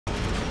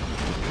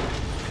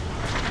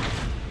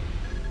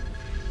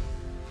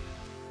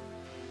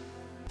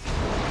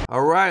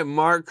All right,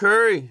 Mark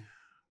Curry.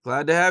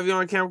 Glad to have you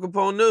on Camp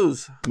Capone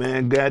News.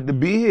 Man, glad to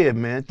be here,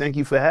 man. Thank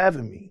you for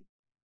having me.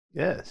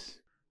 Yes.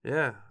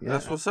 Yeah,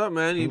 that's what's up,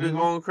 man. You've been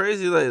going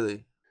crazy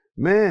lately.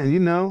 Man, you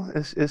know,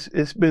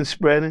 it's been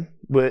spreading,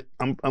 but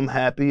I'm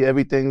happy.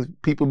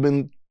 People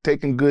been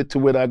taking good to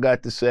what I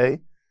got to say.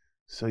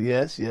 So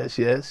yes.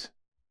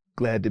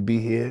 Glad to be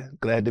here.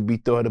 Glad to be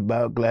thought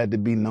about. Glad to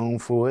be known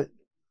for it.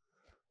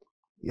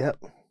 Yep.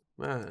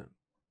 Man,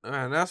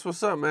 that's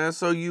what's up, man.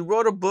 So you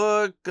wrote a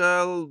book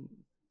a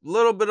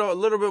little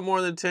bit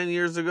more than 10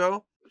 years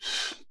ago.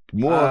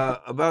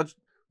 About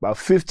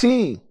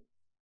 15.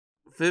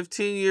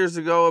 15 years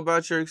ago,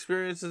 about your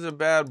experience as a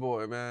bad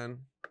boy, man.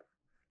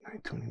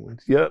 21.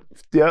 Yep.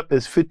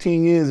 It's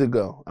 15 years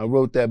ago. I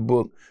wrote that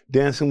book,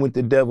 Dancing with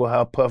the Devil: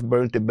 How Puff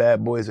Burnt the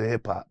Bad Boys of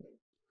Hip Hop.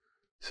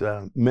 It's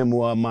a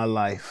memoir of my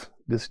life.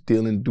 Just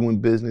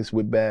doing business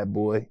with Bad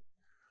Boy.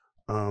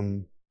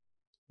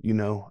 You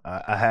know,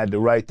 I had to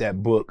write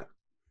that book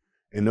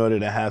in order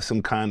to have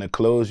some kind of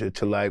closure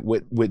to like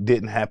what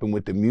didn't happen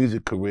with the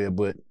music career.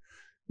 But,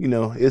 you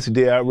know, it's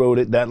there. I wrote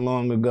it that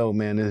long ago,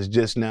 man. It's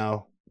just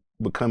now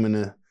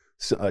becoming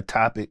a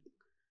topic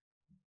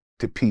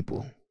to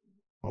people.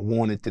 A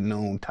wanted to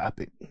know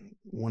topic,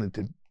 wanted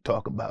to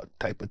talk about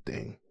type of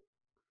thing.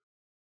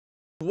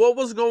 What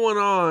was going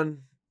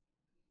on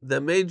that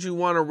made you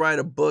want to write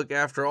a book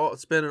after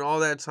spending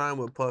all that time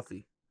with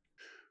Puffy?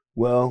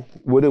 Well,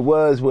 what it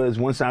was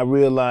once I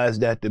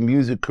realized that the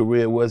music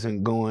career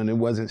wasn't going,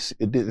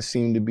 it didn't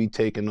seem to be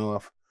taking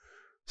off.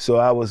 So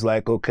I was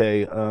like,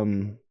 okay,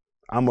 I'm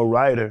a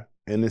writer,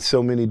 and there's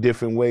so many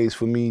different ways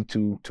for me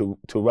to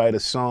write a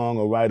song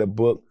or write a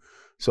book.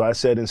 So I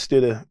said,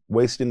 instead of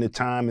wasting the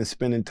time and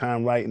spending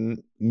time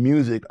writing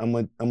music, I'm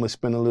gonna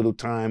spend a little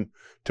time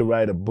to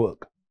write a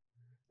book.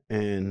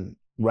 And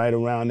right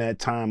around that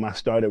time, I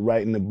started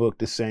writing the book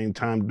the same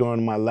time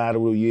during my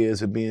lateral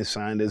years of being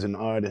signed as an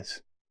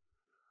artist.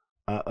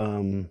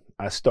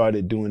 I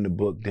started doing the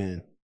book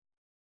then.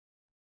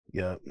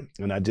 Yeah,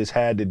 and I just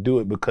had to do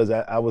it because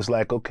I was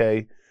like,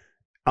 okay,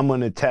 I'm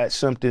gonna attach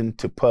something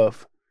to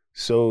Puff.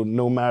 So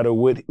no matter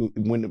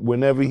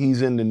whenever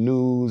he's in the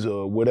news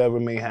or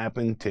whatever may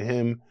happen to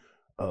him,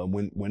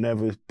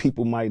 whenever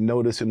people might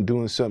notice him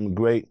doing something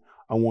great,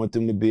 I want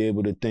them to be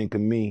able to think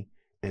of me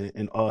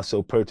and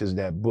also purchase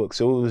that book.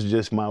 So it was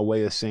just my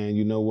way of saying,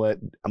 you know what,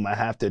 I'm gonna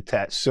have to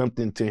attach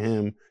something to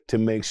him to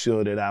make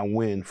sure that I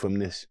win from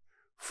this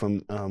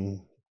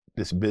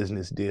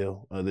business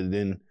deal, other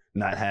than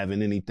not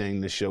having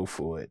anything to show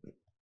for it.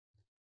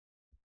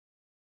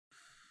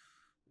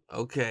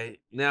 Okay,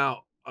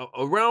 now,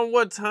 around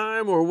what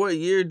time or what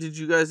year did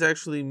you guys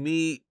actually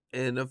meet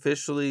and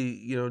officially,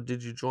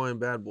 did you join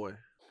Bad Boy?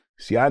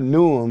 See, I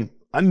knew him.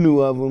 I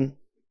knew of him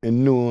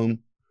and knew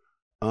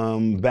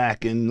him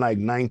back in like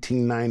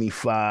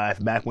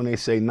 1995, back when they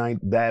say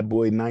Bad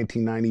Boy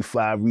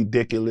 1995,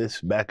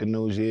 ridiculous, back in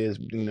those years,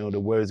 you know, the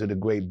words of the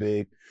great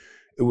Big.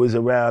 It was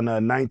around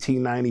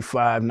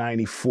 1995,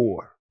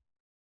 94,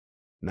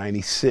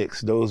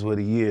 96. Those were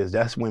the years.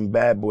 That's when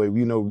Bad Boy,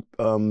 you know,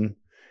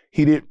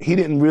 he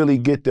didn't really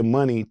get the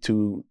money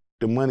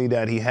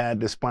that he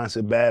had to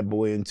sponsor Bad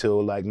Boy until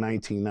like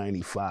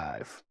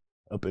 1995,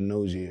 up in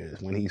those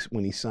years when he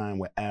signed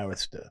with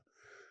Arista.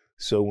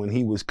 So when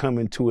he was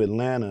coming to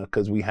Atlanta,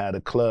 because we had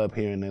a club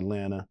here in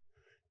Atlanta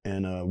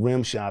and a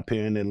rim shop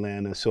here in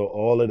Atlanta, so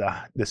all of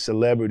the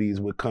celebrities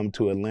would come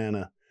to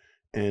Atlanta,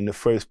 and the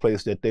first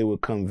place that they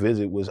would come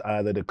visit was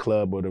either the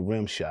club or the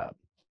rim shop.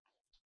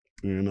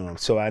 You know,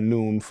 so I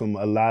knew him from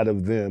a lot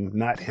of them,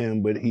 not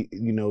him, but he,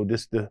 you know,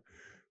 just the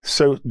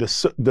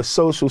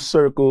social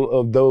circle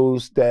of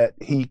those that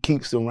he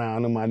keeps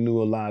around him. I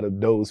knew a lot of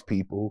those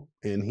people,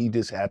 and he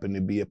just happened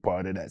to be a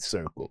part of that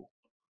circle.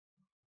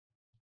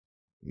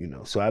 You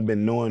know, so I've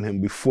been knowing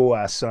him before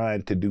I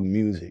signed to do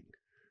music.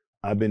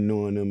 I've been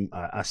knowing him.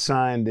 I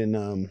signed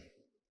in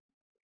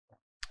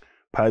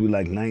probably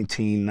like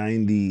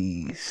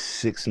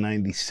 1996,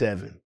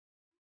 97.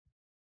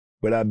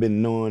 But I've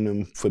been knowing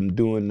him from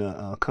doing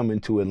coming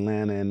to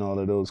Atlanta and all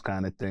of those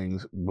kind of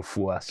things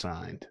before I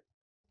signed.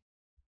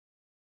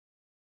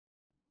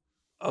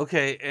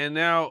 Okay, and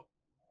now,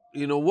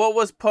 what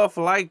was Puff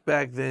like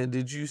back then?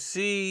 Did you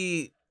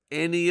see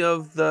any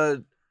of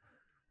the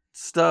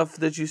stuff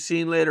that you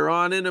seen later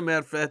on in him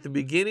at the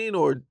beginning,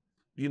 or,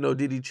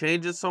 did he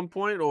change at some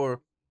point,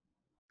 or?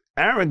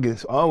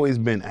 Arrogance, always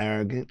been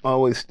arrogant,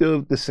 always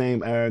still the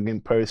same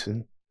arrogant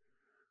person.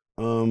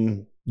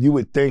 You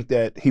would think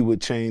that he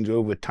would change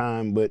over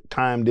time, but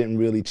time didn't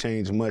really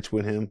change much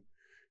with him.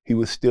 He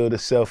was still the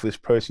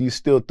selfish person. You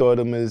still thought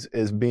him as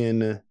being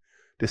the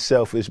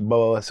selfish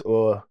boss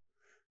or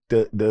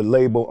the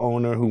label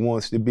owner who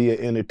wants to be an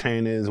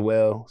entertainer as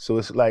well. So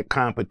it's like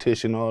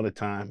competition all the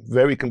time.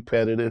 Very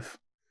competitive.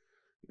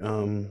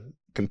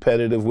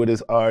 Competitive with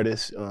his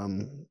artists.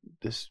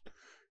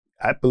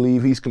 I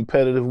believe he's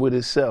competitive with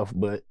himself,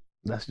 but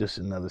that's just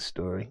another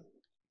story,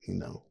 you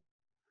know.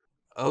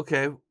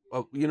 Okay.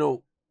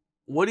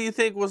 What do you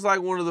think was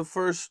like one of the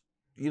first,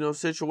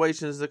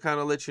 situations that kind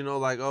of let you know,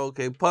 like, oh,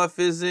 okay, Puff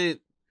isn't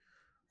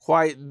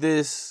quite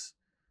this,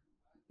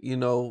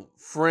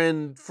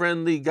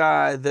 friendly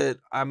guy that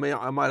I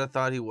might have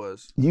thought he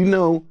was. You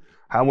know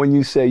how when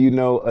you say,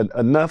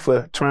 enough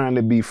of trying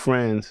to be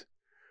friends,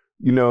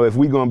 if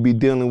we're going to be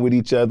dealing with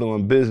each other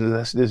on business,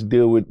 let's just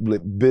deal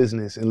with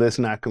business and let's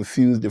not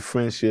confuse the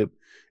friendship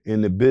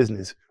and the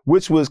business,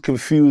 which was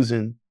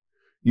confusing,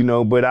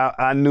 but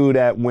I knew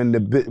that when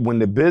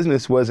the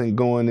business wasn't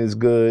going as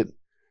good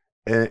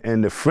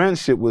and the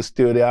friendship was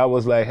still there, I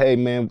was like, hey,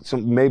 man,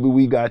 maybe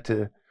we got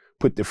to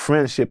put the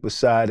friendship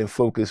aside and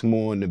focus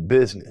more on the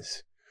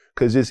business.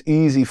 Because it's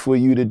easy for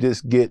you to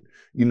just get,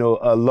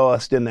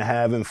 lost into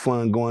having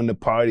fun, going to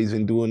parties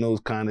and doing those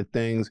kind of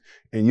things.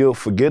 And you'll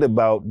forget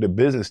about the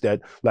business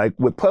that, like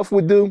what Puff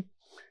would do,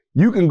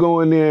 you can go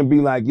in there and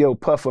be like, yo,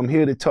 Puff, I'm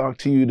here to talk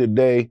to you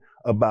today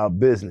about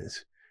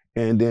business.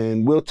 And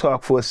then we'll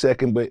talk for a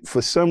second. But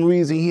for some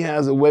reason, he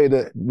has a way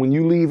that when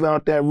you leave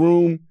out that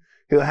room,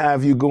 he'll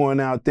have you going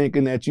out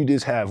thinking that you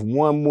just have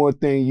one more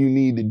thing you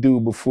need to do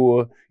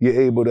before you're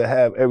able to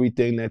have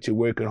everything that you're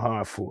working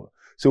hard for.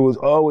 So it was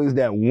always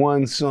that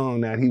one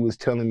song that he was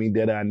telling me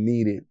that I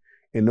needed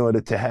in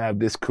order to have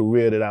this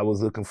career that I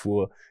was looking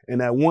for.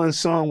 And that one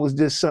song was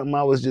just something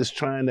I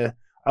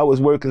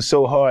was working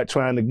so hard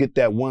trying to get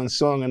that one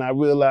song. And I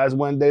realized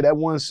one day that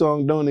one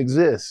song don't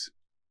exist.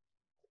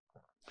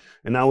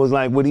 And I was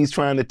like, what he's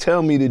trying to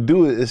tell me to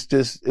do,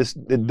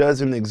 it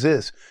doesn't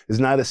exist. It's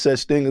not a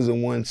such thing as a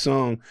one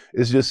song.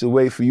 It's just a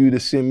way for you to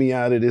send me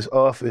out of this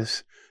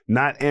office,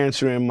 not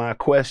answering my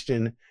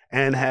question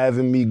and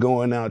having me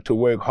going out to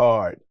work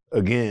hard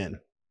again.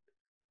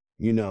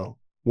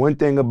 One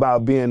thing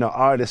about being an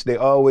artist, they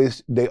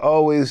always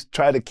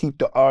try to keep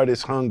the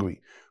artist hungry,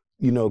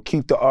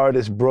 keep the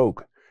artist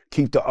broke,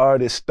 keep the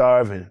artist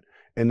starving.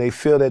 And they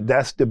feel that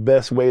that's the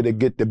best way to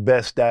get the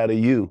best out of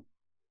you.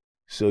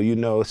 So,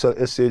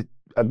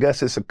 I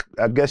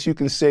guess you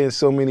can say in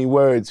so many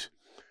words,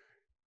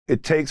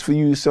 it takes for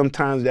you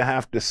sometimes to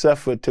have to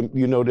suffer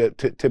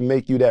to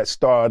make you that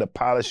star, to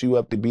polish you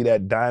up, to be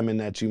that diamond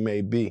that you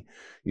may be.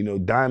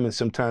 Diamonds,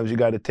 sometimes you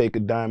got to take a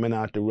diamond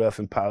out the rough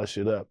and polish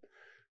it up.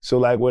 So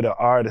like with an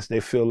artist,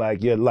 they feel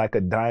like you're like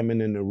a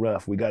diamond in the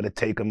rough. We got to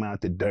take them out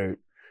the dirt,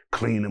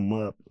 clean them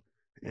up,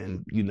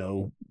 and,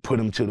 put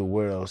them to the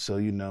world. So,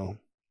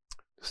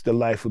 it's the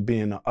life of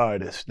being an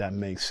artist. That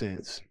makes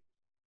sense.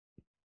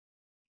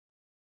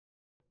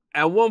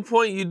 At one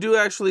point, you do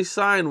actually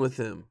sign with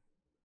him.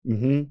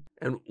 Mm-hmm.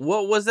 And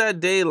what was that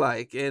day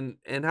like, and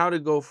how'd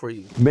it go for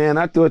you? Man,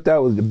 I thought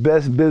that was the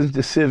best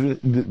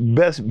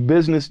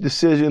business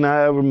decision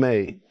I ever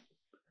made.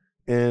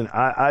 And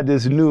I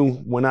just knew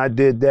when I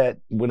did that,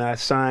 when I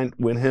signed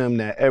with him,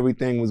 that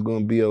everything was going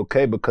to be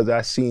okay, because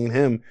I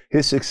seen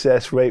his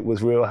success rate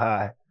was real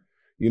high,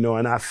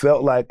 and I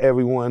felt like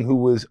everyone who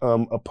was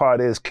a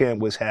part of his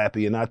camp was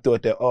happy. And I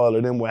thought that all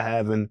of them were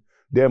having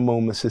their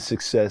moments of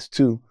success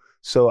too.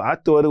 So I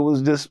thought it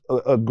was just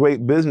a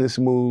great business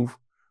move,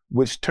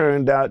 which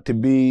turned out to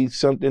be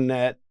something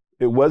that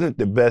it wasn't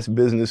the best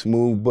business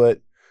move,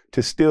 but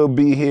to still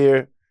be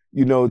here,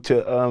 I don't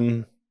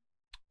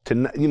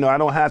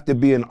have to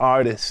be an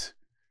artist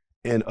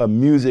and a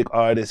music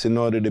artist in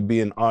order to be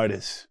an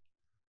artist.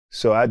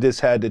 So I just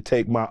had to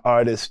take my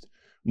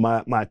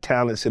my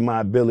talents and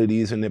my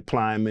abilities and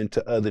apply them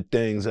into other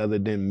things other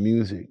than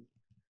music.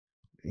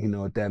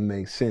 If that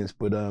makes sense.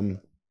 But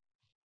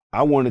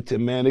I wanted to,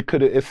 man,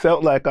 it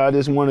felt like I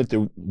just wanted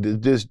to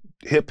just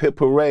hip hip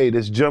hooray,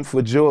 just jump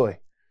for joy.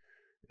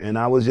 And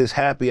I was just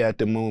happy at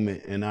the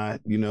moment. And I,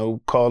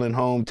 calling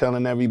home,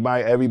 telling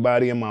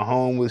everybody in my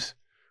home was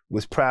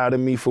proud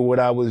of me for what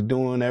I was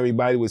doing.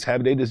 Everybody was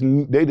happy. They just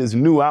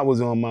knew I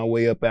was on my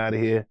way up out of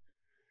here.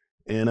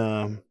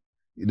 And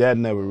that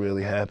never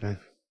really happened.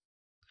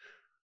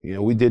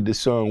 We did the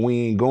song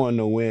We Ain't Going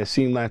Nowhere. It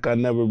seemed like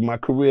my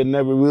career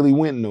never really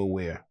went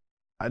nowhere.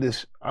 I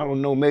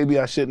don't know, maybe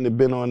I shouldn't have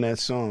been on that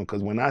song,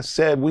 because when I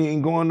said we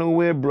ain't going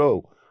nowhere,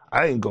 bro,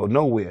 I ain't go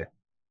nowhere.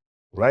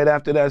 Right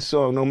after that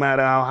song, no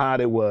matter how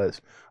hot it was,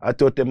 I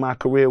thought that my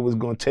career was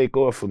going to take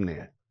off from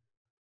there.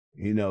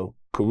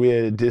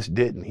 Career just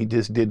didn't. He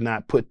just did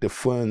not put the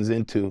funds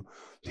into,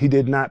 he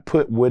did not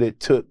put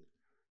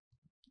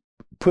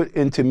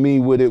into me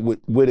what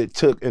it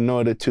took in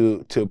order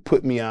to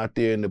put me out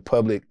there in the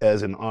public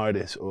as an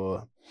artist,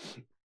 or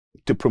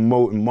to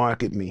promote and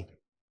market me.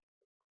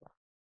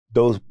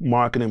 Those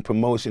marketing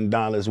promotion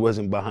dollars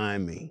wasn't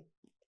behind me.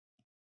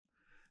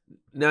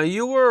 Now,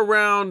 you were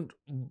around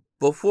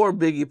before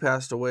Biggie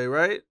passed away,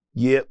 right?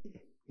 Yep.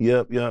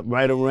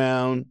 Right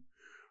around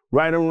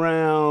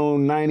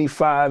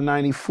 95,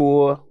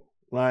 94,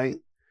 right?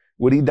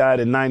 He died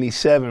in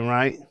 97,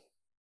 right?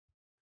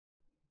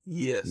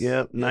 Yes.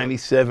 Yep,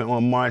 97,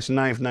 on March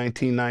 9th,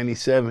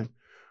 1997.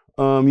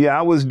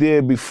 I was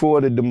there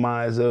before the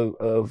demise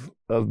of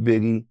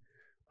Biggie.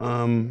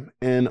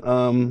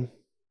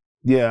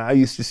 I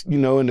used to,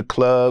 in the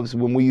clubs,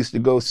 when we used to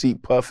go see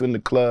Puff in the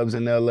clubs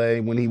in LA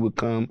when he would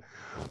come.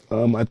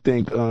 I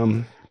think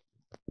when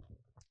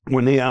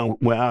they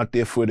were out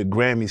there for the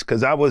Grammys,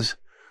 because I was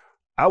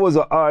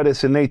an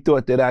artist and they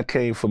thought that I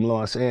came from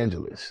Los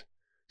Angeles.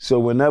 So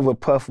whenever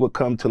Puff would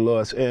come to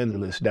Los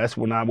Angeles, that's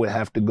when I would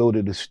have to go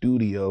to the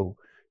studio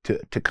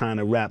to kind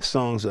of wrap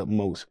songs up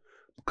most,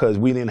 because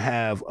we didn't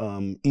have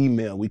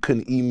email. We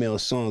couldn't email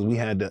songs. We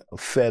had to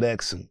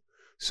FedEx them.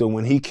 So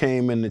when he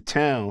came into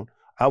town,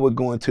 I would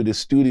go into the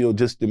studio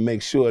just to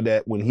make sure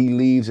that when he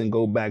leaves and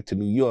go back to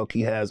New York,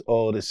 he has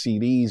all the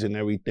CDs and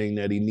everything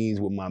that he needs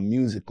with my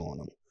music on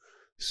them.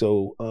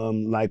 So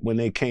like when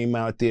they came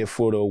out there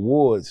for the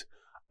awards,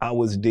 I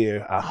was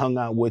there. I hung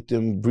out with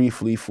them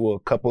briefly for a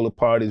couple of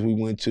parties we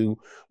went to,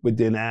 but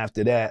then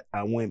after that,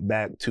 I went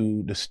back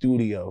to the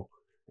studio.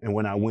 And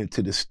when I went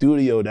to the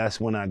studio, that's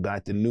when I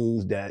got the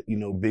news that, you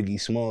know, Biggie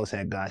Smalls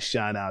had got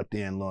shot out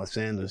there in Los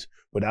Angeles,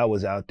 but I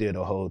was out there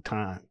the whole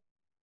time.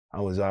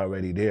 I was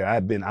already there.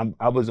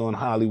 I was on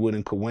Hollywood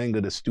and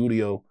Cahuenga. The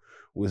studio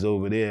was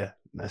over there.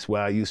 That's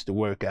where I used to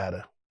work at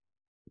her.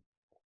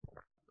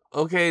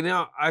 Okay,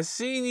 now I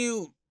seen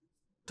you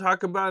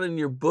talk about in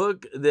your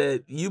book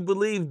that you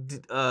believe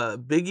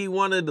Biggie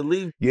wanted to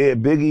leave. Yeah,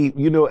 Biggie,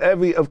 you know,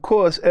 of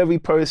course, every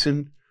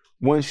person,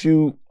 once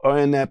you are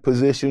in that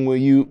position where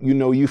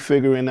you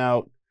figuring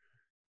out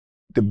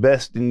the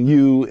best in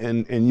you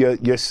and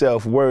your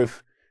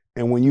self-worth,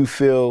 and when you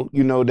feel,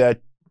 you know,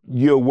 that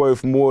you're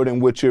worth more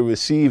than what you're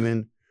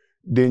receiving,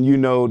 then, you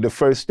know, the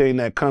first thing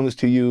that comes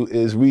to you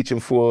is reaching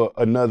for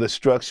another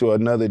structure or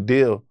another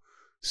deal.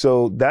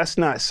 So that's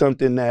not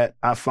something that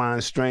I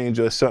find strange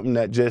or something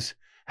that just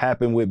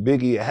happened with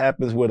Biggie. It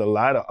happens with a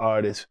lot of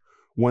artists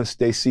once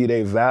they see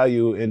their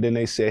value and then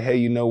they say, hey,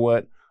 you know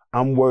what?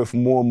 I'm worth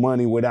more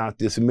money without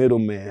this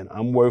middleman.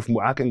 I'm worth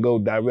more. I can go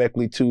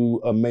directly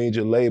to a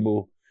major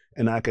label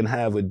and I can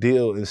have a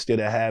deal instead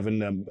of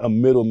having a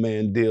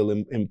middleman deal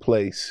in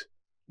place.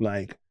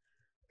 Like,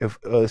 if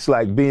it's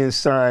like being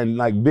signed,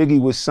 like Biggie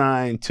was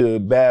signed to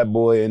Bad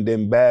Boy and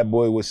then Bad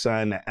Boy was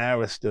signed to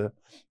Arista,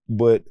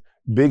 but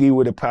Biggie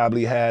would have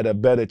probably had a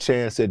better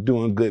chance at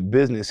doing good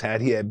business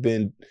had he had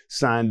been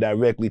signed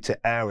directly to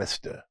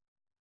Arista,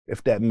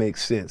 if that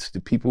makes sense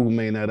to people who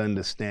may not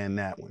understand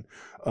that one.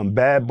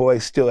 Bad Boy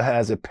still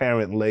has a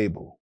parent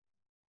label,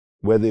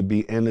 whether it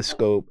be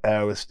Interscope,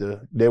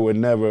 Arista. They were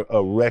never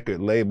a record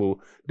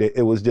label.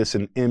 It was just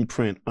an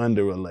imprint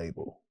under a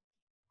label.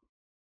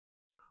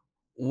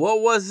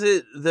 What was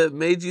it that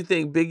made you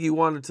think Biggie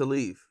wanted to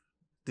leave?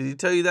 Did he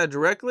tell you that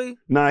directly?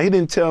 Nah, he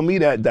didn't tell me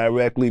that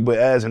directly, but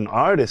as an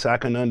artist, I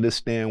can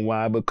understand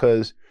why,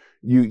 because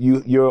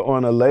you're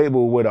on a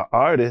label with an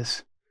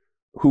artist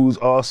who's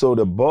also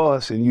the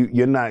boss, and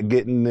you're not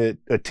getting the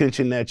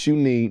attention that you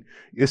need.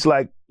 It's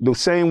like the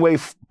same way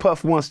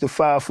Puff wants to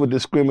file for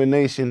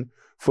discrimination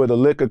for the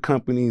liquor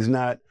companies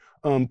not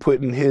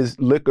putting his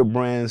liquor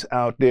brands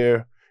out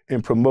there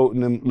and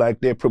promoting them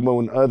like they're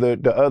promoting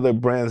the other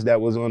brands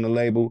that was on the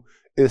label.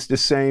 It's the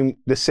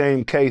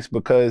same case,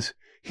 because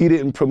he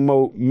didn't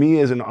promote me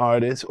as an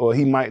artist, or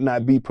he might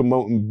not be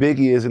promoting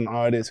Biggie as an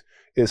artist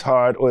as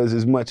hard or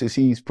as much as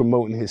he's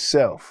promoting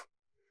himself.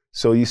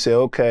 So you say,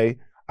 okay,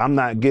 I'm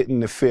not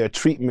getting the fair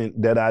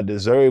treatment that I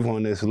deserve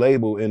on this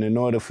label, and in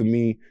order for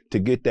me to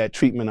get that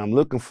treatment I'm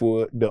looking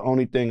for, the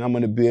only thing I'm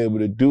gonna be able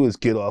to do is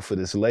get off of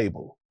this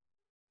label.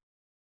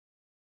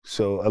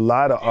 So a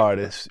lot of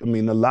artists, I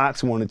mean, the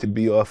Lox wanted to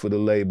be off of the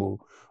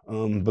label.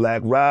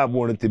 Black Rob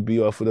wanted to be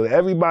off of the label.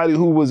 Everybody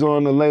who was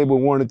on the label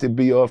wanted to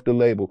be off the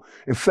label.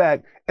 In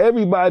fact,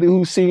 everybody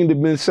who seemed to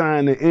have been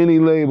signed to any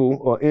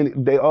label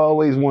they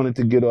always wanted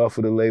to get off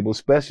of the label,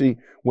 especially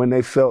when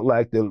they felt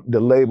like the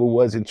label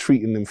wasn't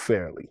treating them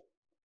fairly.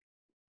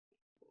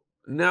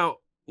 Now,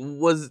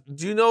 do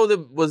you know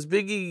that was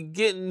Biggie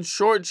getting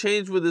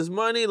shortchanged with his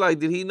money? Like,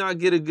 did he not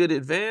get a good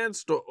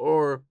advance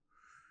or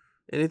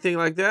anything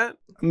like that?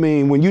 I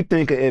mean, when you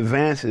think of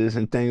advances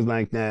and things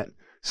like that,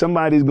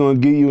 somebody's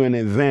going to give you an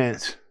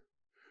advance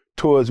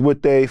towards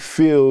what they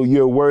feel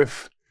you're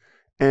worth.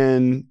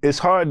 And it's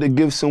hard to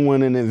give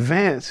someone an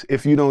advance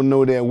if you don't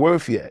know their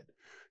worth yet.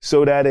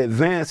 So that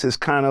advance is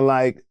kind of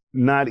like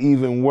not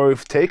even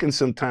worth taking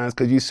sometimes,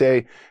 because you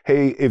say,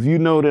 hey, if you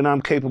know that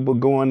I'm capable of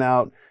going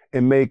out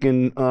and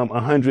making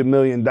 $100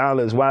 million,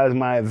 why is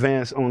my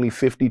advance only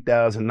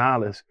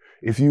 $50,000?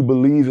 If you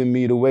believe in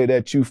me the way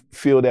that you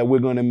feel that we're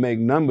going to make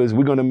numbers,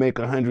 we're going to make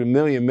 100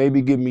 million,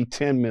 maybe give me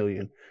 10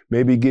 million,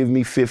 maybe give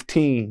me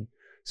 15.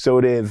 So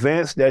the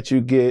advance that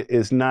you get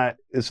is not,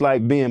 it's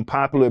like being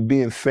popular,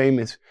 being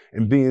famous,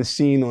 and being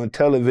seen on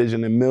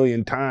television 1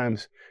 million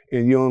times,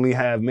 and you only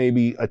have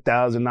maybe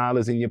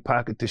 $1,000 in your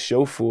pocket to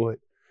show for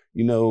it.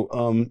 You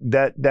know,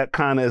 that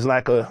kind of is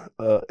like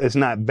it's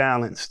not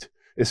balanced.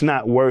 It's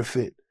not worth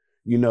it,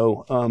 you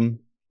know.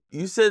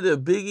 You said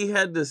that Biggie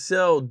had to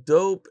sell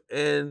dope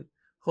and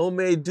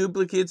homemade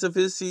duplicates of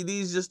his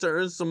CDs just to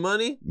earn some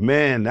money?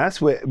 Man, that's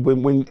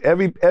when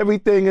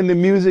everything in the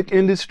music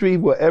industry,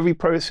 well, every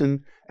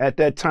person at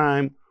that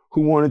time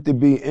who wanted to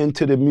be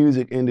into the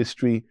music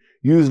industry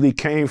usually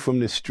came from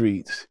the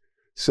streets.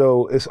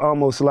 So it's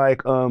almost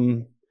like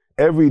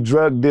every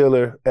drug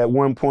dealer at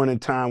one point in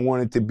time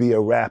wanted to be a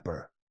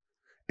rapper,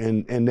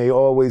 and they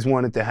always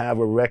wanted to have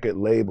a record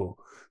label.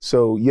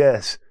 So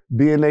yes,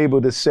 being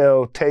able to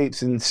sell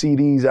tapes and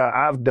CDs,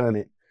 I've done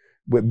it.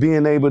 But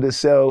being able to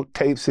sell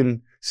tapes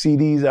and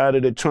CDs out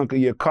of the trunk of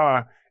your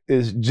car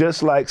is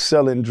just like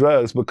selling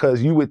drugs,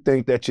 because you would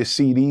think that your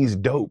CD's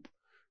dope.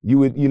 You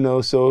would,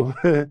 so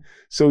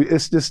so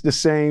it's just the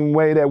same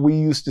way that we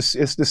used to.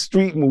 It's the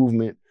street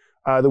movement.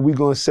 Either you're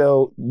gonna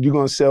sell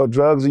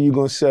drugs or you're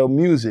gonna sell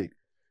music.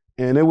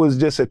 And it was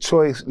just a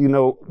choice,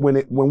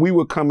 when we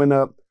were coming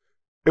up,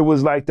 it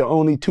was like the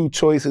only two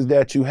choices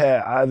that you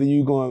had. Either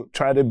you're gonna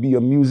try to be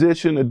a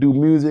musician or do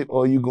music,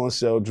 or you're gonna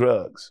sell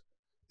drugs.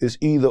 It's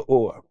either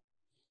or.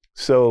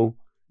 So,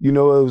 it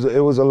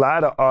was a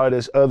lot of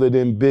artists other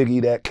than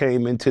Biggie that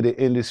came into the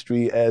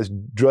industry as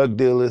drug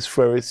dealers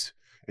first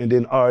and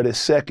then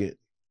artists second.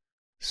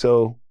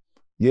 So,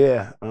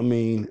 yeah, I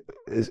mean,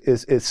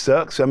 it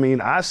sucks. I mean,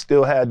 I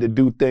still had to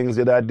do things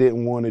that I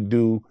didn't want to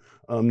do,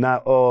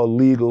 not all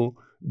legal,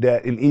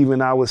 and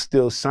even I was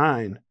still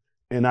signed,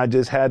 and I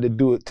just had to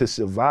do it to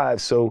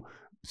survive. So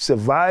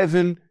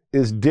surviving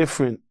is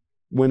different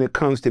when it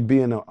comes to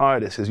being an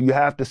artist, is you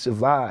have to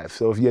survive.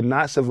 So if you're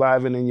not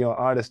surviving in your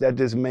artist, that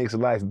just makes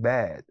life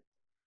bad.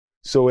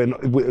 So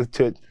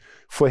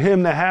for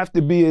him to have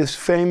to be as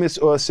famous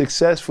or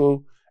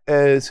successful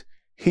as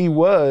he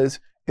was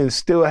and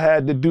still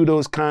had to do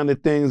those kind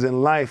of things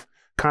in life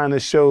kind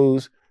of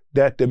shows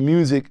that the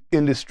music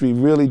industry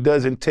really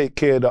doesn't take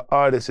care of the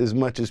artists as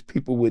much as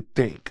people would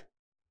think.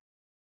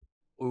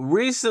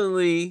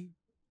 Recently,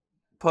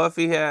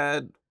 Puffy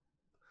had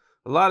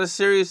a lot of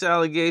serious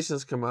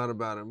allegations come out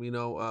about him.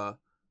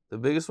 The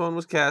biggest one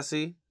was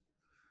Cassie.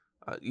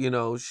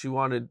 She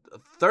wanted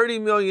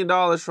 $30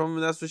 million from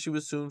him. That's what she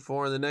was sued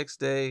for. And the next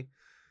day,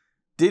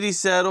 Diddy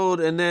settled.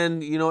 And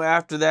then,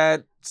 after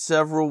that,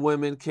 several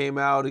women came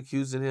out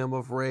accusing him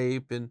of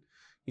rape and,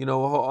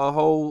 a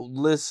whole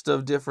list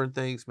of different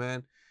things,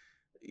 man.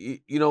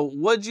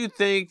 What'd you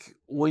think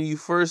when you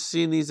first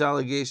seen these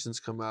allegations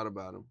come out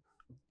about him?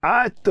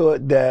 I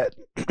thought that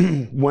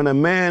when a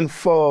man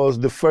falls,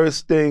 the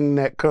first thing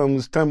that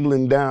comes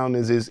tumbling down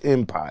is his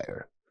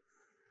empire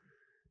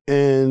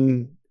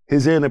and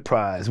his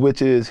enterprise,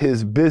 which is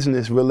his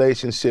business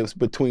relationships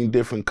between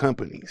different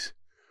companies.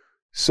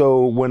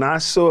 So when I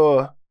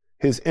saw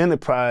his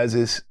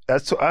enterprises, I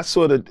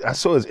saw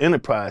his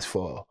enterprise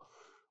fall,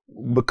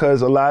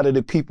 because a lot of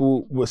the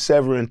people were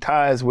severing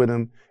ties with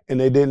him and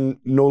they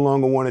no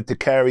longer wanted to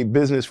carry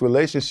business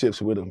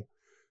relationships with him.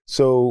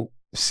 So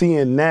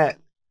seeing that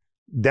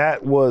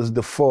was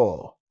the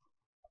fall.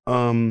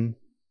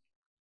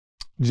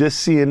 Just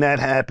seeing that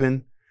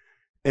happen,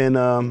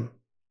 and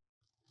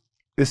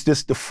it's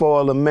just the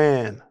fall of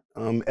man.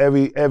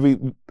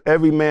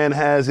 Every man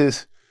has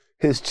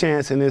his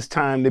chance and his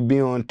time to be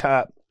on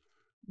top,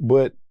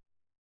 but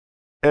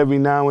every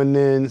now and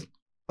then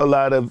a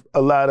lot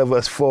of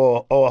us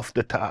fall off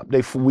the top.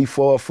 We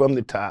fall from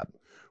the top.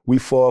 We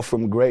fall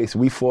from grace.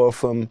 We fall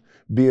from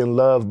being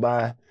loved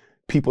by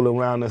people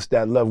around us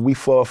that love. We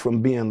fall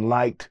from being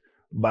liked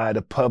by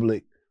the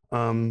public.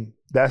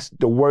 That's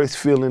the worst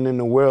feeling in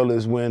the world,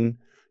 is when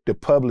the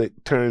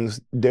public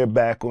turns their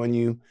back on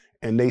you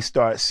and they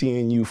start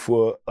seeing you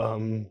for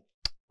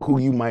who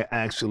you might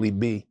actually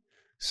be.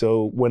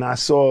 So when I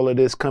saw all of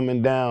this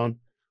coming down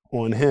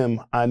on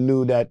him, I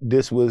knew that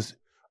this was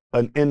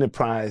an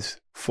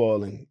enterprise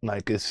falling.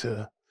 Like it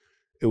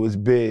was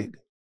big,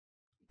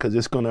 because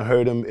it's gonna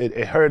hurt him.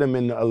 It hurt him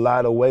in a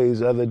lot of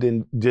ways other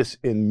than just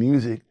in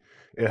music.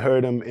 It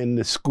hurt him in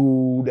the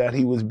school that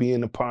he was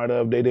being a part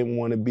of. They didn't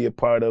want to be a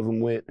part of him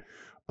with.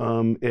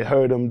 It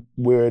hurt him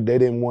where they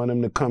didn't want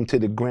him to come to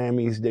the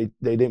Grammys.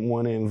 They didn't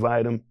want to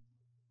invite him.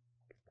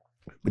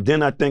 But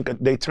then I think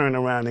they turned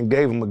around and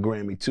gave him a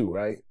Grammy too,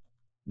 right?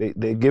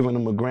 They're giving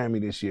him a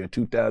Grammy this year,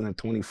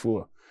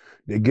 2024.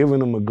 They're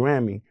giving him a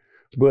Grammy.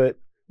 But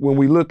when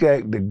we look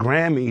at the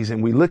Grammys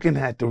and we looking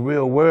at the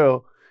real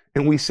world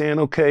and we saying,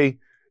 okay,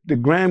 the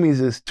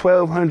Grammys is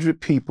 1,200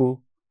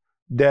 people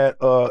that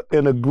are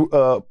in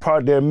a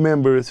part, they're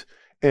members,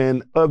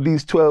 and of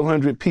these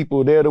 1,200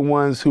 people, they're the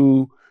ones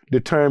who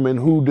determine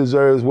who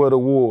deserves what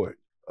award.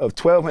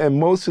 And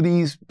most of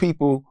these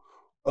people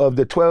of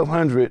the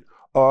 1,200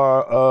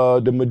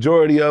 are, the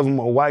majority of them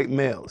are white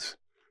males.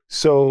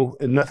 So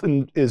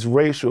nothing is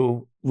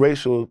racial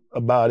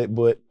about it,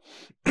 but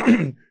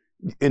and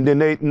then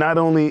they not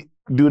only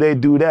do they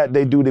do that,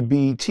 they do the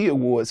BET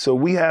Awards. So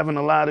we having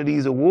a lot of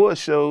these award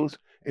shows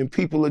and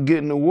people are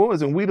getting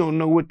awards and we don't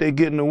know what they're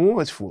getting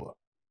awards for.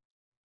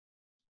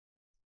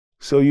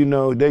 So,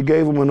 they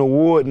gave them an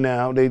award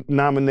now. They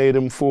nominate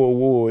them for an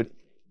award.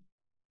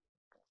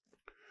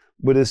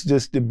 But it's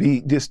just the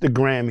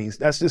Grammys.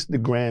 That's just the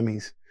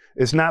Grammys.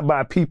 It's not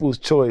by people's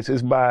choice.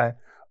 It's by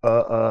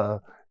a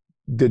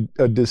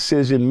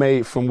decision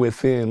made from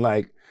within.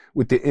 Like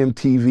with the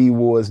MTV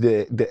Awards,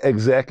 the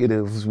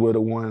executives were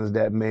the ones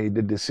that made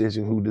the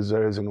decision who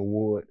deserves an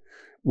award.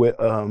 With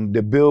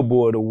the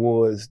Billboard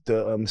Awards,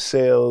 the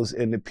sales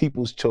and the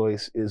people's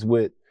choice is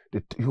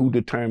who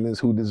determines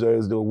who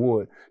deserves the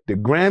award. The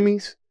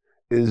Grammys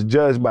is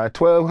judged by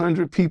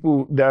 1,200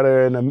 people that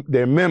are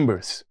they're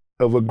members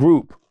of a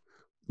group.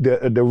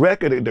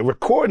 The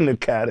Recording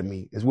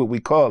Academy is what we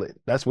call it.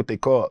 That's what they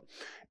call it.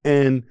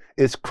 And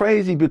it's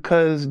crazy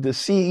because the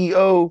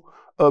CEO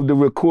of the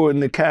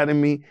Recording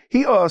Academy,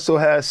 he also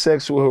has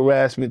sexual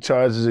harassment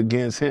charges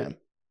against him.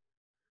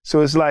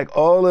 So it's like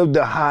all of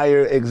the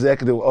higher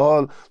executive,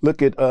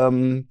 look at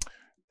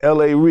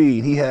L.A.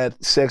 Reid, he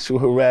had sexual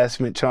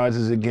harassment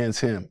charges against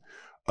him.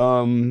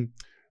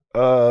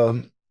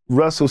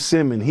 Russell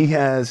Simmons, he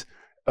has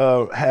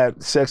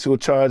had sexual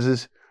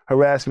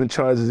harassment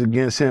charges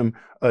against him.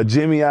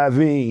 Jimmy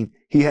Iovine,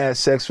 he had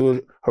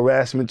sexual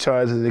harassment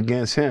charges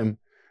against him.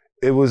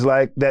 It was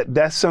like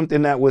that's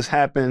something that was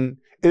happening.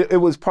 It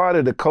was part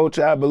of the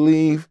culture, I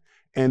believe.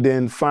 And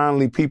then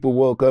finally people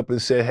woke up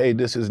and said, hey,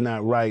 this is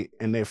not right.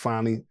 And they're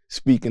finally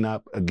speaking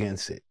up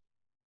against it.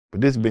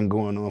 But this has been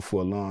going on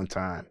for a long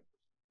time.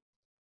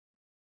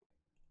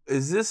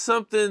 Is this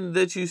something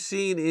that you've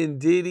seen in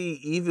Diddy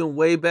even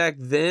way back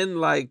then?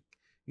 Like,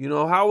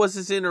 how was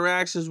his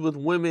interactions with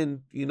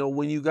women,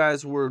 when you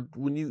guys were,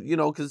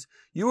 because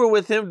you were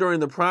with him during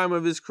the prime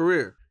of his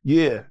career.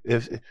 Yeah,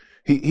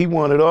 he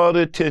wanted all the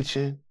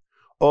attention,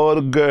 all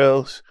the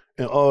girls,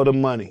 and all the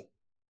money.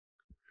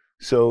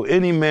 So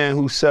any man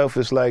who's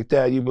selfish like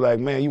that, you be like,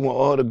 man, you want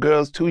all the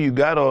girls too? You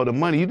got all the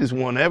money. You just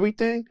want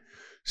everything?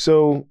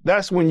 So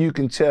that's when you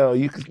can tell.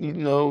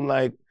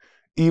 Like,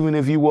 even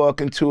if you walk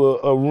into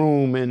a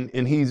room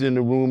and he's in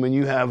the room and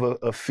you have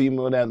a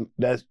female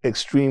that's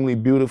extremely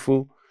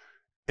beautiful,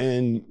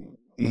 and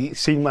he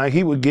seemed like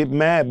he would get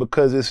mad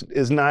because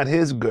it's not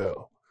his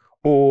girl.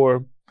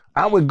 Or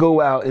I would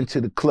go out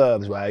into the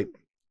clubs, right?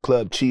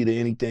 Club Cheetah,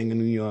 anything in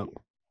New York.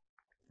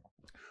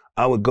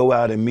 I would go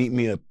out and meet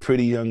me a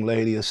pretty young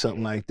lady or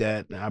something like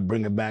that, and I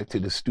bring her back to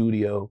the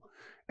studio.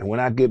 And when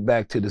I get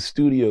back to the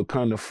studio,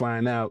 come to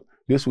find out,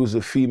 this was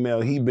a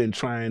female he'd been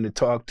trying to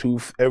talk to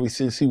ever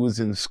since he was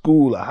in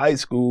school, or high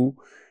school.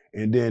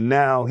 And then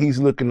now he's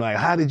looking like,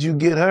 how did you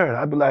get her?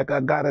 I'd be like, I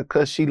got her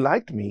because she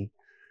liked me,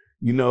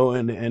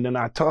 and then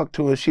I talked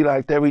to her, she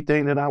liked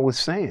everything that I was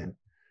saying,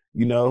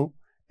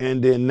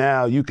 And then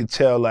now you could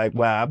tell, like,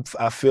 wow,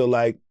 I feel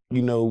like,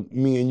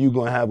 me and you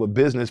gonna have a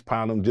business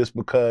problem just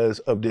because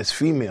of this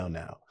female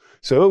now.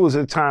 So it was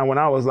a time when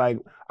I was like,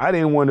 I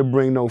didn't want to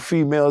bring no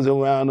females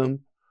around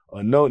him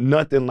or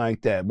nothing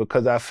like that,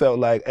 because I felt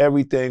like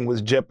everything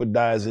was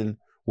jeopardizing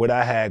what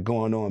I had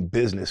going on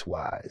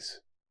business-wise.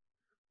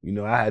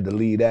 I had to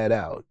leave that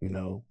out,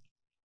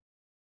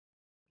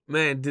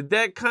 Man, did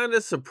that kind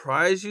of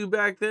surprise you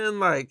back then?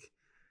 Like,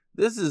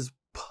 this is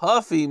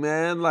Puffy,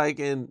 man. Like,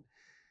 and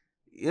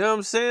you know what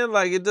I'm saying?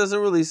 Like, it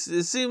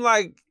seemed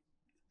like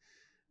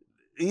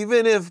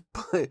even if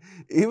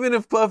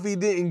Puffy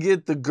didn't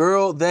get the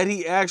girl that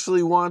he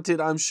actually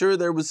wanted, I'm sure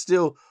there was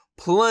still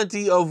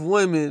plenty of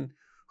women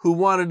who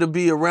wanted to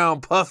be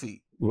around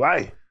Puffy.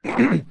 Right.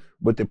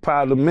 But the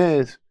problem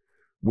is,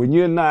 when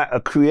you're not a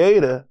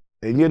creator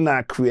and you're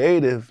not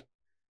creative,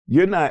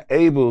 your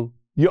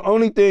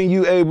only thing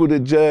you're able to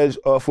judge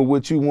off of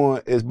what you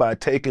want is by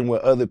taking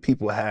what other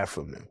people have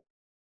from them.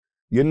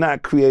 You're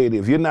not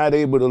creative. You're not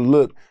able to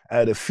look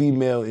at a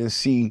female and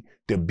see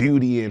the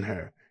beauty in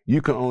her.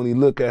 You can only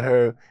look at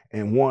her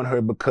and want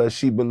her because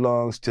she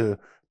belongs to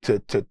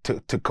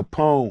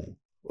Capone,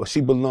 or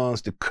she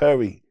belongs to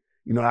Curry.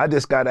 I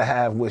just gotta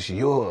have what's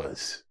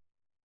yours.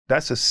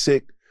 That's a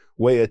sick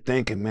way of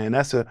thinking, man.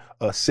 That's a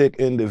sick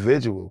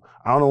individual.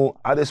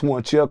 I just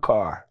want your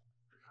car.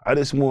 I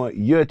just want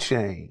your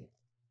chain.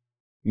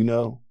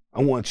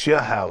 I want your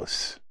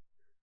house.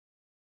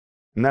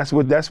 And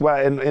that's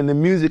why in the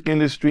music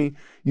industry,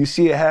 you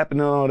see it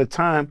happening all the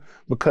time,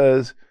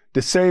 because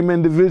the same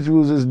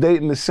individuals is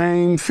dating the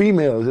same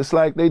females. It's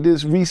like they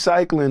just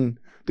recycling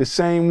the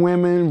same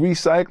women,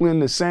 recycling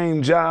the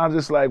same jobs.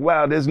 It's like,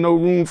 wow, there's no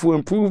room for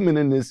improvement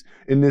in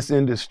this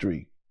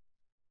industry.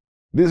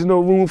 There's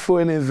no room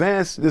for an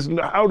advance.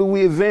 How do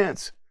we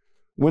advance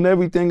when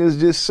everything is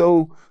just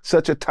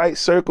such a tight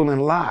circle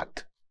and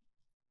locked?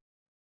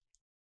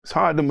 It's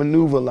hard to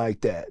maneuver like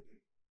that.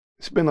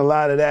 It's been a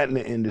lot of that in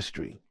the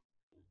industry.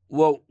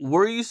 Well,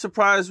 were you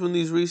surprised when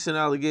these recent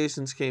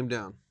allegations came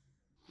down?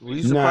 Were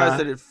you surprised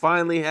that it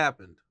finally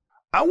happened?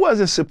 I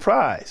wasn't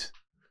surprised,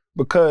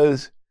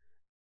 because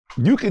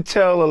you could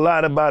tell a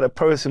lot about a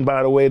person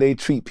by the way they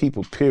treat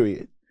people,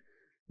 period.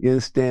 You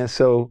understand?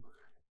 So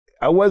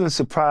I wasn't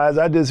surprised.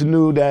 I just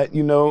knew that,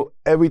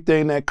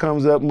 everything that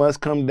comes up must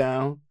come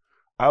down.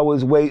 I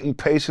was waiting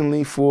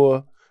patiently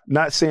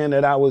not saying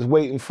that I was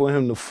waiting for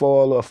him to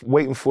fall or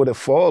waiting for the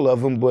fall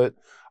of him, but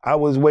I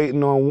was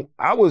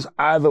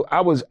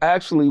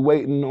actually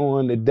waiting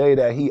on the day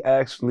that he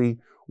actually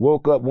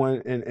woke up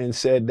and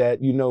said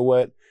that, you know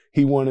what,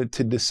 he wanted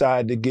to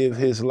decide to give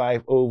his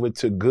life over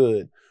to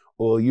good.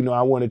 Or,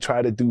 I want to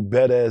try to do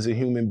better as a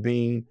human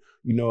being.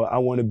 I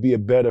want to be a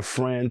better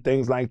friend,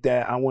 things like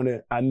that.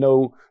 I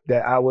know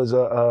that I was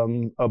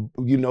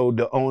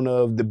the owner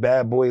of the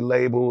Bad Boy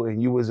label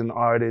and you was an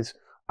artist.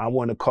 I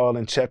want to call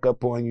and check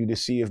up on you to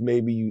see if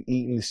maybe you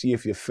eating, to see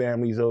if your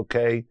family's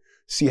okay,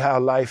 see how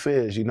life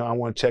is. I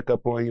want to check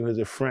up on you as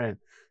a friend.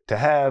 To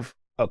have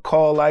a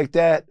call like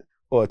that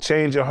or a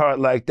change of heart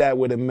like that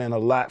would have meant a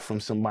lot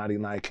from somebody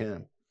like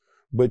him.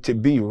 But to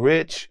be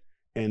rich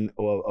and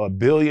or a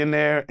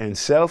billionaire and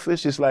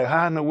selfish. It's like,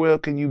 how in the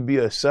world can you be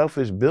a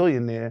selfish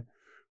billionaire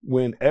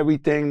when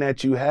everything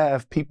that you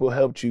have, people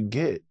helped you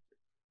get?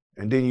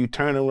 And then you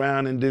turn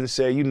around and then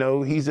say, you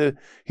know,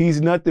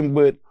 he's nothing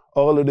but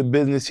all of the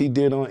business he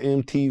did on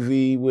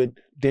MTV with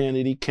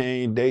Danity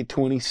Kane, Day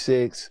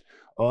 26,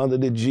 all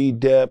of the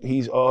G-Dep,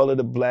 he's all of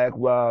the Black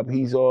Rob,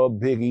 he's all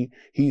Biggie,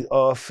 he's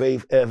all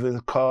Faith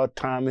Evans, Carl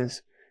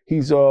Thomas,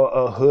 he's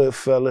all Hood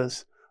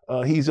Fellas,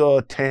 he's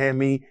all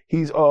Tammy,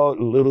 he's all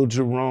Little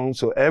Jerome.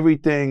 So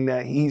everything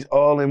that he's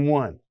all in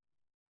one.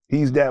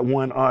 He's that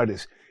one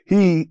artist.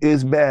 He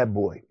is Bad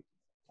Boy.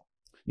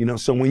 You know,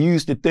 so when you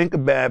used to think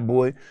of Bad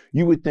Boy,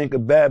 you would think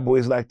of Bad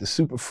Boys like the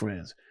Super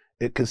Friends.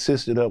 It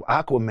consisted of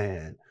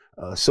Aquaman,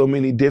 so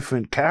many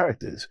different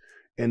characters.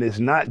 And it's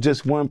not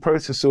just one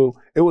person. So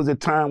it was a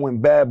time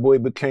when Bad Boy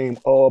became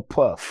all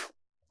Puff,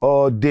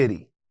 all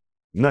Diddy,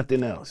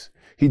 nothing else.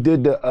 He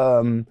did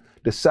the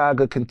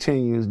Saga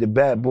Continues, the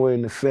Bad Boy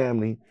and the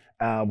Family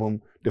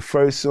album. The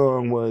first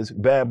song was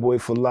Bad Boy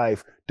for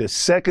Life. The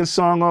second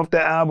song off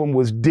the album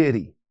was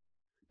Diddy.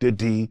 The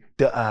D,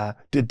 the I,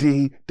 the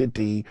D, the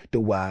D,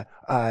 the Y,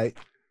 I.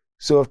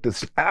 So if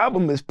the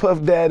album is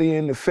Puff Daddy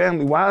and the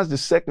Family, why is the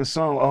second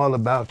song all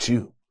about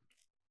you?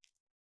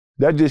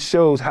 That just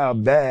shows how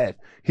bad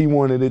he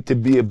wanted it to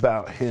be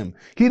about him.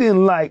 He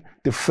didn't like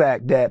the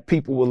fact that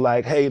people were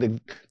like, hey,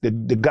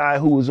 the guy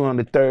who was on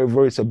the third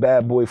verse of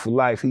Bad Boy for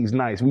Life, he's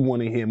nice. We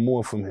want to hear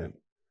more from him.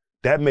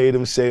 That made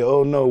him say,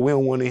 oh no, we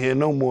don't want to hear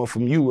no more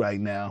from you right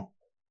now.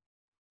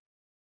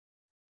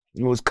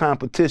 It was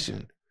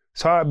competition.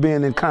 It's hard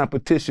being in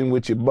competition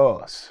with your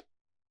boss.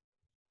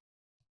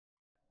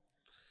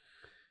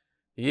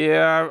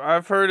 Yeah,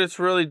 I've heard it's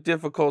really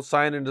difficult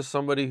signing to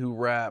somebody who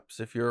raps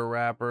if you're a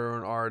rapper or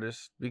an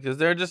artist, because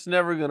they're just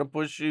never going to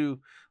push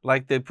you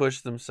like they push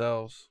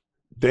themselves.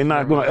 They're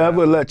not going to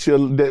ever let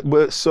you.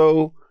 But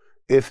so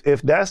if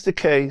that's the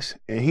case,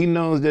 and he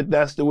knows that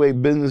that's the way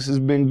business has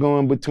been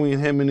going between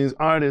him and his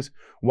artists,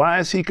 why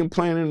is he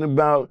complaining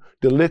about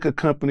the liquor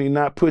company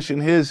not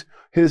pushing his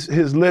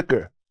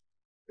liquor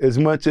as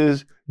much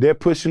as they're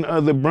pushing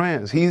other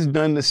brands? He's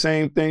done the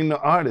same thing to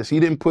artists. He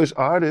didn't push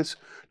artists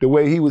the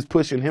way he was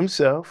pushing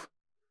himself.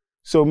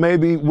 So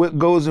maybe what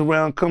goes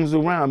around comes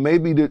around.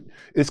 Maybe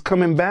it's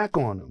coming back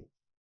on him.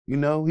 You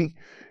know, you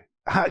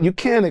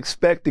can't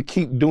expect to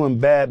keep doing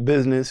bad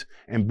business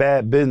and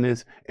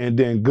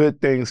then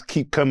good things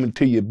keep coming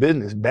to your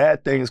business.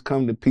 Bad things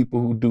come to people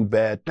who do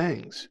bad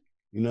things.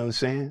 You know what I'm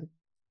saying?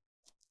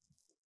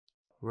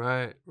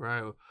 Right.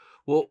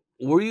 Well,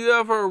 were you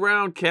ever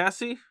around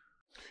Cassie?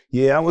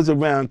 Yeah, I was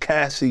around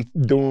Cassie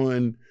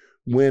when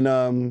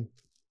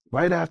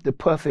right after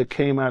Puff had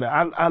came out.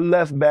 I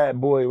left Bad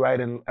Boy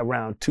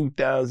around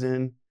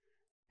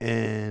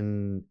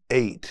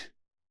 2008.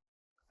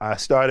 I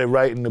started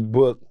writing the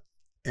book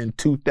in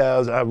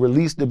 2000. I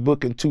released the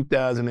book in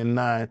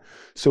 2009.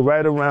 So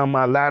right around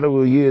my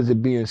lateral years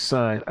of being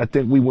signed, I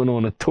think we went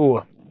on a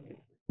tour.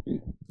 We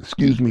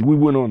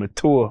went on a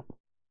tour.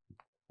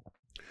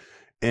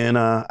 And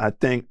I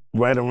think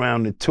right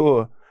around the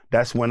tour,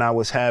 that's when I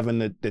was having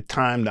the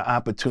time, the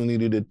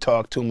opportunity to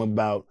talk to him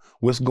about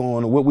what's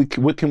going on,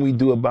 what can we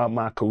do about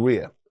my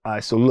career. All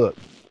right, so look.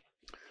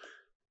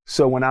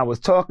 So when I was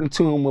talking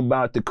to him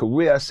about the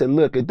career, I said,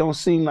 look, it don't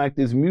seem like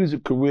this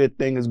music career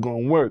thing is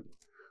going to work.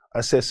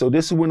 I said, so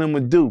this is what I'm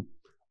going to do.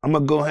 I'm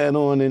going to go ahead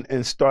on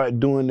and start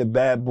doing the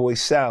Bad Boy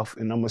South,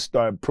 and I'm going to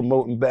start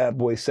promoting Bad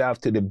Boy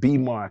South to the B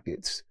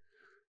markets.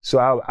 So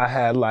I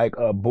had like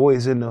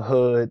Boys in the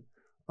Hood,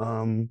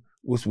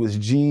 which was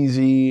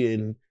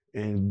Jeezy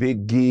and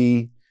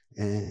Biggie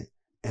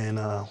and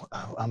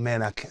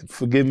man,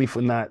 forgive me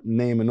for not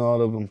naming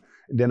all of them.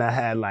 Then I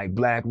had like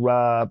Black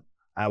Rob.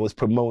 I was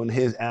promoting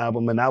his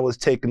album, and I was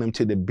taking them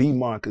to the B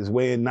markets,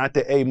 not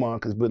the A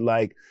markets, but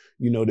like,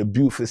 you know, the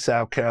Beaufort,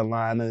 South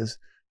Carolinas,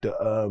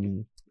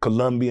 the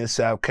Columbia,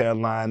 South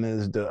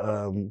Carolinas,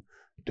 the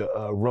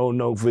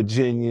Roanoke,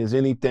 Virginias,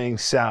 anything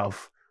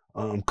south,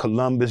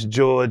 Columbus,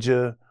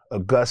 Georgia,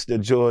 Augusta,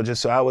 Georgia.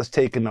 So I was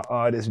taking the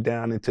artists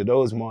down into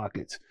those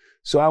markets.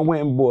 So I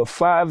went and bought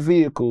 5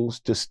 vehicles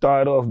to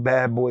start off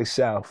Bad Boy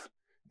South.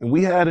 And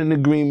we had an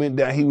agreement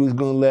that he was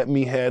going to let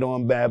me head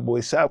on Bad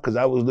Boy South because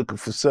I was looking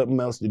for something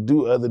else to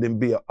do other than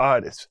be an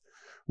artist.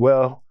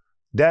 Well,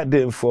 that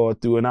didn't fall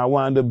through, and I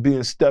wound up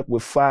being stuck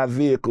with 5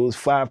 vehicles,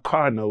 5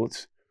 car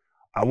notes.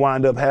 I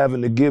wound up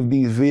having to give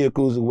these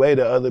vehicles away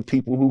to other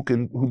people who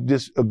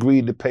just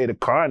agreed to pay the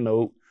car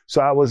note.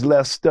 So I was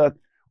left stuck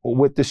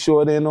with the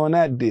short end on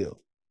that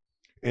deal.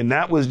 And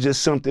that was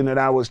just something that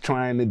I was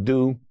trying to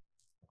do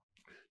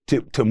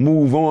to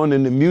move on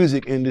in the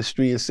music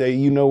industry and say,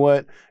 you know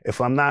what,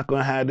 if I'm not going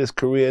to have this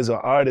career as an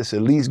artist,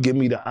 at least give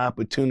me the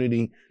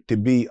opportunity to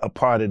be a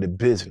part of the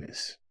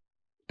business.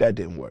 That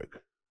didn't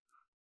work.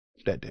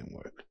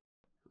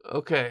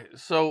 Okay,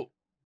 so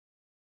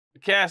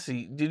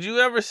Cassie, did you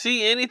ever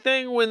see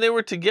anything when they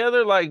were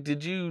together? Like,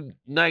 did you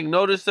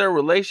notice their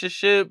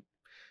relationship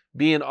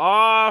being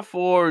off,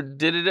 or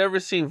did it ever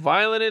seem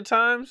violent at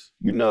times?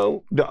 You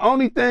know, the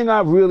only thing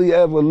I really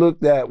ever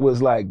looked at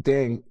was like,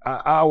 dang,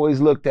 I always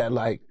looked at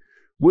like,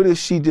 what if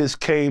she just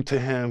came to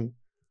him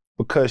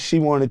because she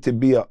wanted to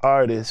be an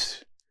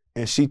artist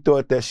and she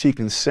thought that she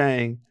can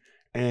sing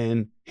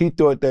and he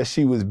thought that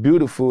she was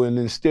beautiful, and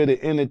instead of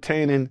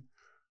entertaining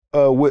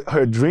what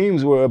her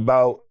dreams were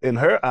about in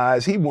her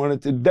eyes, he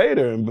wanted to date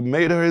her and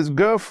made her his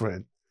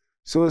girlfriend.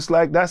 So it's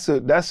like that's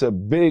a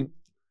big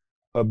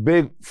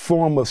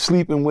form of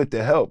sleeping with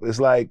the help. It's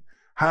like,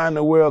 how in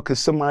the world could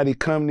somebody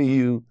come to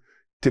you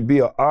to be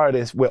an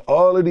artist with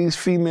all of these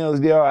females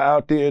there are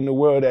out there in the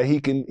world that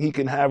he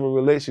can have a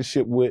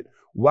relationship with?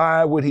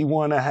 Why would he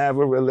want to have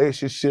a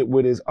relationship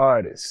with his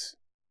artist?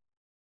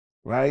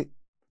 Right?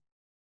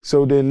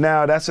 So then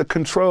now that's a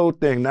control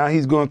thing. Now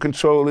he's going to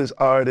control his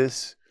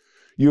artist.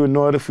 In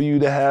order for you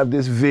to have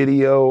this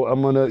video,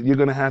 you're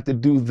gonna have to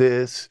do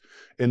this.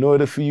 In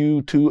order for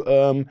you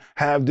to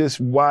have this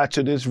watch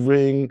or this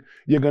ring,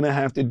 you're gonna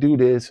have to do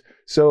this.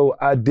 So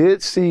I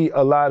did see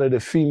a lot of the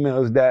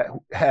females that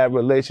had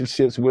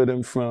relationships with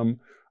him from,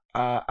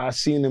 I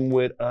seen him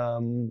with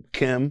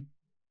Kim.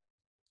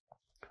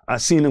 I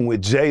seen him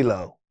with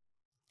J-Lo.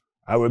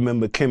 I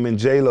remember Kim and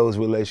J-Lo's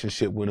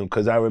relationship with him,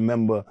 because I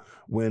remember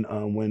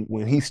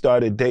when he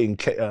started dating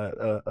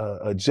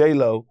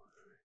J-Lo,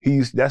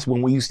 that's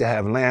when we used to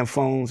have land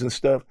phones and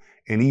stuff,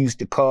 and he used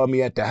to call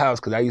me at the house,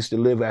 because I used to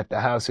live at the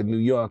house in New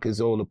York,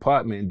 his old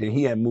apartment, and then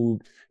he had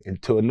moved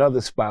into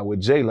another spot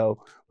with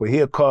J-Lo, but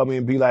he'll call me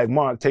and be like,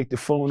 Mark, take the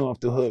phone off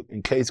the hook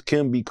in case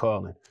Kim be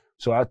calling.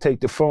 So I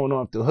take the phone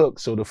off the hook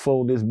so the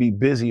phone just be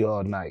busy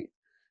all night,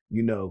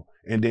 you know,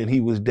 and then he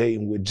was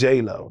dating with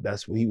J-Lo.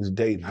 That's when he was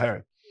dating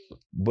her.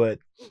 But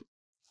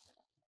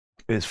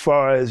as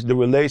far as the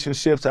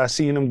relationships, I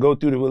seen him go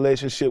through the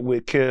relationship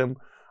with Kim.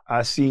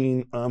 I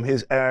seen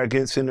his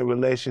arrogance in the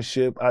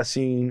relationship. I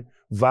seen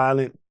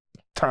violent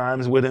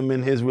times with him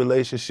in his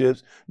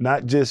relationships,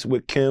 not just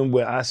with Kim,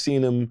 where I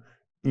seen him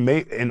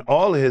in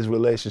all of his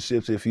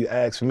relationships, if you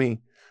ask me.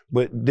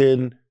 But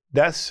then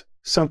that's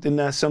something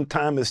that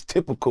sometimes is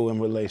typical in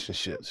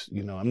relationships.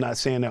 You know, I'm not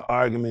saying that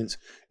arguments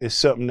is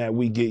something that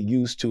we get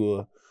used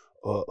to,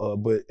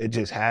 but it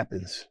just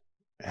happens.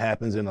 It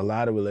happens in a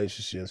lot of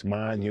relationships,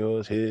 mine,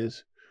 yours,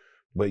 his.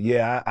 But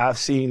yeah, I've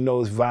seen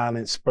those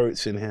violent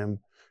spurts in him,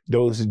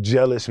 those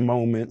jealous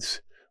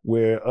moments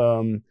where,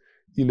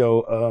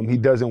 he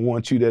doesn't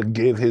want you to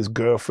give his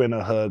girlfriend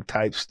a hug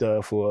type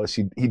stuff, or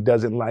he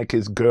doesn't like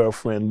his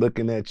girlfriend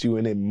looking at you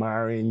and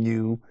admiring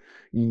you.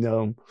 You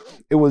know,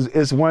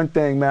 it's one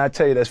thing, man, I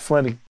tell you that's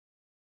funny.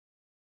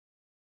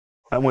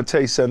 I want to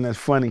tell you something that's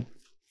funny.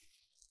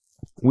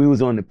 We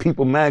was on the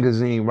People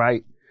magazine,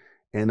 right?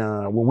 And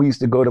when we used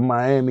to go to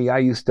Miami, I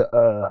used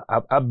to,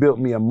 I built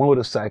me a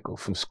motorcycle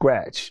from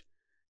scratch.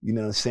 You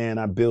know what I'm saying?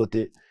 I built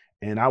it,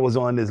 and I was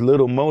on this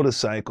little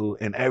motorcycle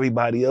and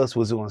everybody else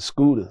was on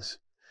scooters.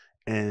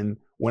 And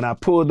when I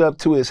pulled up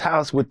to his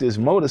house with this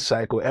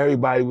motorcycle,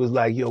 everybody was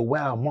like, yo,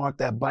 wow, Mark,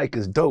 that bike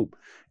is dope.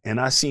 And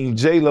I seen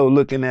J-Lo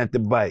looking at the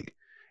bike.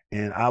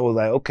 And I was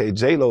like, okay,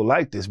 J-Lo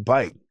liked this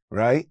bike,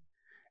 right?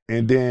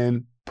 And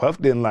then Puff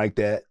didn't like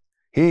that.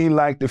 He don't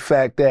like the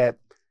fact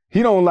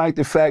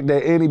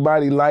that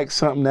anybody likes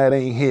something that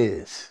ain't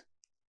his.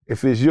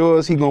 If it's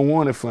yours, he gonna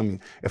want it from you.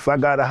 If I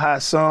got a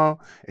hot song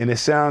and it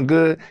sound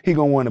good, he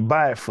gonna want to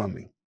buy it from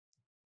me.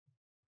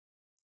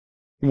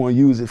 He wanna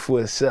use it for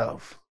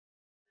himself.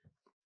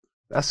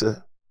 It's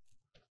a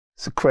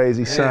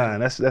crazy sign.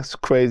 That's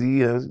crazy.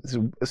 You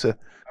know, it's a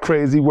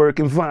crazy work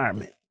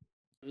environment.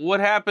 What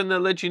happened that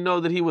let you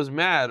know that he was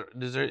mad?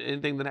 Is there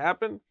anything that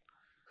happened?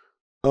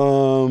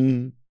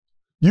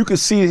 You could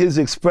see his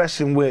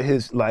expression with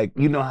his, like,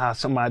 you know how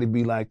somebody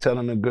be like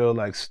telling a girl,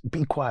 like,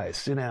 be quiet,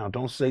 sit down,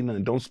 don't say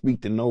nothing, don't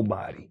speak to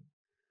nobody.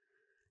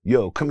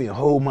 Yo, come here,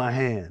 hold my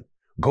hand.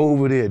 Go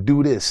over there,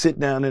 do this, sit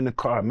down in the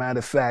car. Matter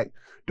of fact,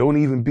 don't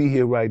even be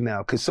here right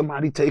now. Could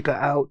somebody take her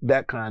out?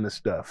 That kind of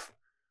stuff.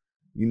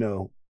 You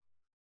know,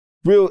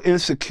 real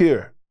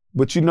insecure.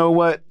 But you know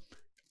what?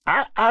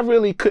 I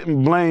really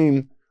couldn't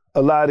blame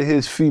a lot of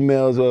his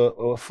females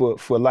or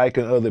for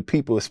liking other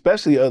people,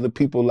 especially other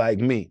people like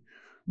me.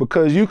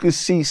 Because you could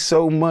see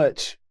so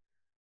much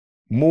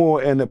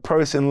more in a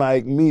person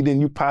like me than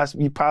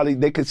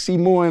they could see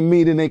more in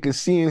me than they could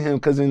see in him.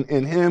 Because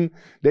in him,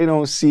 they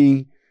don't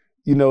see,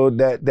 you know,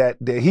 that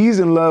he's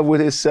in love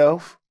with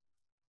himself,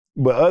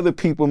 but other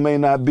people may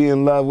not be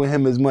in love with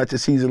him as much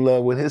as he's in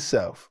love with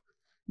himself.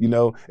 You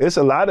know, it's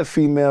a lot of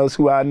females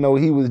who I know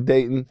he was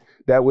dating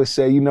that would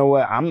say, you know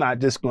what, I'm not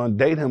just going to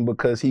date him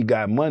because he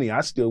got money.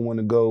 I still want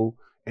to go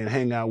and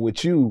hang out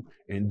with you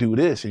and do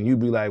this. And you'd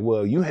be like,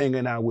 well, you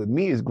hanging out with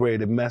me is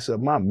great to mess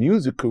up my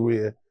music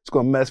career. It's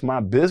going to mess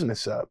my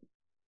business up.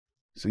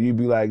 So you'd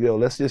be like, yo,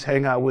 let's just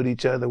hang out with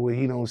each other where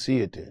he don't see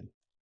it then.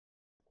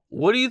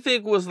 What do you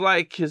think was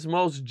like his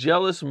most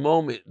jealous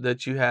moment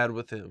that you had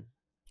with him?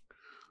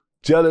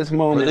 Jealous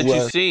moment or that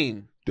you've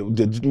seen?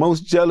 The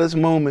most jealous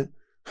moment,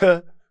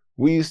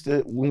 we used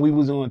to, when we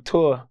was on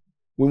tour,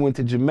 we went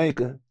to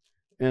Jamaica,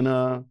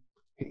 and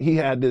he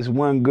had this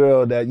one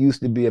girl that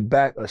used to be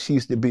she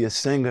used to be a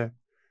singer,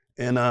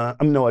 and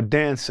a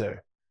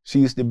dancer. She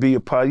used to be a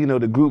part,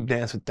 the group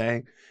dancer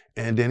thing,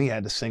 and then he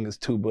had the singers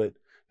too. But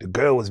the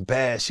girl was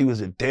bad. She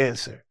was a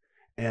dancer,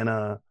 and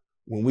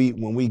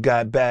when we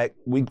got back,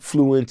 we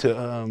flew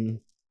into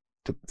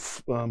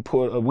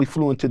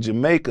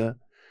Jamaica,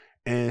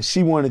 and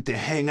she wanted to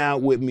hang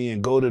out with me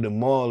and go to the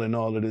mall and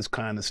all of this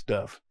kind of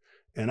stuff.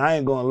 And I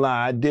ain't gonna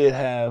lie, I did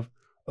have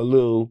a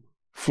little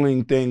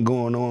fling thing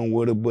going on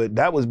with her, but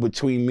that was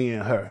between me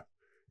and her.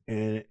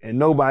 And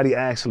nobody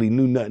actually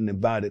knew nothing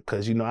about it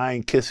because, I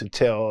ain't kiss and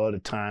tell all the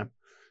time.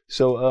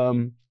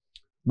 So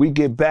we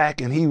get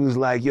back and he was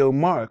like, yo,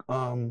 Mark,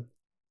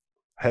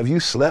 have you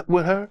slept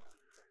with her?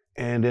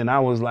 And then I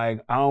was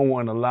like, I don't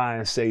want to lie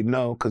and say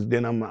no because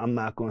then I'm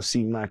not going to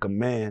seem like a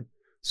man.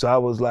 So I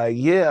was like,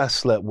 yeah, I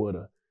slept with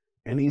her.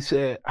 And he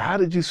said, how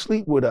did you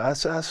sleep with her? I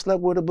said, I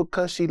slept with her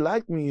because she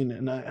liked me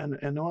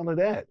and all of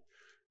that.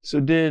 So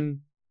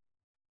then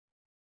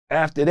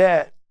after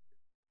that,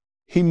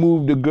 he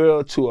moved the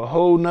girl to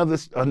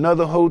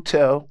another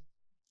hotel.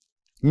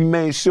 He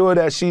made sure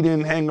that she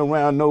didn't hang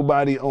around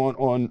nobody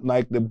on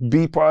like the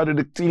B part of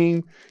the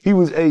team. He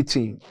was A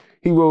team.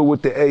 He rode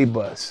with the A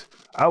bus.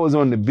 I was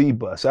on the B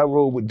bus. I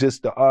rode with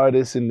just the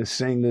artists and the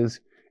singers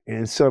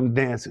and some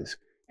dancers.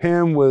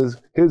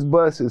 His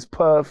bus is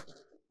Puff,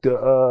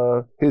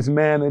 his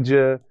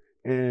manager,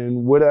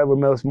 and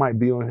whatever else might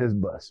be on his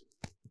bus.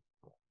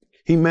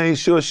 He made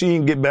sure she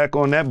didn't get back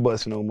on that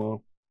bus no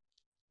more.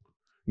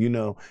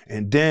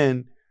 And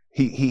then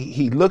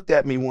he looked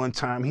at me one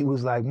time. He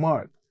was like,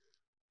 Mark,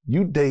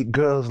 you date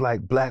girls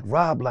like Black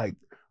Rob like.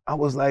 I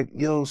was like,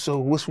 yo, so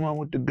what's wrong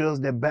with the girls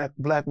that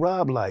Black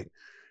Rob like?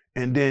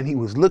 And then he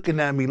was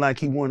looking at me like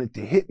he wanted to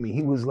hit me.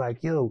 He was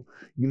like, yo,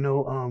 he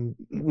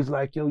was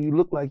like, yo, you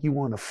look like you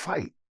want to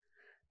fight.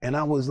 And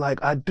I was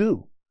like, I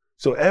do.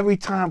 So every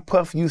time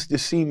Puff used to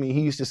see me,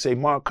 he used to say,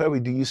 Mark Curry,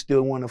 do you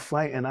still want to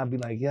fight? And I'd be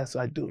like, yes,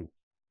 I do.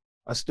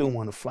 I still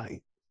want to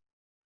fight.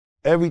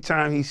 Every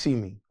time he see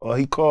me or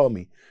he called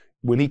me.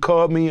 When he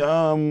called me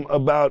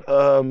about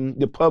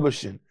the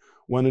publishing,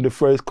 one of the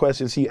first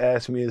questions he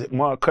asked me is,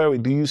 Mark Curry,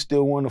 do you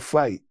still want to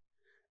fight?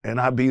 And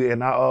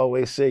I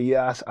always say,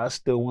 yeah, I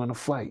still want to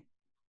fight.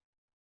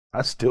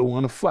 I still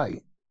want to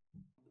fight.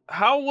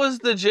 How was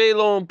the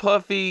J-Lo and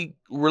Puffy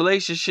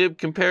relationship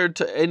compared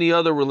to any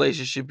other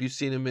relationship you've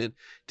seen him in?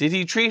 Did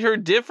he treat her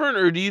different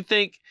or do you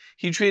think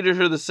he treated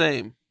her the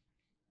same?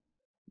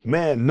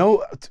 Man,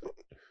 no.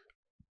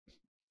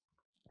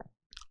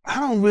 I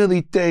don't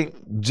really think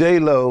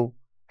J-Lo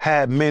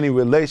had many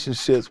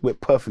relationships with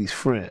Puffy's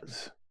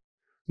friends.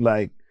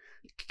 Like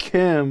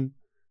Kim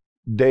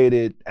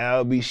dated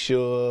Albie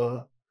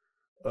Shore,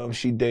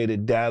 she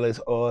dated Dallas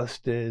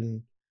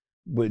Austin,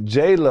 but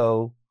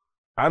J-Lo,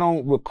 I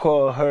don't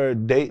recall her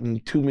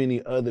dating too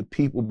many other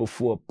people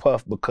before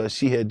Puff because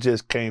she had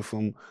just came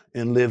from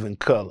In Living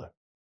Color,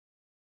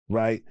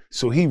 right?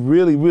 So he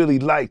really, really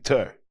liked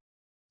her.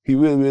 He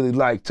really, really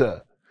liked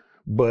her.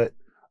 But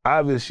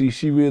obviously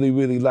she really,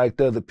 really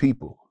liked other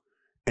people.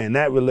 And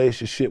that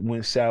relationship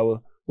went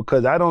sour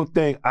because I don't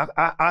think,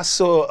 I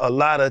saw a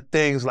lot of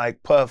things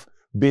like Puff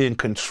being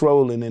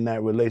controlling in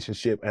that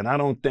relationship. And I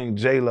don't think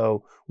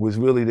J-Lo was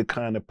really the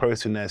kind of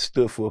person that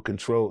stood for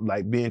control,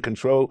 like being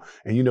controlled.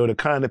 And the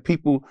kind of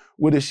people,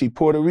 what is she,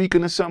 Puerto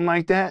Rican or something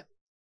like that?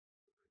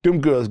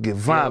 Them girls get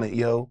violent,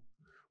 yo.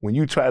 When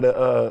you try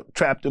to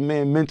trap them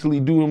in,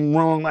 mentally do them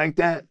wrong like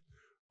that,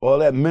 all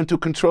that mental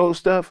control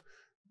stuff,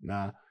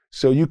 nah.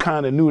 So you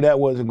kind of knew that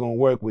wasn't going to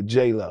work with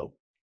J-Lo.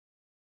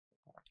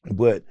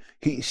 But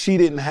she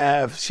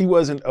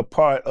wasn't a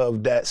part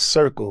of that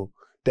circle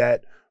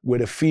where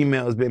the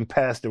female's been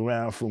passed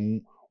around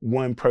from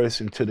one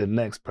person to the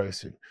next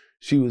person.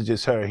 She was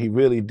just her. He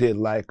really did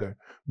like her.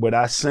 But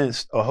I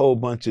sensed a whole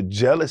bunch of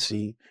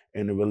jealousy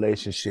in the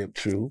relationship,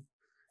 true.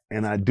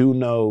 And I do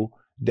know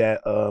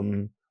that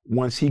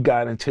once he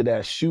got into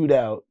that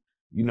shootout,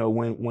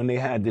 when they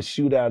had the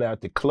shootout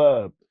at the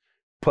club,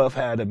 Puff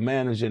had a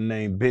manager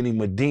named Benny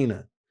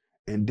Medina.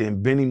 And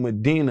then Benny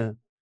Medina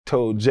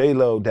told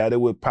J-Lo that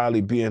it would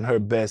probably be in her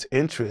best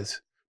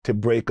interest to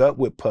break up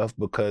with Puff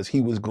because he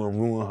was going to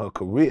ruin her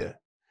career.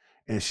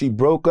 And she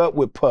broke up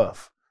with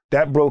Puff.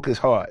 That broke his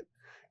heart.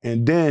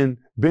 And then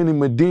Benny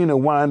Medina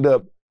wound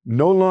up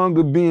no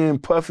longer being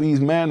Puffy's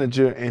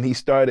manager and he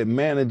started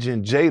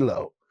managing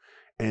J-Lo.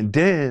 And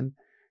then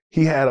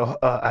he had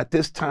at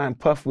this time,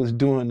 Puff was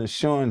doing the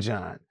Sean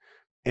John.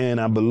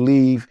 And I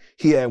believe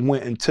he had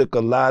went and took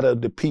a lot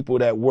of the people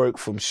that worked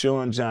from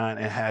Sean John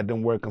and had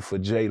them working for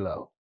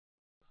J-Lo.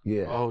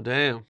 Yeah. Oh,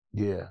 damn.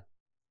 Yeah.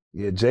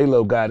 Yeah,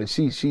 J-Lo got it.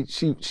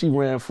 She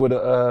ran for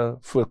the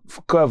for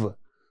cover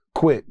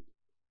quick.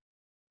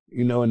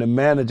 And the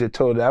manager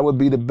told her that would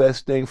be the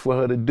best thing for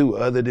her to do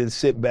other than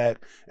sit back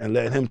and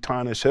let him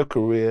tarnish her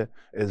career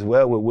as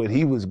well with what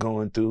he was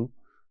going through.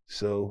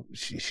 So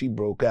she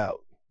broke out.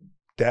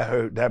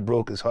 That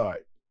broke his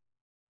heart.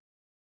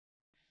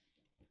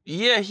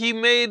 Yeah, he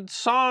made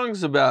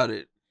songs about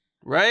it,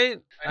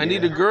 right? Yeah. I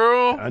Need a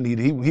Girl.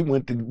 He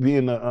went to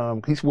being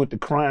he went to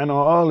crying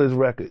on all his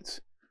records.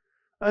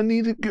 I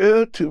need a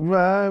girl to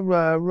ride,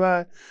 ride,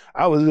 ride.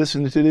 I was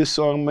listening to this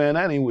song, man.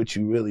 That ain't what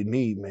you really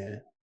need,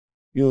 man.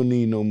 You don't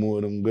need no more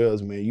of them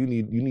girls, man. You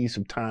need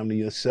some time to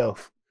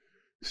yourself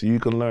so you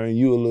can learn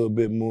you a little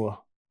bit more.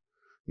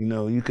 You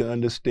know, you can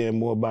understand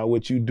more about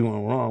what you're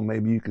doing wrong.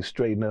 Maybe you can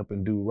straighten up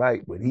and do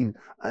right. But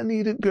I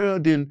need a girl.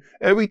 Then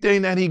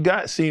everything that he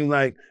got seemed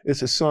like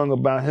it's a song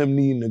about him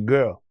needing a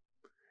girl.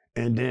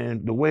 And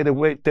then the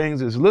way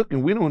things is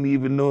looking, we don't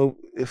even know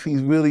if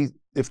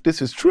if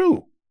this is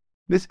true.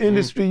 This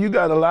industry, you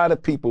got a lot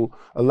of people,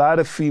 a lot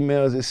of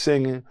females is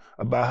singing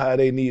about how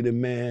they need a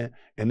man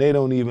and they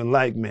don't even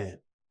like men.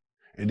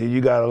 And then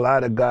you got a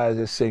lot of guys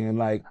that's singing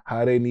like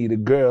how they need a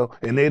girl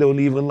and they don't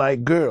even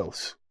like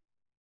girls.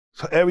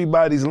 So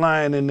everybody's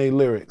lying in their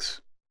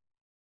lyrics.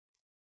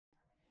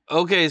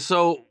 Okay,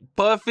 so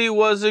Puffy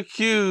was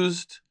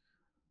accused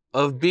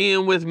of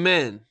being with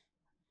men.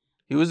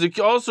 He was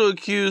also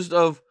accused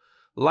of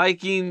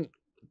liking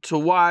to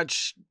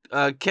watch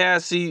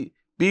Cassie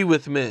be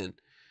with men.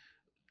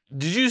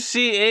 Did you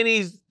see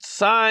any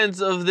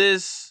signs of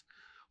this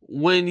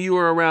when you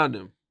were around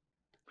him?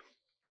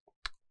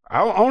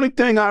 Only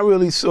thing I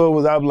really saw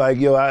was I was like,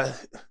 yo,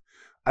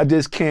 I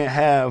just can't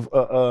have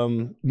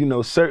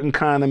certain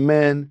kind of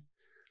men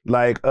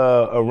like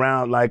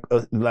around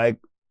like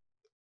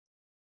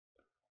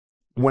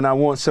when I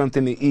want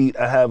something to eat,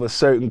 I have a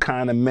certain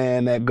kind of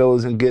man that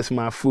goes and gets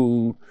my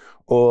food.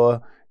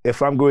 Or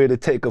if I'm going to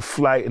take a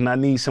flight and I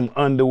need some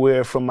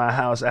underwear from my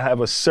house, I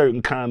have a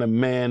certain kind of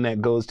man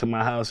that goes to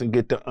my house and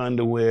get the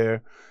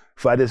underwear.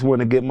 If I just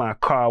want to get my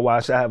car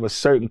washed, I have a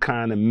certain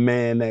kind of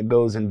man that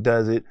goes and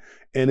does it.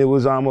 And it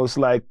was almost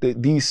like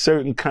these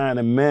certain kind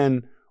of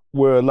men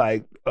were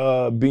like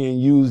being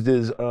used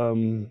as,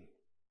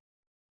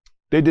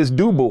 they just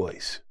do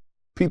boys.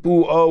 People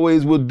who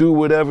always will do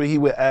whatever he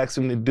would ask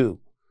them to do.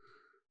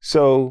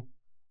 So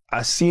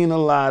I seen a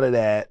lot of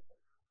that.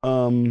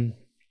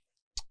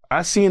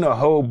 I seen a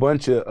whole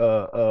bunch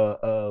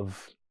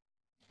of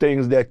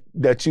things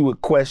that you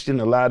would question,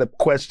 a lot of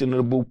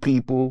questionable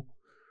people,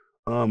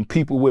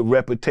 people with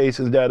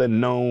reputations that are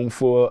known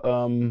for,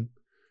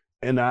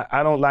 and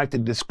I don't like to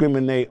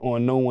discriminate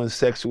on no one's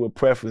sexual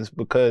preference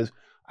because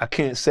I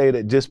can't say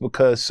that just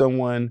because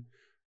someone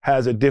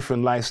has a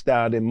different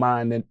lifestyle than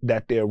mine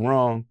that they're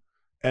wrong.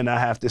 And I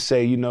have to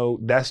say, you know,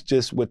 that's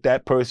just what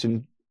that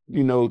person,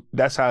 you know,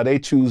 that's how they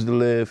choose to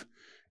live.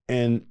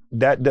 And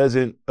that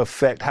doesn't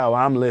affect how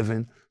I'm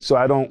living. So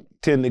I don't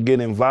tend to get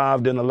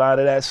involved in a lot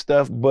of that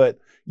stuff, but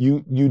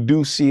you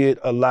do see it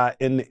a lot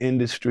in the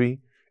industry.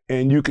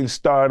 And you can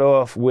start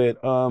off with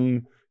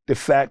the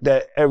fact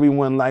that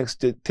everyone likes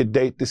to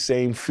date the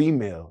same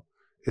female.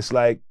 It's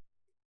like,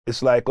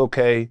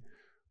 okay,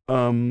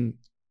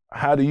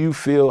 how do you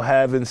feel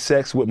having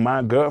sex with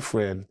my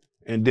girlfriend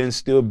and then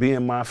still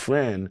being my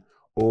friend?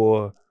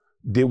 Or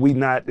did we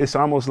not, it's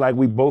almost like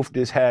we both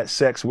just had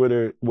sex with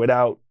her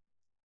without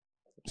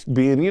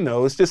being, you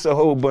know, it's just a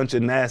whole bunch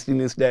of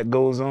nastiness that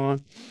goes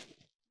on.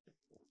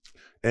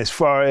 As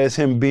far as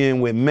him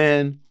being with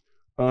men,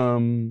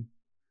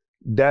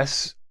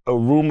 that's a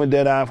rumor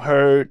that I've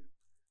heard.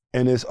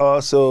 And it's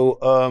also,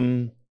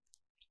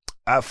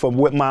 from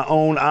with my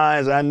own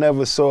eyes, I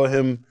never saw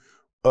him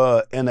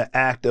in the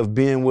act of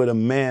being with a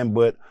man,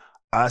 but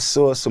I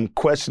saw some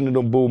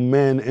questionable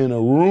men in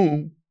a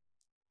room,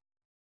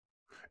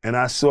 and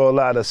I saw a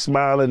lot of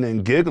smiling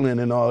and giggling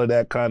and all of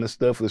that kind of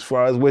stuff. As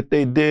far as what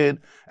they did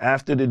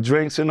after the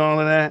drinks and all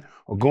of that,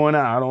 or going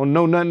out, I don't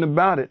know nothing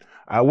about it.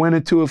 I went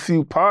into a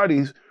few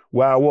parties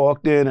where I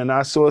walked in and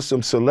I saw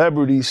some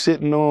celebrities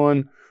sitting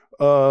on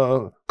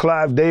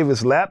Clive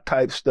Davis lap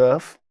type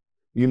stuff,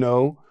 you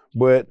know,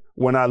 but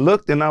when I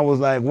looked and I was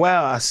like,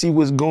 wow, I see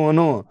what's going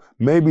on.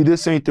 Maybe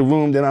this ain't the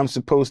room that I'm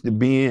supposed to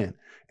be in.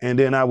 And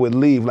then I would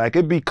leave. Like,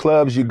 it'd be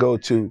clubs you go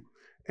to,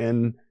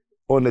 and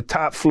on the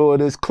top floor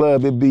of this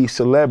club, it'd be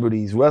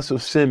celebrities, Russell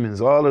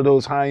Simmons, all of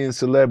those high-end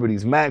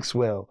celebrities,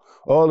 Maxwell,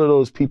 all of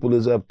those people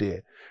is up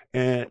there.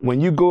 And when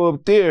you go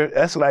up there,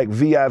 that's like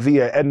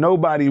VIV, and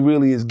nobody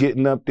really is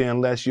getting up there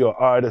unless you're an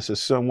artist or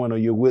someone or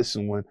you're with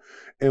someone.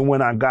 And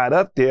when I got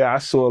up there, I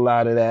saw a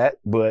lot of that,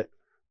 but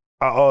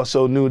I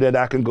also knew that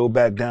I can go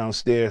back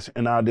downstairs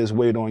and I'll just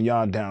wait on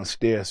y'all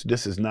downstairs.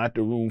 This is not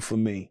the room for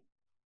me.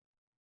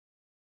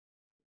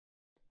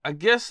 I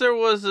guess there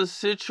was a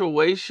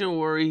situation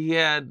where he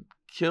had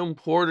Kim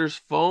Porter's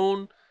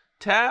phone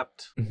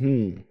tapped.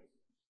 Mm-hmm.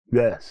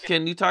 Yes.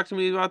 Can you talk to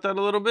me about that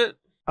a little bit?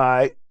 All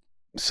right.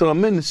 So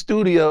I'm in the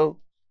studio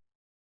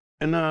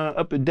and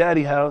up at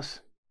Daddy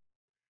house,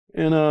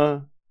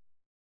 and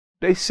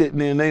they sitting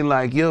there and they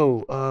like,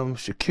 yo,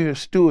 Shakir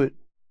Stewart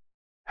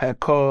had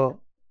called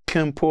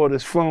Kim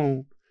Porter's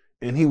phone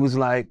and he was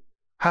like,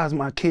 how's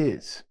my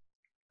kids?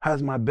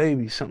 How's my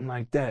baby? Something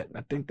like that.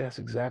 I think that's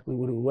exactly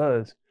what it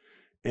was.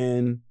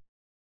 And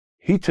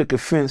he took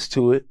offense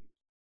to it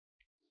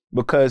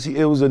because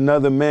it was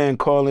another man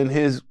calling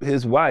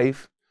his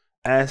wife,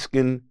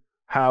 asking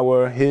how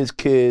are his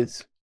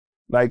kids,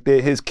 like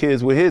his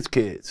kids were his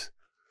kids.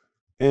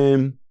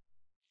 And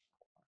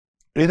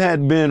it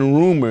had been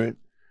rumored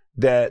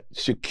that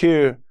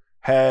Shakir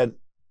had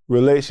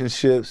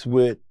relationships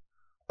with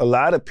a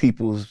lot of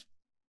people's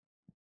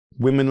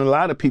women, a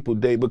lot of people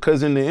date,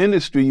 because in the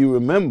industry, you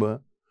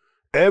remember,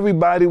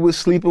 everybody was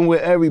sleeping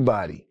with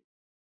everybody.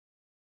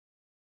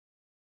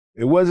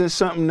 It wasn't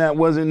something that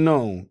wasn't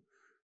known.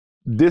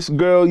 This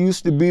girl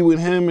used to be with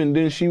him and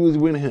then she was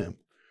with him.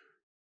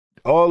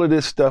 All of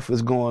this stuff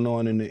is going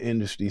on in the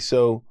industry.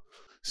 So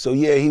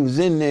yeah, he was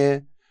in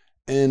there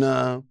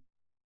and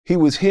he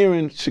was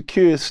hearing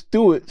Shakira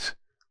Stewart's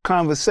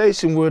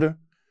conversation with her.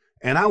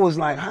 And I was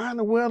like, how in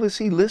the world is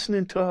he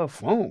listening to her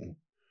phone?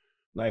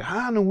 Like,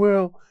 how in the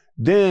world?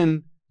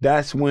 Then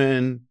that's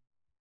when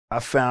I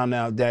found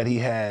out that he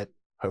had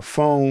her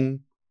phone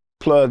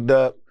plugged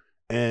up,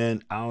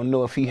 and I don't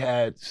know if he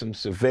had some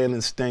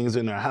surveillance things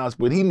in her house,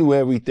 but he knew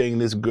everything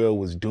this girl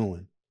was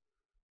doing.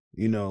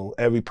 You know,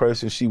 every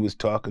person she was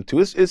talking to.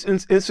 It's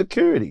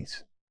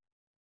insecurities.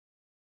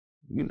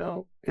 You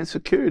know,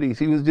 insecurities.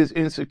 He was just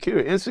insecure.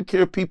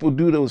 Insecure people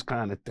do those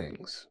kind of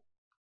things.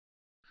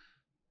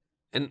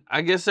 And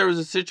I guess there was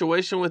a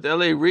situation with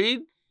L.A.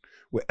 Reid?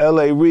 With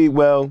L.A. Reid,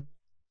 well,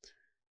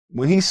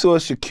 when he saw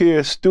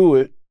Shakira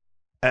Stewart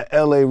at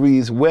L.A.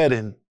 Reid's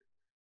wedding,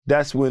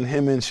 that's when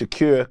him and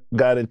Shakira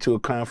got into a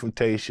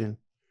confrontation.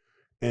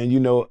 And,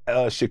 you know,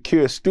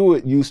 Shakira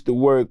Stewart used to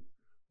work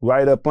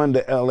right up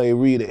under L.A.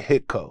 Reid at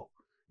Hitco.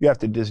 You have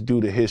to just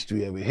do the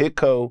history of it.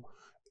 Hitco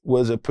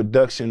was a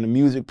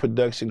music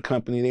production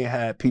company. They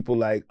had people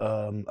like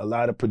a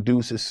lot of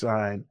producers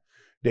signed.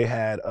 They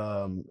had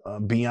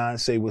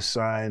Beyonce was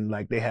signed.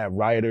 Like, they had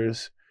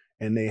writers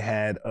and they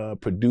had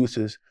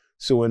producers.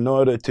 So in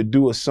order to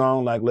do a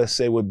song like, let's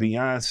say, with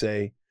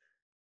Beyonce,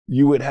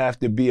 you would have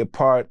to be a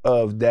part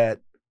of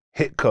that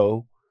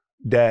Hitco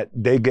that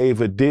they gave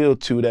a deal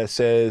to that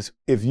says,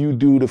 if you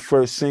do the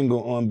first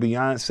single on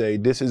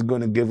Beyonce, this is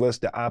going to give us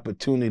the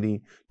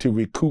opportunity to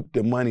recoup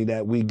the money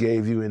that we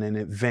gave you in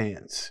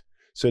advance.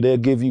 So they'll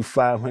give you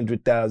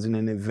 $500,000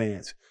 in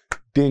advance,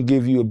 then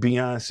give you a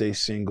Beyonce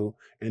single,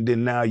 and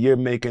then now you're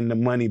making the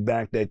money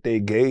back that they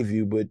gave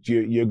you, but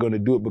you're going to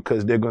do it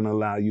because they're going to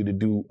allow you to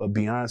do a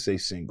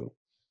Beyonce single.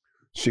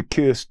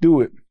 Shakira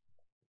Stewart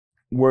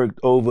worked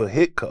over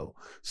Hitco.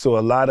 So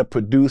a lot of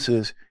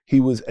producers he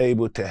was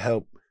able to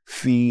help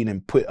feed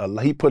and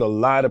he put a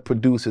lot of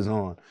producers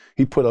on.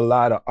 He put a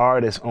lot of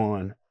artists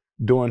on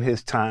during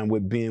his time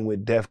with being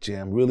with Def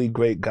Jam. Really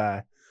great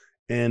guy.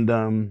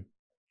 And,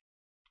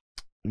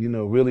 you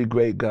know, really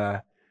great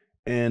guy.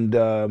 And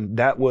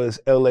that was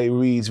L.A.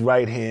 Reid's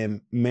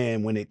right-hand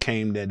man when it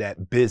came to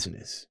that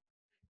business.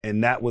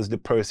 And that was the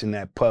person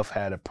that Puff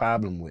had a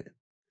problem with,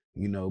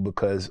 you know,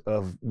 because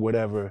of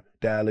whatever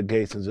the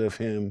allegations of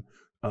him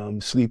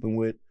sleeping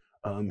with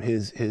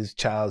his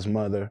child's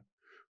mother,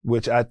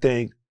 which I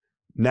think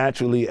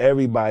naturally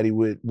everybody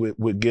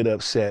would get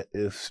upset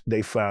if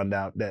they found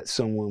out that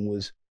someone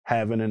was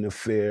having an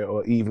affair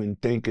or even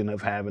thinking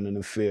of having an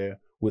affair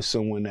with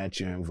someone that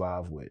you're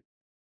involved with.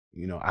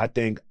 You know, I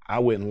think I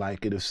wouldn't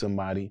like it if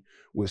somebody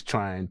was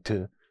trying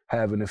to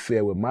have an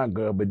affair with my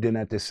girl, but then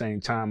at the same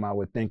time, I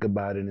would think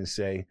about it and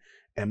say,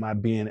 am I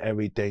being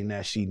everything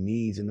that she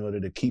needs in order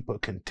to keep her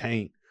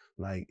contained?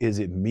 Like, is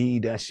it me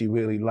that she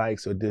really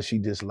likes, or does she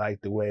just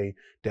like the way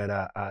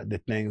that the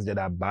things that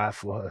I buy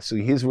for her? So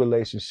his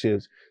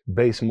relationships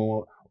based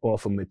more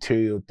off of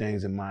material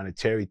things and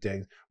monetary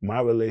things.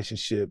 My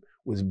relationship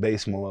was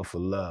based more off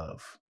of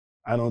love.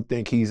 I don't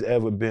think he's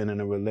ever been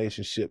in a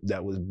relationship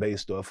that was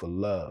based off of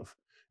love.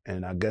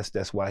 And I guess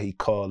that's why he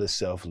called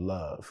himself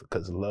Love,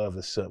 because love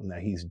is something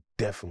that he's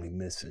definitely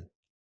missing.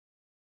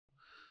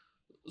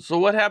 So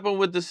what happened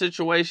with the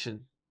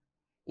situation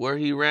where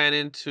he ran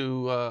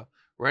into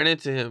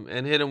him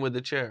and hit him with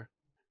the chair?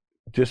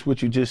 Just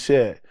what you just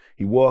said.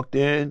 He walked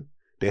in,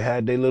 they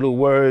had their little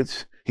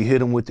words, he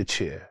hit him with the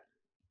chair.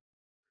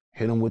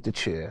 Hit him with the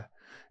chair.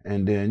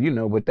 And then, you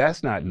know, but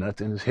that's not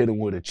nothing. Just hit him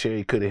with a chair.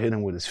 He could have hit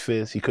him with his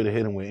fist. He could have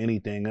hit him with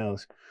anything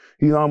else.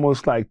 He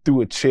almost like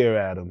threw a chair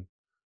at him,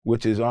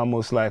 which is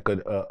almost like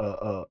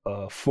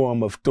a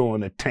form of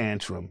throwing a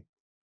tantrum.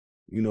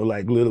 You know,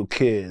 like little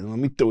kids. Let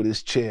me throw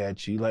this chair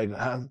at you. Like,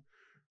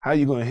 how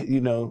you gonna,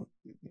 you know,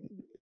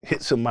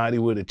 hit somebody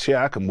with a chair?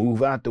 I can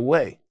move out the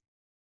way.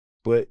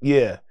 But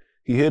yeah,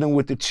 he hit him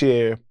with the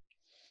chair.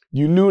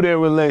 You knew their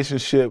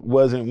relationship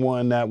wasn't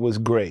one that was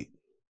great.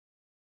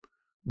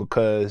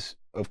 Because,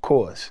 of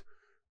course,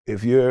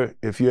 if you're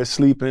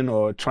sleeping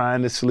or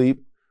trying to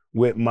sleep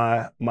with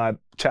my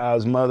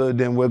child's mother,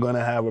 then we're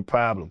gonna have a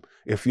problem.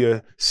 If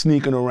you're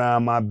sneaking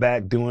around my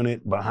back, doing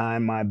it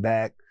behind my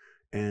back,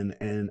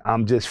 and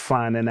I'm just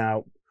finding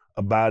out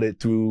about it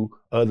through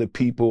other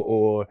people,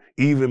 or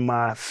even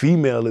my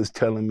female is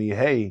telling me,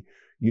 hey,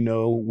 you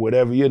know,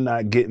 whatever you're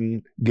not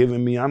giving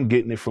me, I'm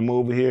getting it from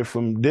over here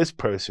from this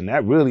person.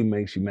 That really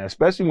makes you mad,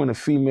 especially when a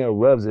female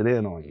rubs it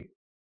in on you.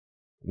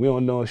 We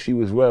don't know if she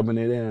was rubbing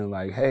it in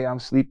like, hey, I'm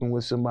sleeping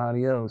with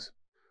somebody else,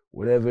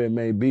 whatever it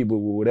may be. But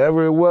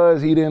whatever it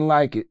was, he didn't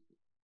like it.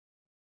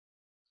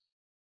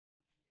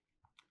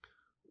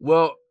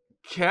 Well,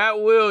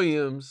 Katt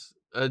Williams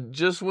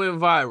just went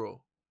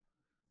viral.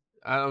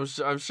 I'm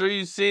sure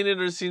you've seen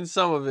it or seen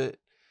some of it.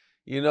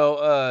 He's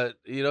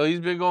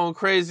been going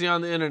crazy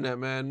on the internet,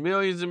 man.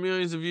 Millions and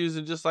millions of views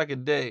in just like a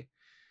day.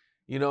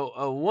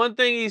 One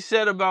thing he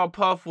said about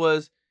Puff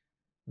was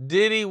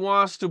Diddy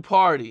wants to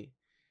party,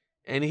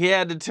 and he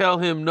had to tell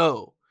him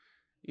no.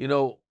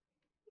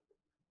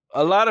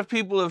 A lot of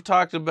people have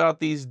talked about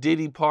these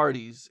Diddy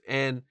parties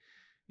and,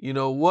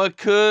 what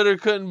could or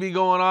couldn't be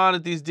going on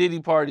at these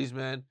Diddy parties,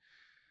 man.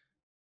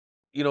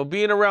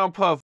 Being around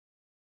Puff,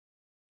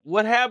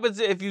 what happens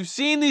if you've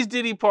seen these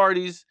Diddy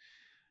parties?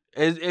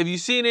 Have you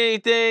seen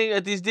anything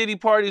at these Diddy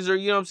parties? Or,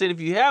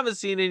 if you haven't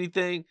seen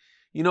anything,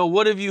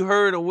 what have you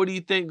heard, or what do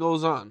you think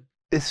goes on?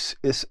 It's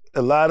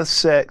a lot of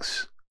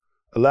sex,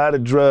 a lot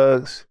of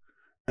drugs,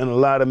 and a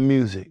lot of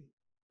music.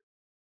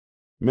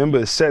 Remember,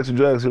 it's sex,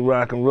 drugs, and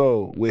rock and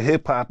roll. With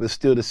hip-hop, it's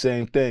still the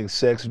same thing,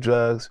 sex,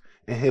 drugs,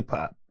 and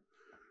hip-hop.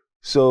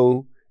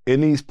 So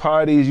in these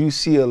parties, you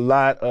see a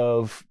lot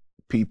of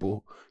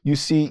people. You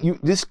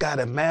just got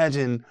to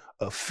imagine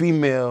a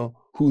female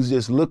who's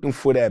just looking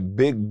for that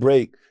big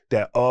break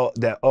that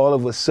all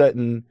of a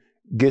sudden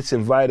gets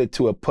invited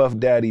to a Puff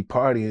Daddy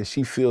party, and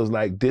she feels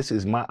like this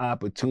is my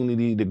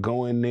opportunity to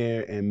go in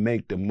there and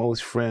make the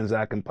most friends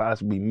I can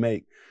possibly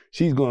make.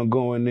 She's gonna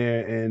go in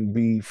there and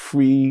be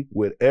free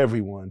with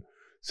everyone.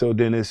 So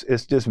then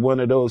it's just one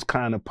of those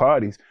kind of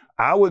parties.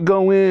 I would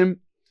go in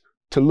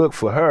to look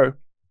for her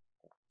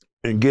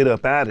and get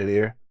up out of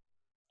there.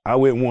 I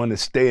wouldn't want to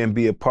stay and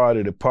be a part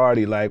of the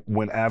party, like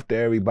when after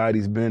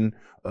everybody's been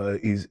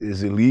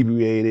is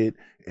inebriated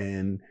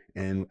and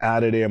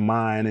out of their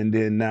mind, and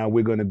then now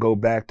we're going to go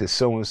back to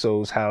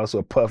so-and-so's house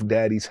or Puff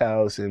Daddy's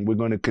house, and we're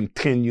going to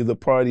continue the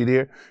party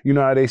there. You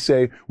know how they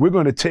say, we're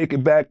going to take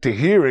it back to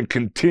here and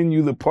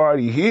continue the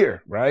party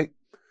here, right?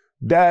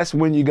 That's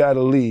when you got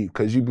to leave,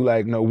 because you be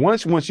like, no,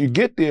 once you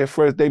get there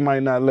first, they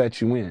might not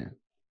let you in.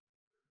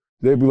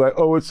 They'd be like,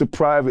 oh, it's a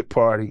private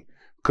party,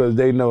 because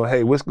they know,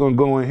 hey, what's going to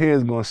go in here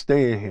is going to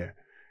stay in here.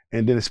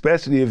 And then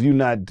especially if you're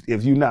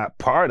not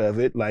part of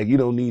it, like you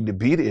don't need to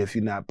be there if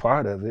you're not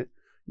part of it.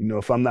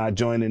 If I'm not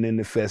joining in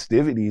the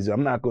festivities,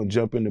 I'm not going to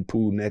jump in the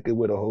pool naked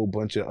with a whole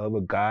bunch of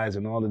other guys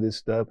and all of this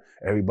stuff,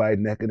 everybody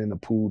naked in the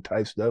pool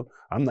type stuff.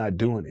 I'm not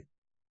doing it.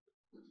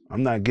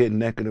 I'm not getting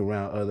naked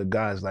around other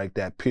guys like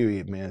that,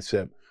 period, man.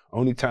 Except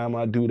only time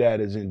I do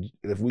that is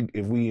if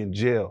we in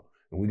jail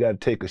and we got to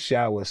take a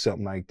shower or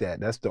something like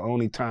that. That's the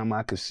only time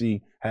I could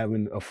see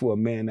for a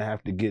man to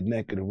have to get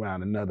naked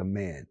around another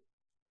man.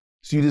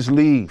 So you just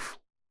leave.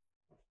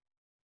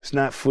 It's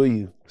not for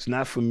you. It's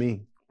not for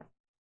me.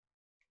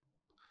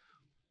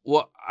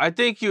 Well, I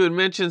think you had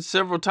mentioned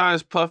several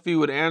times Puffy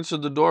would answer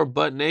the door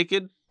butt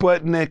naked.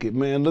 Butt naked,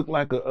 man. Look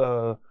like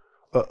a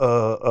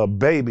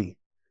baby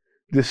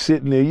just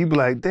sitting there. You be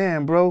like,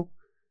 damn, bro.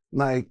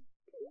 Like,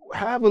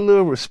 have a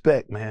little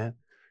respect, man.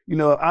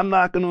 I'm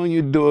knocking on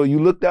your door. You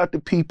looked out the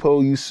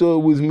peephole. You saw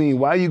it was me.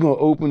 Why you going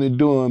to open the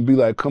door and be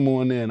like, come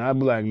on in? I'd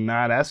be like,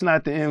 nah, that's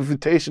not the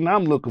invitation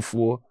I'm looking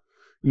for.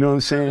 You know what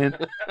I'm saying?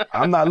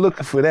 I'm not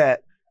looking for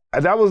that.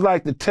 That was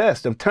like the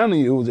test. I'm telling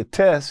you, it was a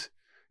test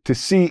to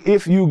see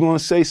if you gonna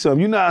say something.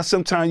 You know how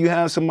sometimes you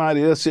have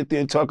somebody else sit there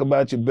and talk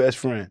about your best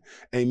friend.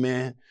 Hey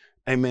man,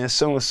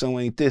 so-and-so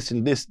ain't this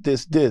and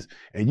this.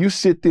 And you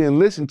sit there and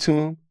listen to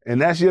him,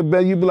 and that's your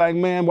bet. You be like,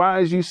 man,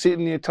 why is you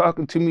sitting there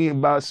talking to me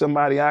about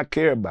somebody I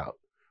care about,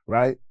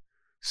 right?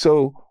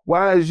 So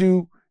why is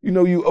you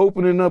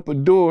opening up a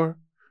door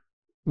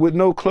with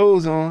no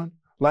clothes on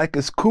like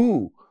it's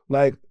cool?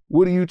 Like,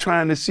 what are you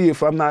trying to see?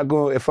 If I'm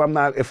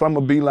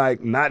gonna be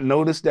like, not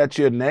notice that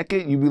you're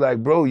naked, you be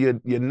like, bro, you're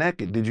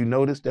naked. Did you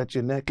notice that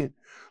you're naked?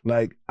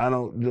 Like,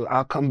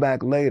 I'll come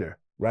back later,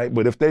 right?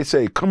 But if they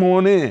say, come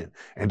on in,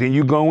 and then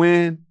you go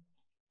in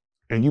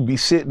and you be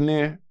sitting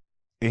there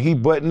and he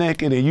butt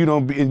naked and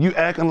you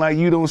acting like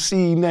you don't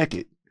see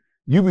naked.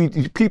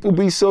 People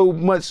be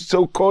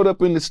so caught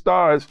up in the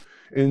stars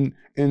and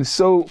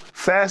so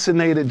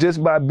fascinated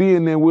just by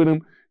being there with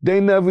him, they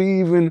never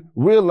even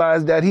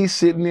realize that he's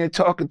sitting there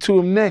talking to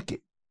him naked.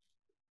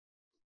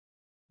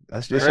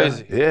 That's just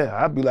crazy.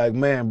 I'd be like,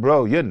 man,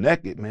 bro, you're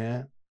naked,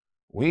 man.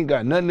 We ain't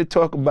got nothing to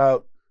talk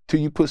about till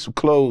you put some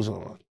clothes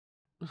on.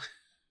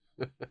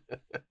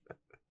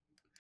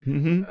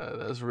 Mm-hmm.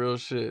 That's real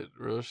shit.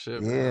 Real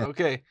shit, man. Yeah.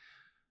 Okay.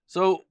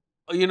 So,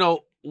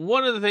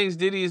 one of the things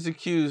Diddy is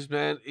accused,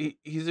 man,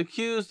 he's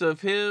accused of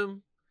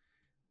him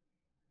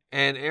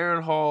and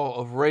Aaron Hall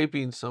of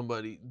raping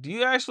somebody. Do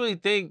you actually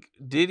think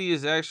Diddy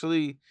is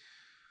actually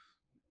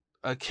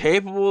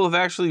capable of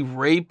actually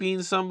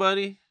raping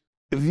somebody?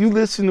 If you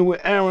listen to what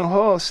Aaron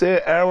Hall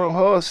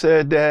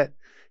said that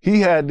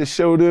he had to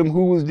show them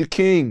who was the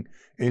king.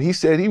 And he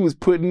said he was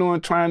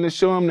trying to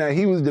show them that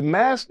he was the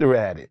master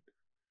at it.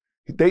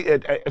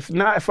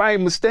 If I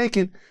ain't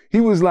mistaken, he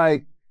was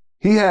like,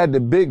 he had the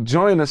big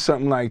joint or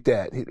something like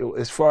that.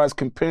 As far as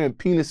comparing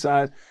penis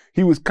size,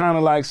 he was kind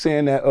of like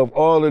saying that of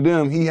all of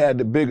them, he had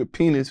the bigger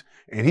penis,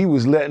 and he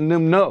was letting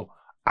them know.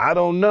 I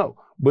don't know.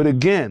 But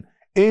again,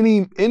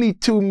 any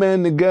two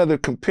men together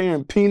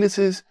comparing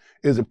penises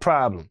is a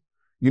problem.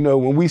 You know,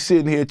 when we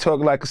sitting here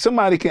talking, like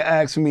somebody can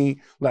ask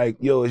me, like,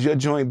 yo, is your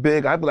joint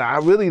big? I'd be like, I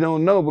really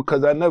don't know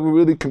because I never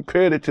really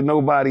compared it to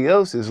nobody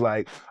else's.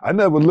 Like, I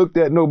never looked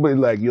at nobody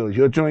like, yo, is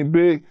your joint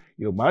big?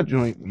 Yo,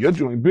 your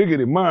joint bigger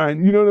than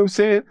mine. You know what I'm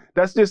saying?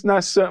 That's just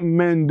not something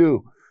men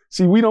do.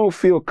 See, we don't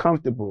feel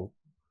comfortable.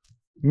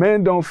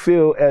 Men don't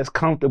feel as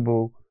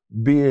comfortable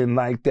being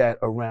like that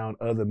around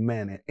other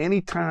men. And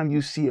anytime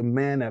you see a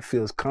man that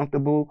feels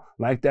comfortable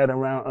like that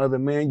around other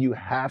men, you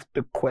have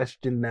to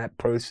question that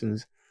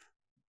person's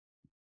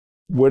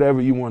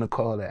whatever you want to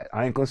call that.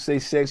 I ain't gonna say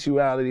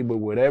sexuality, but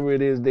whatever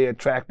it is they're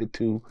attracted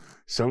to,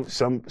 some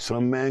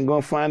men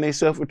gonna find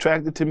themselves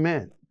attracted to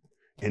men.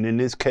 And in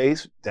this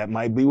case, that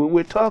might be what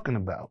we're talking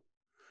about.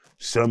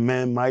 Some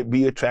men might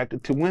be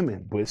attracted to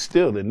women, but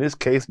still, in this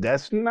case,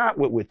 that's not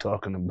what we're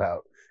talking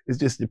about. It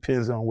just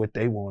depends on what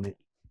they wanted.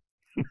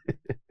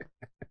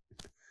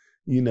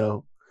 You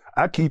know,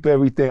 I keep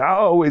everything. I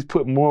always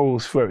put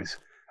morals first.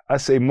 I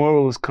say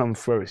morals come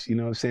first, you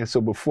know what I'm saying? So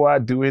before I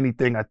do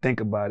anything, I think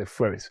about it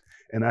first.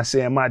 And I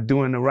say, am I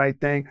doing the right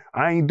thing?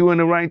 I ain't doing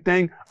the right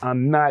thing.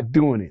 I'm not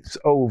doing it. It's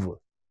over.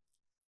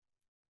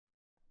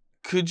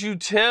 Could you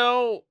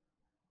tell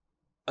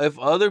if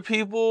other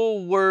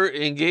people were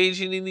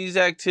engaging in these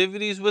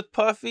activities with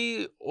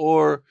Puffy?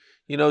 Or,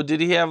 you know, did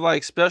he have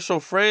like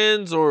special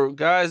friends or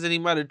guys that he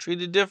might have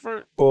treated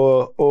different?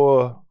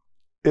 Or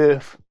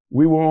if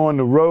we were on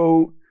the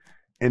road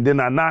and then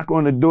I knock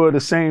on the door,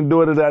 the same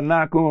door that I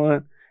knock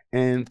on,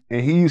 and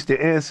he used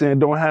to answer and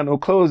don't have no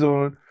clothes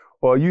on,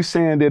 or you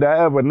saying that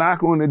I ever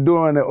knock on the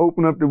door and I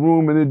open up the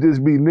room and it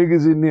just be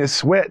niggas in there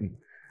sweating.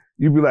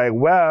 You'd be like,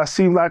 wow,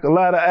 seems like a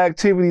lot of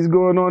activities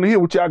going on here.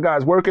 What y'all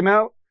guys working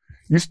out?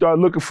 You start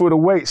looking for the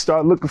weight,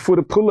 start looking for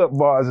the pull-up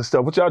bars and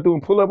stuff. What y'all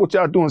doing pull-up? What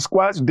y'all doing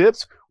squats,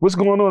 dips? What's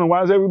going on? And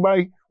why is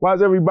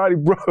everybody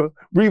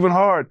breathing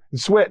hard and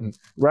sweating,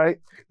 right?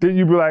 Then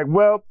you'd be like,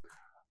 well,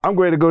 I'm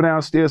ready to go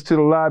downstairs to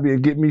the lobby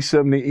and get me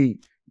something to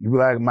eat. You'd be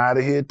like, I'm out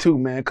of here too,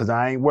 man, because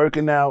I ain't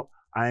working out.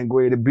 I ain't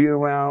going to be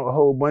around a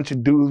whole bunch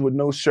of dudes with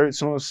no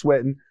shirts on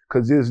sweating,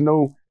 because there's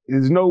no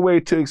way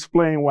to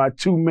explain why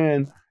two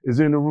men is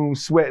in the room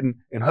sweating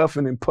and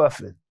huffing and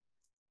puffing.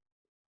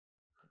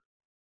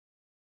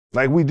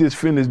 Like we just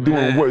finished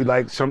doing work,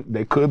 like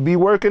they could be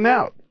working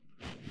out.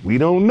 We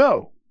don't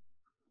know.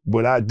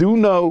 But I do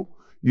know,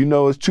 you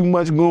know, it's too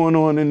much going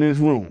on in this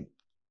room.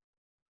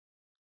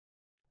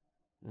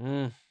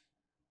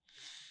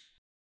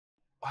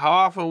 How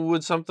often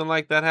would something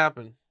like that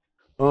happen?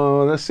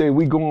 Let's say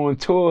we go on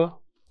tour.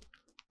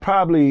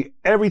 Probably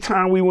every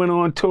time we went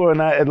on tour,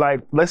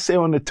 and let's say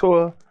on the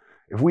tour,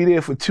 if we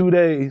there for 2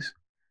 days,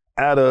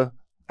 out of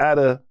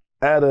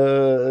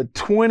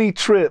 20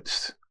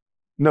 trips,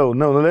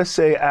 let's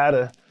say out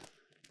of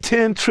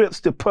 10 trips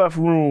to Puff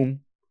room,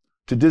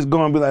 to just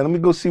go and be like, let me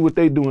go see what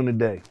they doing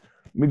today.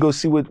 Let me go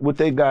see what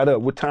they got up.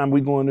 What time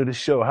we going to the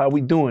show? How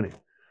we doing it?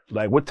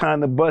 Like, what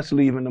time the bus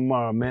leaving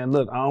tomorrow, man?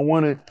 Look, I don't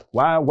want to,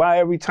 why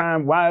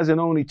is it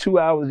only 2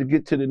 hours to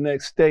get to the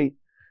next state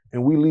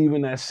and we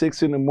leaving at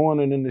 6 in the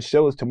morning and the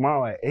show is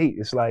tomorrow at 8?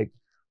 It's like,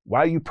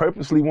 why you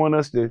purposely want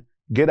us to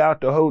get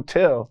out the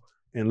hotel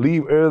and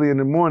leave early in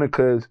the morning?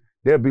 Because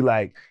they'll be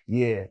like,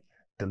 yeah,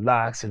 the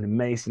Locks and the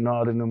Mace and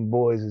all of them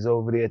boys is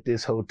over there at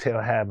this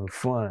hotel having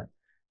fun.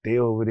 They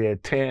over there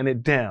tearing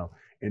it down.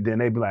 And then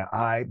they be like, all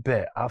right,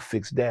 bet, I'll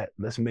fix that.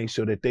 Let's make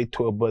sure that they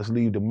tour bus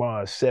leave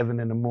tomorrow at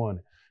 7 in the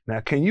morning. Now,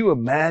 can you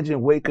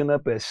imagine waking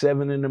up at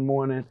 7 in the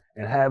morning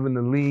and having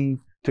to leave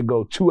to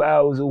go 2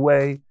 hours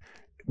away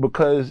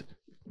because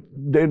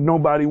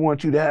nobody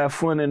wants you to have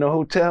fun in the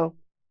hotel?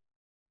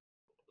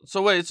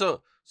 So wait,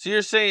 so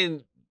you're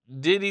saying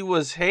Diddy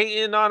was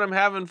hating on him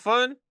having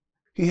fun?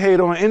 He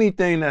hate on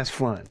anything that's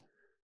fun.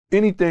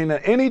 Anything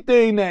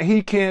that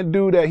he can't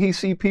do that he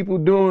see people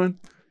doing,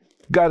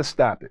 gotta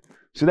stop it.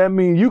 So that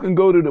means you can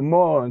go to the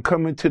mall and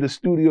come into the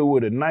studio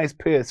with a nice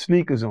pair of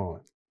sneakers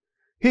on.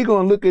 He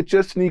gonna look at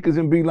your sneakers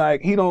and be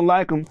like, he don't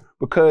like them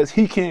because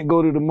he can't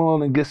go to the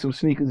mall and get some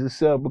sneakers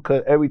himself,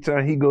 because every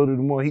time he go to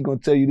the mall, he gonna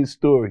tell you this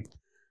story.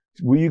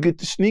 Where you get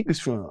the sneakers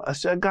from? I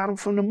said, I got them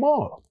from the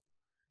mall.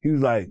 He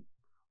was like,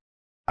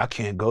 I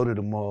can't go to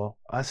the mall.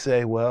 I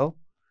say, well,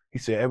 he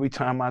said, every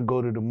time I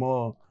go to the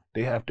mall,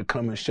 they have to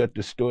come and shut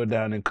the store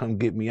down and come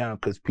get me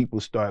out because people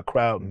start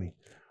crowding me.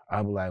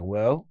 I was like,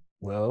 well.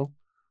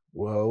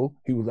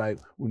 He was like,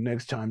 well,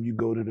 next time you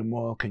go to the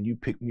mall, can you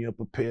pick me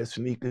up a pair of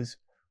sneakers?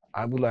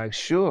 I was like,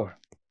 sure.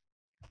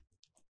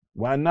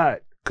 Why not?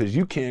 Because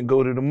you can't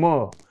go to the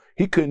mall.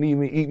 He couldn't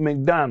even eat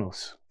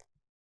McDonald's.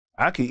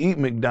 I could eat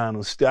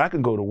McDonald's still. I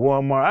could go to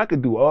Walmart. I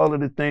could do all of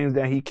the things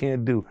that he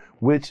can't do,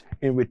 which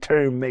in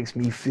return makes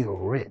me feel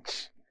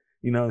rich.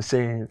 You know what I'm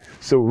saying?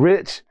 So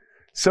rich,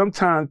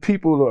 sometimes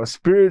people are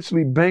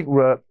spiritually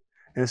bankrupt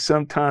and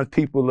sometimes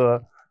people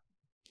are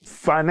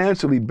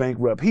financially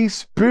bankrupt. He's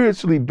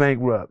spiritually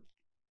bankrupt.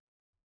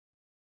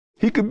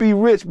 He could be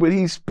rich, but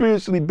he's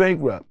spiritually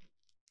bankrupt.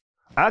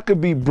 I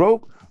could be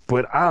broke,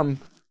 but I'm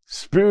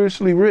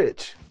spiritually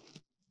rich.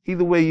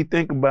 Either way you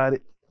think about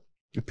it,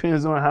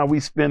 depends on how we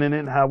spending it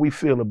and how we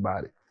feel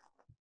about it.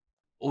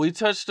 We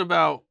touched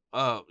about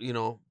you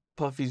know,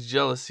 Puffy's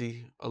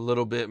jealousy a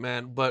little bit,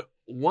 man. But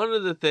one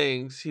of the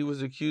things he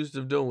was accused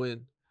of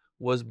doing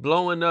was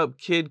blowing up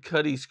Kid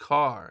Cudi's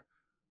car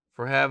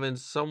for having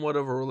somewhat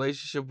of a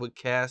relationship with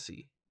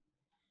Cassie.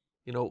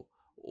 You know,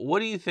 what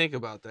do you think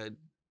about that?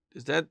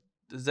 Is that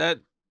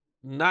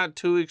not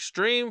too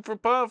extreme for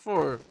Puff,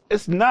 or?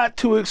 It's not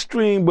too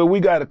extreme, but we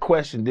got a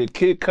question. Did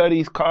Kid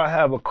Cudi's car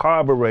have a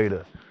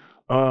carburetor?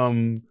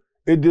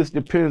 It just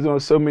depends on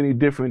so many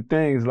different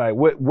things. Like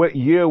what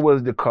year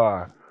was the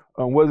car?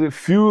 Was it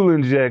fuel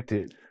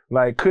injected?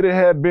 Like, could it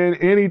have been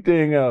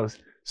anything else?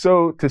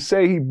 So to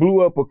say he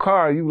blew up a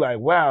car, you like,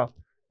 wow.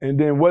 And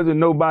then wasn't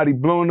nobody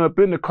blown up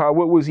in the car?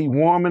 What was he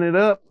warming it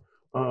up?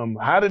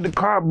 How did the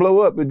car blow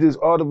up? It just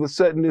all of a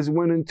sudden just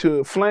went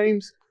into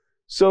flames.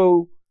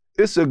 So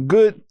it's a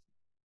good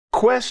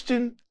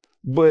question,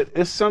 but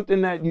it's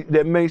something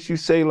that makes you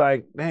say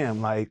like,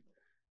 damn, like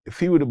if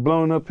he would have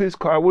blown up his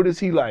car, what is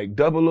he like,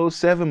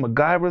 007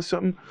 MacGyver or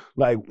something?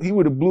 Like he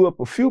would have blew up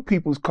a few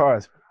people's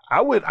cars.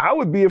 I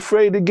would be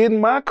afraid to get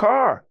in my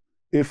car.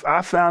 If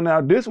I found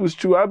out this was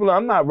true, I'd be like,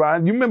 I'm not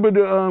riding. You remember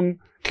the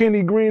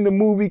Kenny Green, the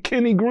movie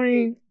Kenny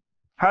Green?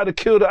 How to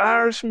Kill the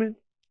Irishman?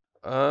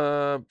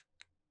 No,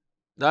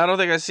 I don't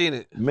think I've seen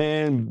it.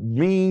 Man,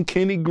 mean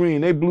Kenny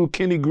Green. They blew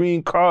Kenny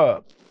Green car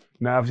up.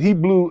 Now if they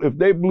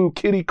blew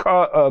Kid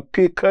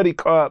Cudi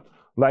car up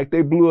like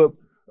they blew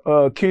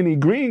up Kenny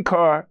Green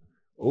car,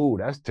 oh,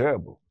 that's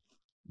terrible.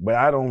 But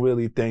I don't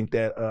really think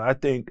that. I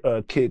think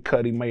Kid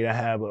Cudi may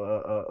have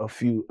a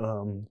few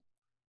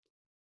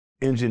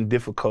engine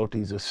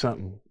difficulties or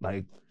something.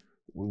 Like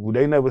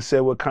they never said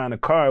what kind of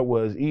car it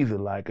was either.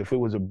 Like if it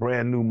was a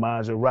brand new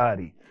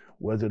Maserati,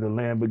 was it a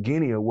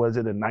Lamborghini or was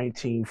it a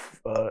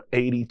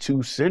 1982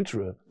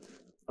 Sentra?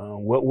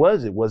 What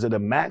was it? Was it a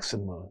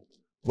Maxima?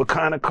 What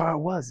kind of car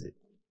was it?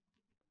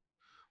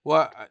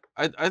 Well,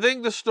 I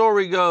think the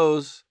story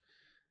goes,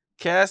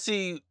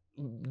 Cassie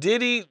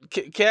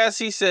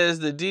says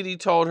that Diddy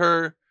told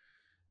her,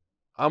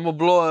 I'm gonna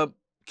blow up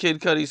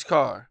Kid Cudi's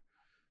car.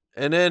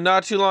 And then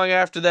not too long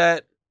after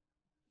that,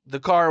 the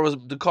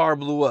car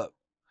blew up.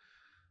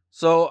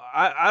 So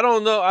I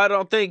don't know. I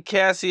don't think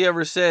Cassie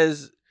ever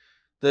says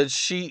that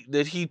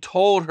he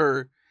told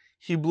her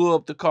he blew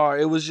up the car.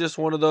 It was just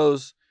one of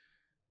those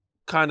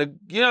kind of,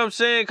 you know what I'm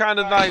saying? Kind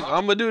of like,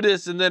 I'm gonna do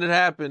this, and then it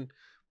happened.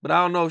 But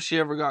I don't know if she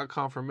ever got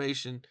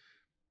confirmation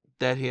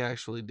that he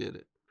actually did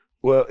it.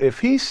 Well, if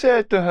he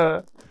said to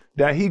her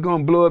that he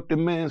gonna blow up the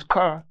man's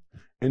car,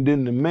 and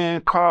then the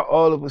man's car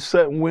all of a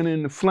sudden went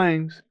into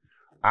flames,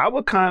 I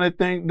would kind of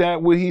think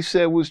that what he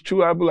said was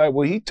true. I'd be like,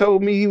 well, he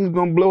told me he was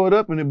gonna blow it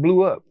up, and it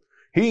blew up.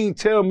 He didn't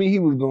tell me he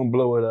was gonna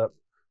blow it up.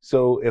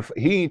 So if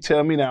he didn't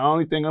tell me, the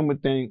only thing I'm gonna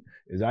think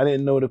is I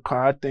didn't know the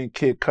car. I think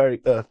Kid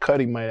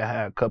Cudi might have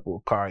had a couple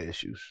of car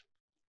issues.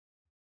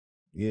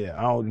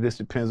 Yeah, this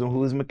depends on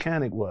who his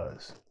mechanic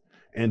was.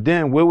 And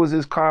then where was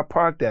his car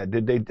parked at?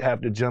 Did they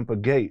have to jump a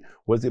gate?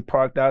 Was it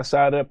parked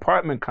outside the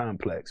apartment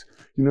complex?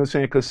 You know what I'm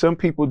saying? Because some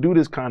people do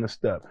this kind of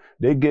stuff.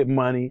 They get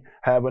money,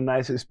 have a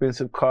nice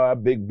expensive car,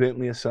 big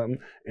Bentley or something,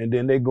 and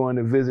then they go in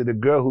to visit a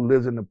girl who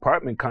lives in an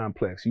apartment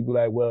complex. You be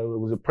like, well, it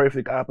was a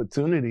perfect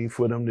opportunity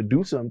for them to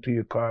do something to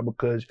your car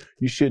because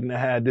you shouldn't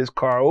have had this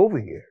car over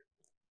here.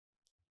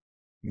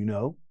 You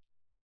know?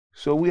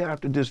 So we have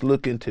to just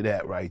look into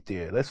that right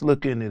there. Let's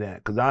look into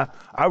that, because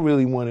I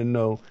really want to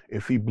know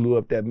if he blew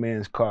up that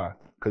man's car.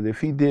 Because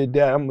if he did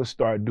that, I'm going to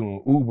start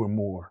doing Uber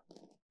more.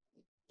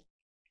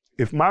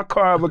 If my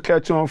car ever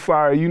catch on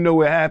fire, you know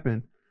what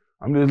happened.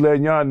 I'm just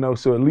letting y'all know,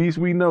 so at least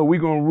we know we're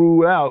going to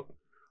rule out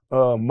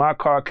my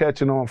car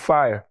catching on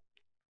fire.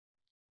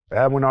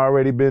 That one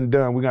already been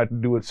done. We got to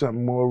do it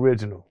something more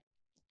original.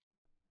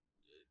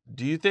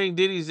 Do you think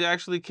Diddy's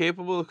actually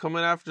capable of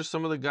coming after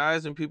some of the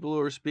guys and people who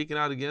are speaking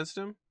out against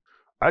him?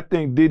 I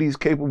think Diddy's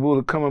capable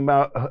of coming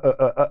out,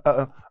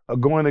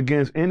 going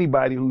against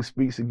anybody who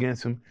speaks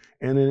against him.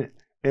 And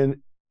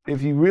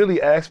if you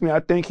really ask me,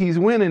 I think he's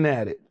winning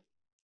at it.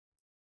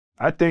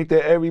 I think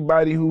that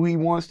everybody who he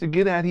wants to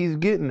get at, he's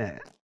getting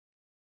at.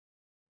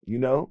 You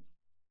know,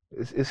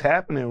 it's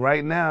happening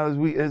right now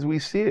as we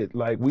see it.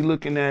 Like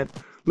look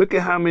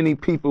at how many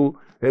people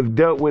have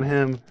dealt with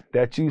him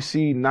that you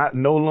see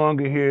no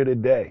longer here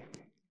today.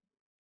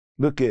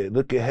 Look at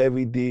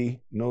Heavy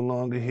D, no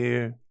longer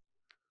here.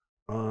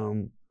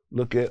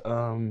 Look at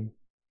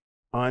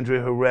Andre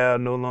Harrell,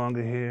 no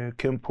longer here.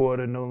 Kim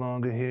Porter, no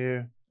longer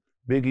here.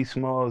 Biggie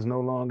Smalls, no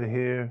longer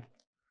here.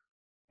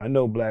 I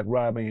know Black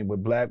Rob ain't,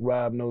 but Black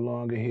Rob no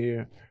longer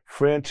here.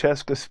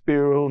 Francesca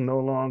Spiro, no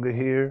longer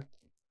here.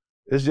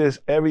 It's just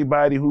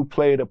everybody who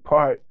played a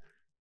part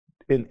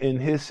in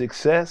his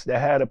success,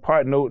 that had a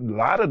part. A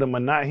lot of them are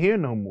not here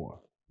no more.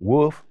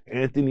 Wolf,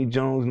 Anthony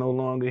Jones, no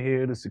longer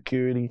here. The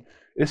security.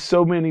 It's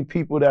so many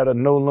people that are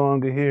no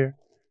longer here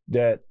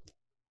that,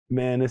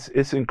 man,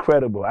 it's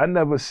incredible. I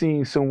never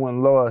seen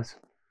someone lost.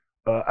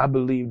 I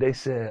believe they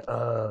said,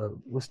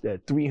 what's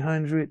that,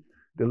 300?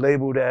 The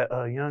label that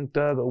Young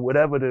Thug or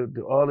whatever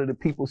all of the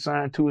people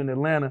signed to in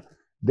Atlanta,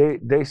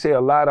 they say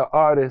a lot of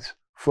artists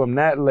from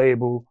that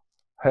label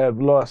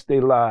have lost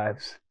their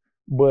lives.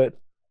 But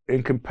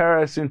in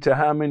comparison to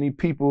how many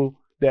people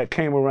that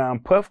came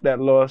around Puff that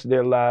lost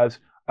their lives,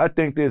 I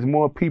think there's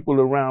more people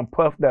around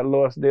Puff that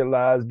lost their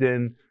lives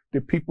than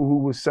the people who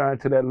were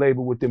signed to that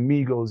label with the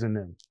Migos in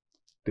them.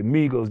 The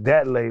Migos,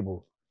 that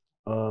label.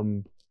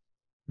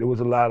 There was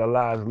a lot of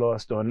lives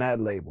lost on that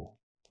label.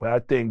 But I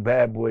think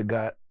Bad Boy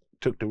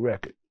took the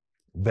record.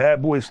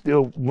 Bad Boy's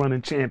still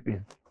running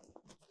champion.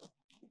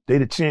 They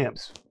the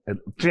champs.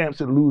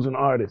 Champs at losing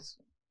artists.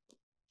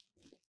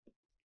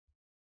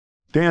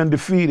 They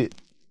undefeated.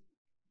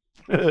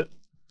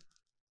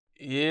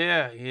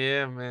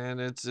 Yeah, man.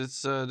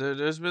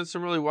 There's been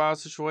some really wild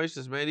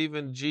situations, man.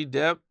 Even G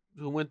Dep,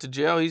 who went to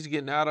jail, he's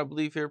getting out, I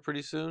believe, here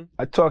pretty soon.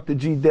 I talked to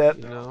G Dep.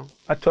 You know?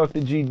 I talked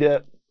to G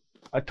Dep.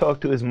 I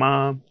talked to his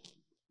mom.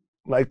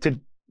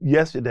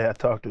 Yesterday I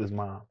talked to his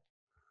mom.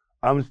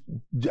 I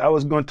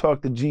was gonna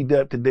talk to G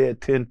Dep today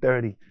at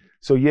 10:30.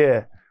 So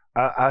yeah,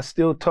 I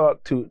still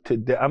talk to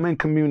I'm in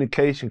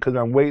communication because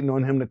I'm waiting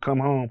on him to come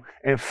home.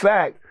 In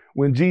fact,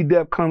 when G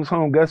Dep comes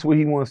home, guess what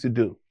he wants to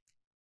do?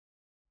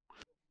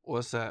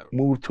 What's that?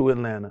 Move to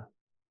Atlanta.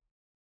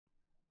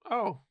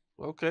 Oh,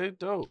 okay,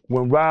 dope.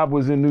 When Rob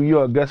was in New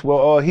York, guess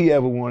what all he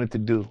ever wanted to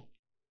do?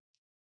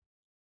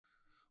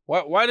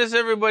 Why does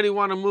everybody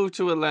want to move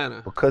to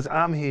Atlanta? Because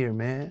I'm here,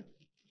 man.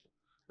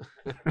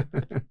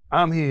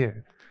 I'm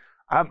here.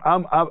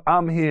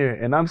 I'm here,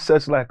 and I'm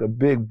such like a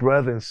big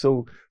brother and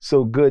so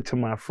good to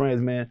my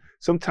friends, man.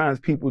 Sometimes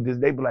people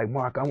they be like,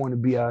 Mark, I want to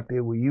be out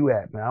there where you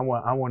at, man. I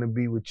want to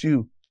be with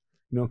you,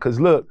 because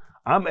look,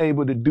 I'm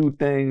able to do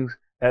things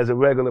as a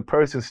regular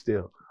person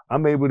still.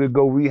 I'm able to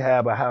go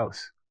rehab a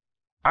house.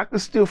 I could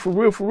still, for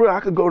real,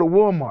 I could go to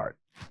Walmart.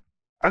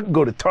 I could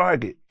go to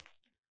Target.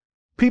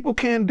 People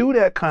can't do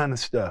that kind of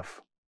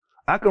stuff.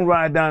 I can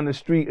ride down the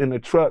street in a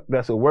truck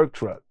that's a work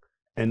truck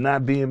and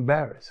not be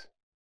embarrassed.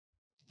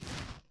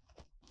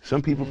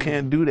 Some people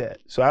can't do that.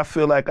 So I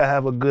feel like I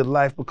have a good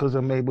life because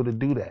I'm able to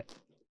do that.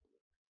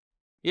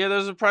 Yeah,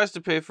 there's a price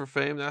to pay for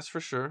fame, that's for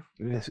sure.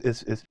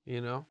 It's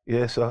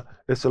Yeah, so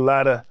it's a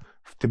lot of,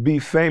 to be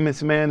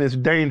famous, man, is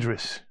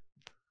dangerous.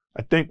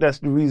 I think that's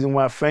the reason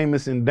why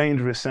famous and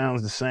dangerous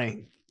sounds the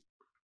same.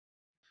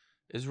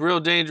 It's real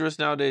dangerous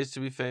nowadays to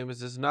be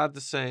famous. It's not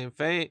the same.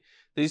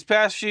 These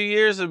past few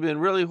years have been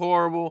really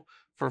horrible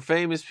for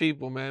famous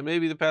people, man.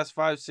 Maybe the past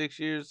 5, 6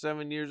 years,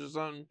 7 years or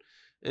something.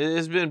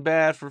 It's been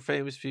bad for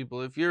famous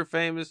people. If you're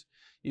famous,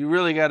 you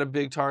really got a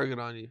big target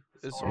on you.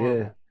 It's horrible.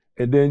 Yeah.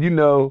 And then,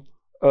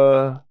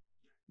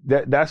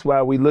 that's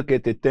why we look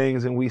at the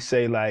things and we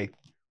say, like,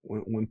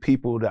 when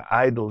people, the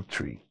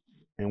idolatry,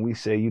 and we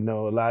say,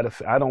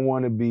 I don't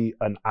want to be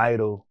an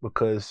idol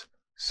because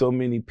so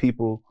many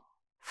people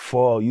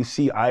fall. You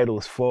see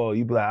idols fall.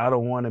 You be like, I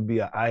don't want to be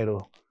an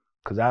idol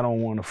because I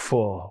don't want to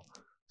fall.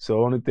 So the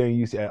only thing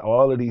you see,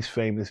 all of these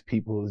famous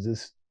people is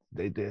just,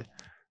 they're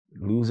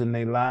losing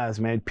their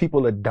lives, man.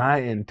 People are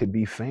dying to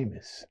be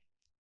famous.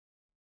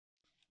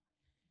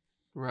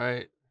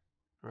 Right.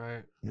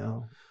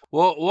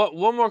 Well,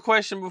 one more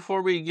question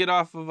before we get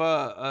off of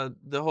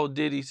the whole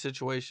Diddy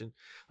situation.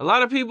 A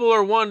lot of people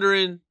are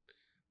wondering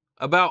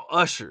about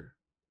Usher.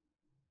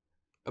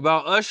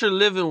 About Usher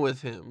living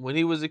with him when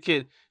he was a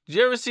kid. Did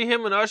you ever see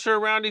him and Usher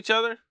around each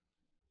other?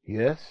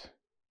 Yes.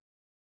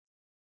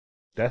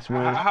 That's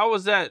when. How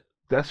was that?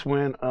 That's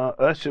when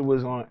Usher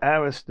was on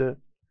Arista,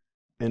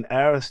 and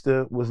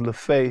Arista was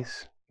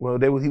LaFace. Well,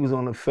 he was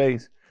on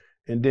LaFace,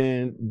 and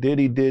then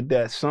Diddy did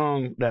that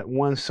song, that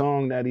one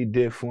song that he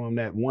did for him,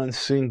 that one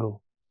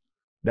single.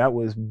 That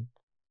was,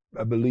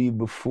 I believe,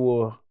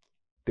 before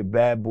the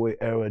Bad Boy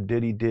era.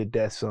 Diddy did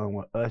that song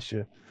with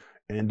Usher,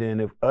 and then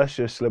if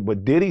Usher slept,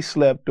 but Diddy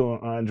slept on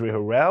Andre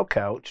Harrell's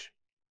couch,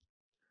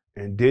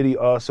 and Diddy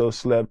also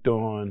slept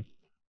on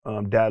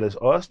Dallas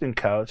Austin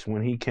couch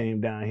when he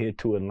came down here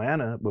to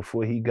Atlanta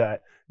before he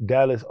got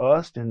Dallas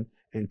Austin,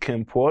 and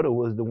Kim Porter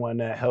was the one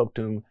that helped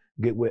him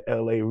get with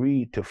L.A.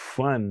 Reid to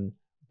fund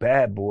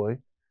Bad Boy.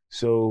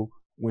 So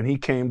when he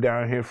came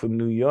down here from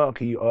New York,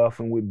 he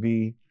often would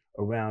be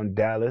around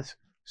Dallas.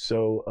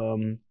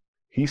 So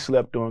he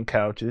slept on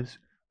couches.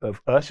 If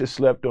Usher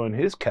slept on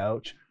his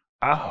couch,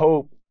 I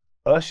hope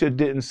Usher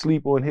didn't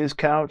sleep on his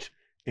couch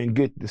and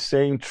get the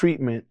same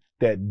treatment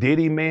that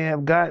Diddy may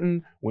have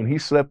gotten when he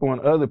slept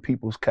on other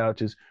people's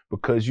couches,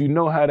 because you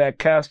know how that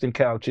casting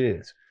couch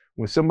is.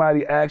 When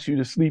somebody asks you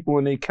to sleep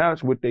on their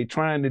couch, what they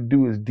trying to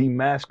do is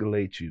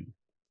demasculate you.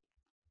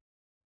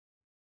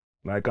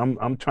 Like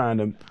I'm trying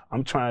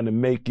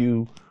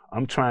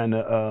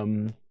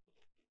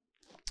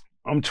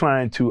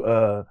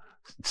to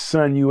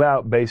sun you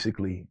out,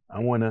 basically.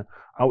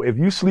 If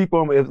you sleep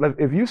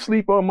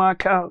on my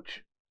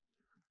couch,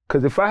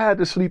 because if I had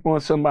to sleep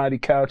on somebody's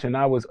couch and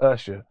I was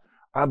Usher,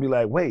 I'd be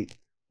like, wait,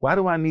 why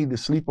do I need to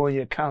sleep on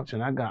your couch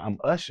and I'm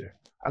Usher?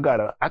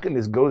 I can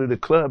just go to the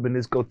club and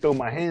just go throw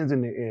my hands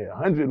in the air.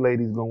 100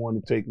 ladies gonna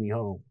want to take me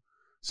home.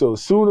 So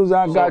as soon as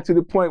I got to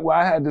the point where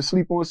I had to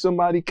sleep on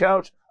somebody's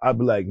couch, I'd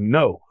be like,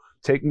 no,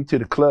 take me to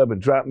the club and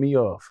drop me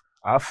off.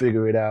 I'll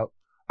figure it out.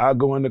 I'll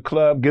go in the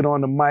club, get on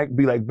the mic,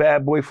 be like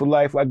Bad Boy for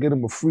life. I get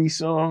them a free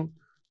song.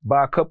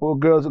 buy a couple of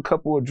girls a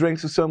couple of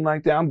drinks or something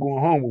like that, I'm going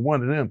home with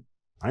one of them.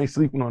 I ain't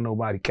sleeping on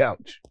nobody's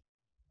couch.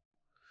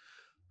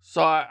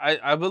 So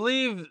I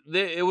believe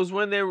that it was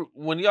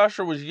when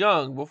Usher was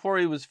young, before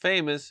he was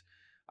famous,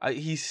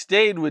 he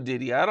stayed with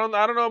Diddy. I don't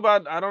know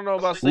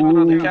about sleeping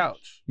on the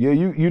couch. Yeah,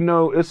 you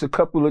know, it's a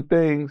couple of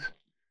things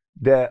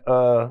that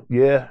I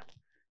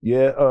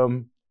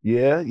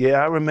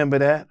remember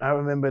that. I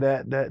remember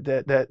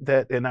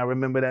that and I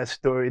remember that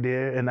story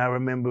there, and I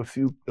remember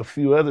a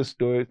few other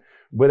stories.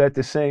 But at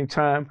the same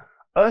time,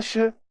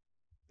 Usher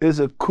is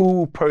a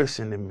cool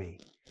person to me.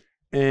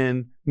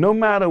 And no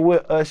matter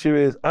what Usher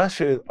has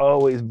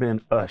always been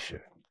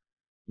Usher.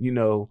 You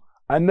know,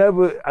 I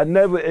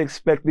never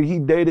expected. He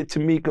dated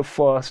Tamika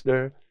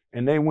Foster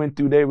and they went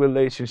through their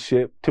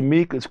relationship.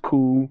 Tamika's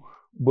cool,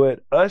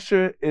 but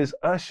Usher is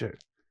Usher.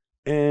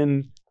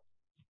 And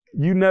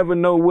you never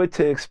know what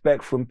to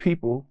expect from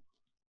people.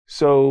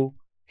 So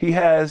he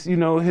has, you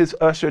know, his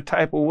Usher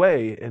type of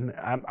way. And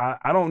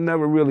I don't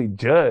never really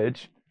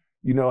judge,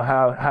 you know,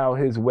 how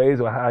his ways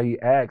or how he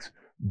acts.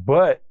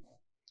 But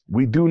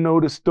we do know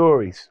the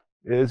stories.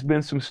 There's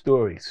been some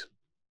stories.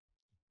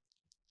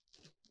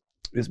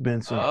 It's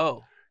been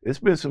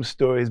some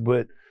stories,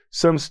 but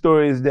some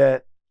stories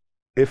that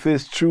if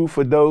it's true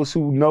for those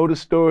who know the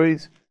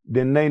stories,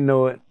 then they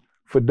know it.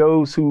 For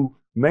those who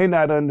may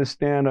not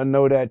understand or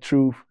know that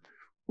truth,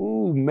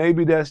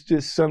 maybe that's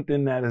just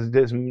something that is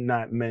just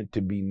not meant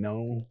to be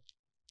known.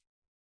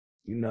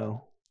 You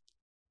know,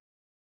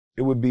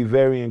 it would be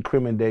very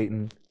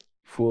incriminating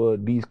for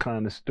these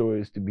kind of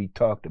stories to be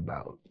talked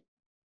about.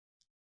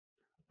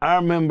 I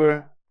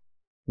remember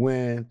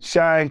when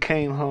Shine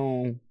came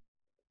home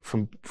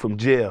from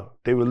jail.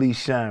 They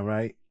released Shine,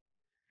 right?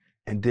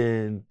 And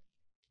then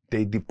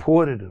they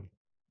deported him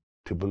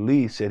to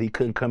Belize, said he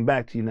couldn't come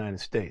back to the United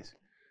States.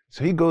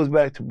 So he goes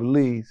back to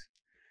Belize.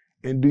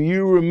 And do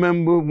you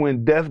remember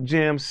when Def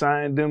Jam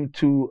signed him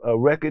to a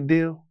record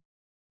deal?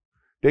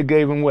 They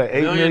gave him what,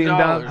 $8 million?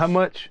 How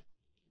much?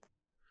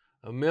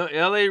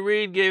 L.A.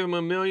 Reid gave him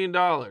 $1 million.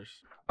 All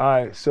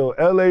right, so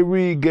L.A.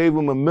 Reid gave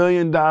him $1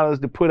 million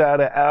to put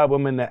out an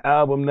album, and the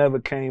album never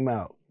came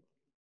out.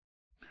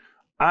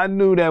 I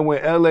knew that when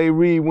L.A.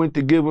 Reid went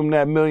to give him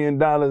that $1 million,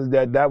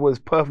 that was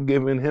Puff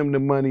giving him the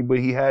money, but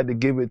he had to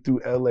give it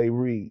through L.A.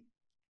 Reid.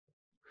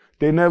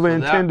 They never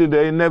intended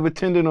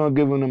on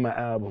giving him an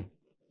album.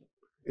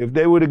 If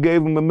they would have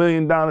gave him $1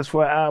 million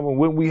for an album,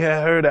 wouldn't we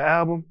have heard the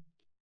album?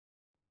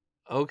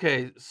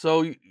 Okay,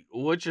 so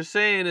what you're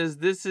saying is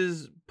this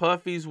is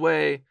Puffy's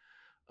way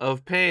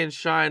of paying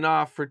Shine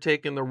off for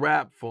taking the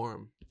rap for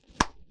him.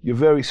 You're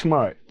very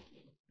smart.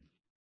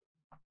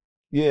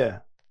 Yeah.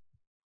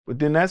 But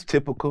then that's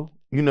typical,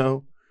 you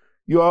know.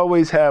 You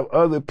always have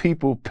other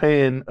people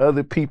paying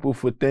other people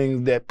for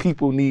things that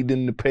people need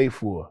them to pay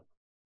for.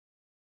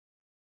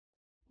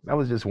 That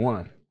was just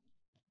one.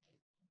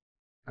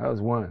 That was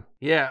one.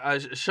 Yeah,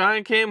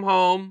 Shine came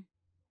home.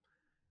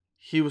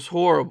 He was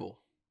horrible.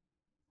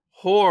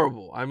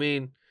 Horrible. I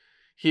mean,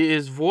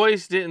 his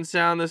voice didn't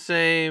sound the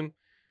same.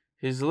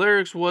 His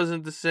lyrics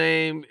wasn't the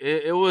same.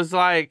 It was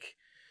like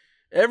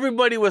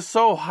everybody was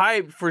so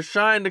hyped for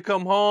Shine to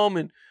come home,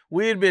 and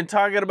we had been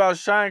talking about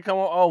Shine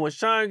coming home. Oh, when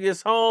Shine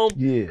gets home,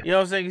 yeah. You know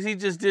what I'm saying? Because he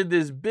just did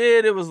this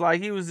bid. It was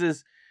like he was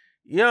this,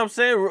 you know what I'm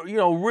saying? You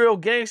know, real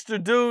gangster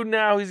dude.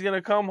 Now he's going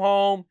to come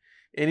home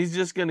and he's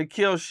just going to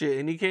kill shit.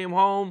 And he came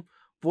home,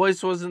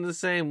 voice wasn't the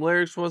same,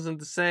 lyrics wasn't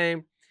the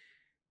same.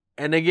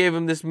 And they gave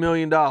him this $1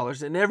 million.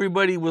 And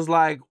everybody was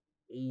like,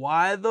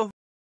 why the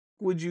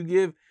would you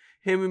give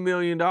him $1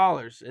 million?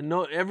 And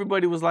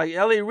everybody was like,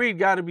 L.A. Reid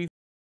got to be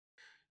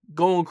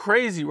going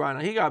crazy right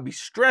now. He got to be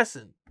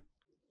stressing.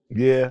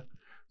 Yeah.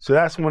 So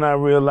that's when I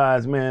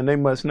realized, man, they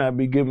must not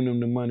be giving him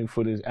the money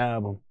for this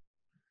album.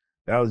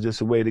 That was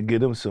just a way to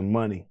get him some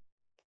money,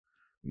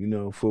 you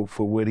know, for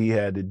what he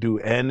had to do.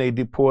 And they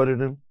deported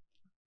him.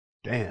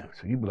 Damn.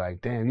 So you be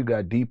like, damn, you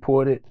got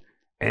deported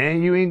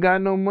and you ain't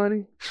got no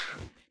money?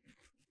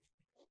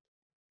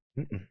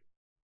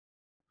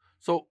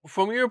 So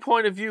from your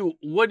point of view,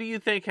 what do you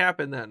think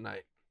happened that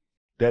night?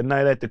 That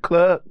night at the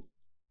club?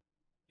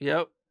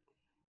 Yep.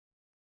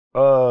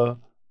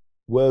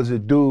 Was a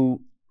dude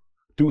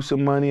threw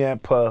some money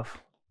at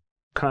Puff,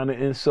 kind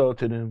of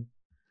insulted him.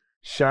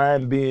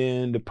 Shine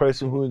being the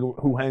person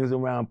who hangs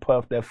around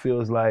Puff that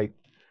feels like,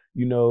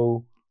 you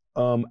know,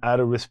 out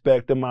of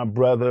respect of my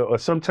brother, or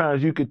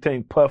sometimes you could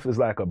think Puff is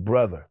like a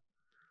brother.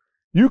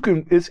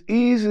 It's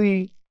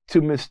easy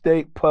to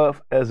mistake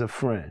Puff as a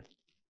friend.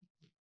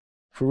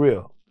 For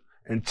real.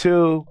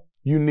 Until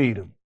you need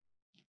him.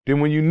 Then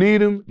when you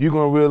need him, you're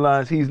gonna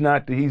realize he's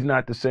not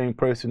the same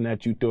person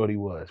that you thought he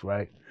was,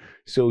 right?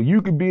 So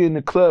you could be in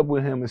the club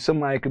with him and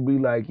somebody could be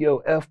like, yo,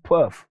 F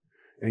Puff.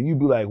 And you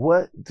be like,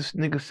 what? This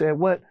nigga said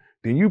what?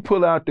 Then you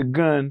pull out the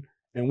gun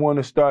and want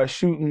to start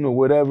shooting or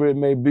whatever it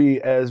may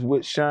be, as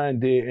what Shine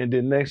did, and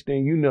then next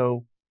thing you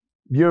know,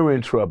 you're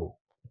in trouble.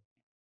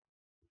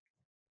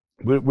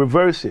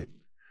 Reverse it.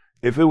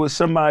 If it was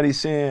somebody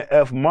saying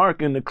F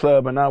Mark in the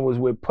club and I was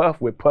with Puff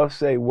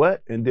say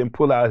what? And then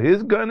pull out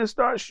his gun and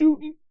start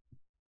shooting?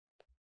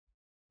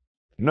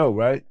 No,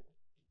 right?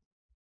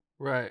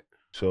 Right.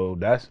 So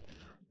that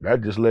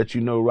just lets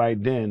you know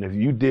right then. If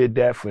you did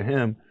that for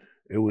him,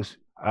 it was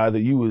either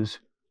you was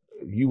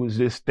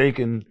just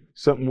thinking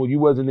something you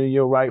wasn't in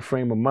your right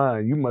frame of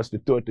mind. You must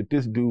have thought that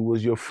this dude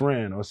was your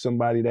friend or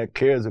somebody that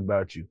cares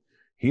about you.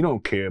 He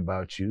don't care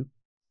about you.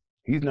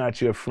 He's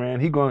not your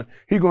friend. He going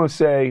to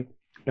say,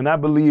 and I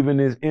believe in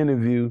his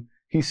interview,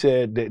 he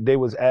said that they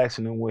was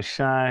asking him, was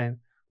Shine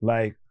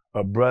like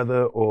a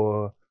brother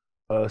or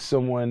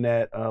someone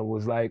that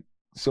was like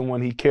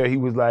someone he cared? He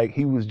was like,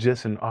 he was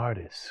just an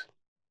artist.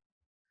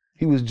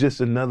 He was just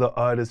another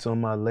artist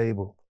on my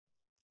label.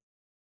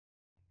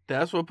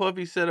 That's what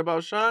Puffy said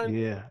about Shine?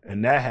 Yeah,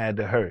 and that had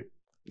to hurt.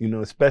 You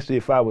know, especially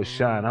if I was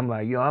Shine. I'm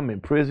like, yo, I'm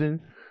in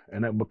prison,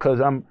 and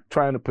because I'm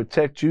trying to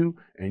protect you,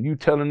 and you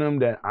telling them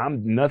that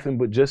I'm nothing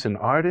but just an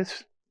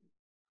artist?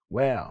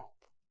 Wow.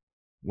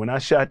 When I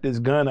shot this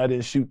gun, I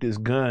didn't shoot this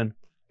gun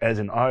as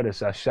an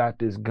artist. I shot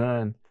this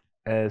gun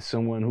as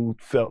someone who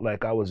felt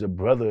like I was a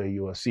brother of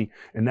yours. See,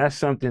 and that's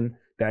something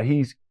that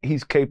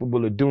he's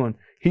capable of doing.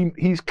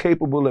 He's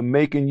capable of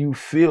making you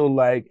feel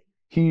like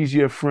he's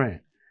your friend.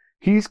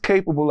 He's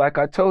capable, like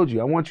I told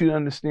you. I want you to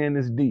understand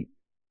this deep.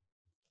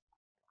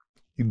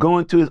 You go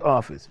into his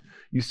office.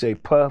 You say,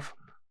 Puff,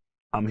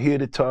 I'm here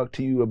to talk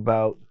to you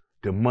about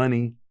the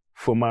money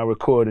for my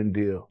recording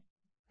deal.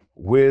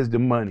 Where's the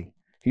money?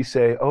 He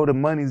say, oh, the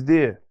money's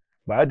there,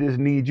 but I just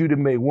need you to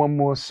make one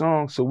more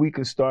song so we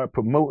can start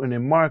promoting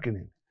and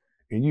marketing.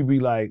 And you be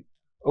like,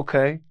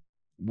 okay,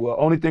 well,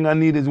 only thing I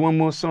need is one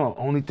more song.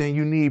 Only thing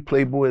you need,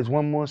 Playboy, is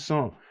one more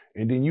song.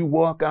 And then you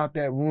walk out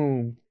that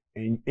room,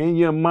 and in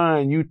your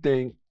mind, you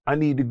think, I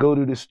need to go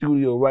to the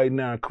studio right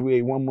now and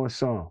create one more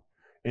song.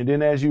 And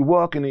then as you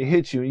walk and it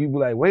hits you, and you be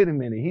like, wait a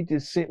minute, he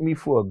just sent me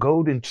for a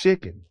golden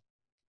chicken.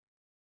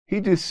 He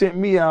just sent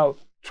me out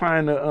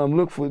trying to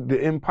look for the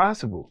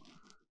impossible.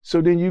 So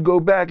then you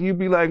go back, you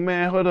be like,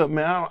 man, hold up,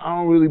 man, I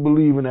don't really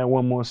believe in that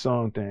one more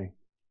song thing.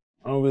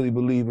 I don't really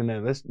believe in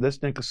that. Let's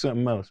think of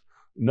something else.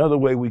 Another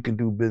way we can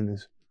do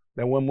business.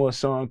 That one more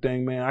song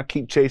thing, man, I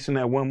keep chasing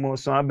that one more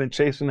song. I've been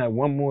chasing that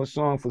one more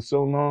song for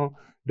so long,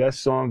 that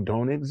song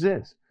don't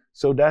exist.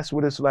 So that's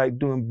what it's like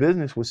doing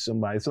business with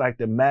somebody. It's like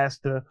the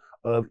master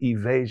of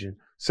evasion.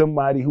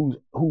 Somebody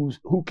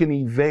who can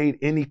evade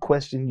any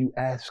question you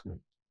ask them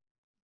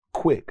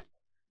quick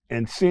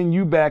and send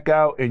you back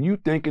out, and you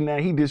thinking that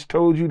he just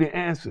told you the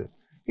answer.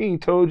 He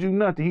ain't told you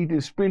nothing. He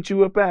just spent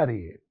you up out of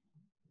here.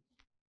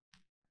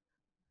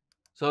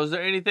 So is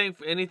there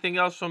anything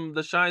else from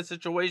the Shine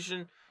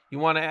situation you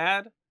want to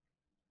add?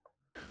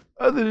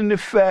 Other than the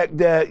fact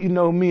that, you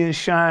know, me and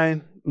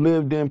Shine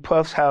lived in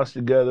Puff's house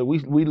together.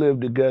 We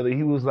lived together.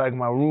 He was like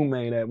my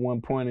roommate at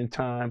one point in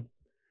time.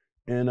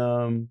 And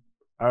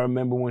I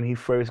remember when he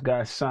first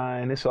got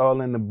signed. It's all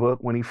in the book.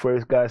 When he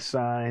first got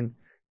signed,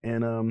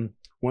 and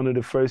one of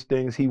the first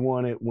things he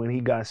wanted when he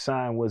got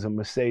signed was a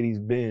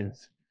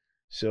Mercedes-Benz.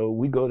 So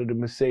we go to the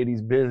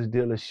Mercedes-Benz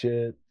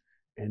dealership,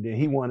 and then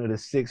he wanted a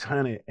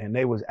 600, and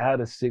they was out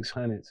of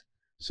 600s.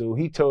 So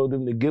he told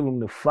them to give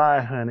him the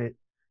 500,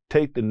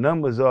 take the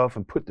numbers off,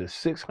 and put the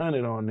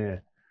 600 on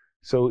there,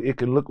 so it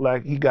could look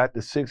like he got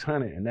the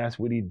 600, and that's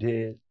what he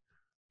did.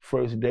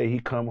 First day he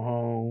come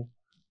home,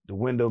 the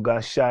window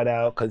got shot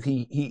out because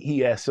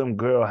he at some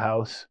girl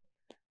house,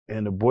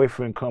 and the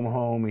boyfriend come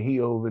home, and he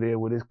over there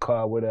with his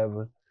car,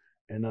 whatever,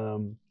 and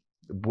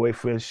the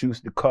boyfriend shoots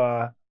the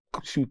car,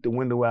 shoot the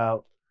window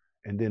out,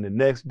 and then the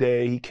next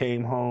day he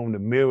came home, the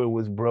mirror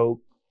was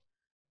broke,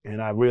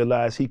 and I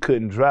realized he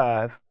couldn't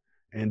drive,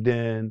 and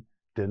then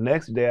the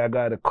next day I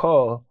got a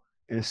call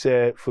and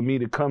said for me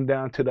to come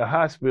down to the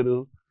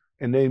hospital,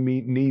 and they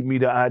need me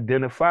to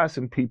identify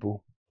some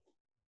people.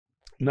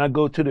 And I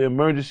go to the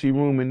emergency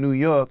room in New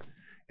York,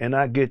 and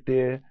I get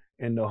there,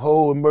 and the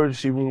whole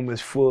emergency room is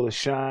full of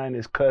Shine,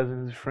 his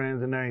cousins, his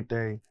friends, and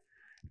everything.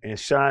 And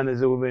Shine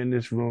is over in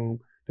this room.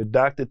 The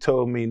doctor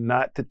told me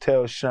not to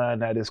tell Shine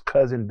that his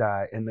cousin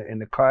died. In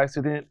the car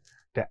accident,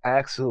 the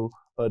axle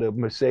of the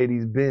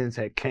Mercedes-Benz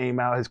had came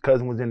out. His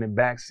cousin was in the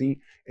back seat,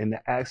 and the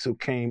axle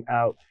came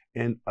out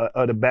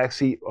of the back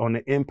seat on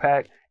the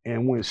impact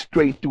and went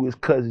straight through his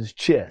cousin's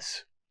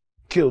chest,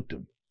 killed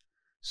him.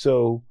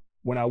 So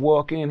when I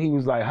walk in, he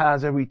was like,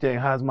 how's everything?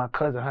 How's my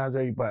cousin? How's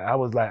everybody? I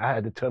was like, I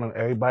had to tell him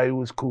everybody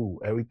was cool.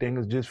 Everything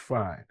is just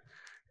fine.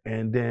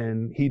 And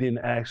then he didn't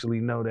actually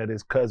know that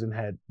his cousin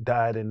had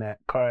died in that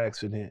car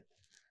accident.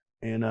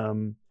 And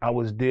I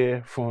was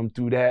there for him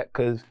through that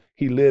because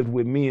he lived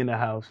with me in the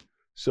house.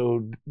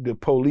 So the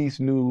police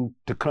knew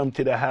to come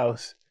to the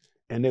house,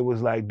 and they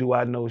was like, do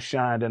I know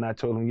Shine? And I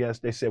told them, yes.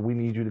 They said, we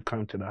need you to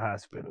come to the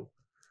hospital.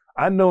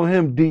 I know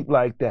him deep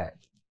like that.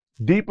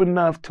 Deep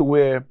enough to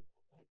where,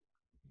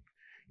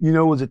 you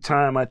know, it was a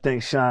time I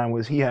think Shine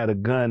he had a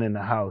gun in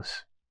the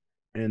house,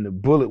 and the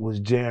bullet was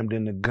jammed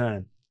in the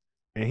gun.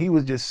 And he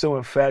was just so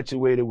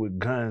infatuated with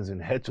guns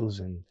and Hetels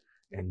and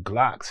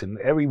Glocks. And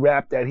every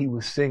rap that he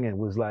was singing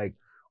was like,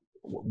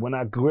 when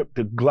I gripped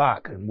the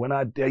Glock, and when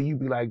I dare, you'd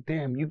be like,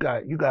 damn, you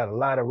got a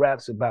lot of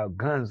raps about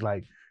guns.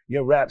 Like,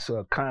 your raps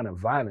are kind of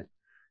violent.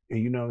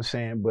 And you know what I'm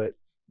saying? But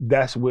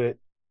that's what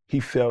he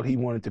felt he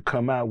wanted to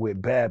come out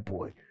with Bad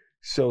Boy.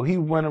 So he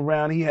went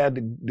around, he had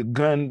the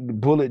gun, the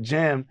bullet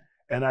jammed,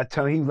 and I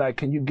tell him, he was like,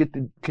 can you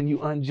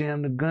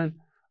unjam the gun?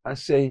 I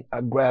say,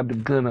 I grab the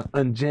gun and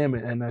unjam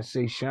it, and I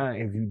say,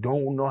 Shine, if you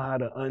don't know how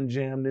to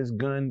unjam this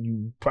gun,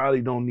 you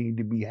probably don't need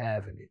to be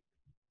having it,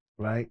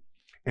 right?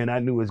 And I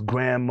knew his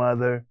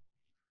grandmother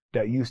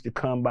that used to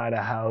come by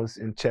the house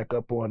and check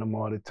up on him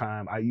all the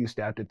time. I used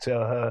to have to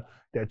tell her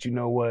that, you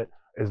know what,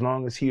 as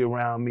long as he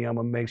around me, I'm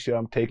gonna make sure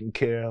I'm taking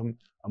care of him.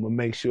 I'm gonna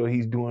make sure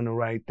he's doing the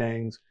right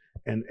things.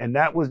 And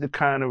that was the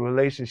kind of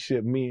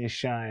relationship me and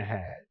Shine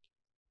had.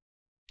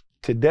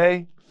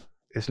 Today,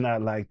 it's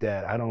not like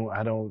that. I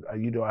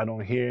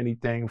don't hear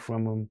anything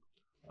from him.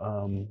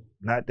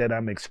 Not that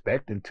I'm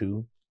expecting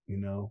to,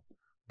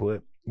 but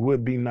it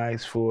would be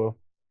nice for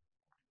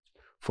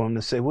him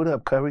to say, "What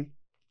up, Curry?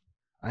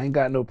 I ain't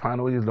got no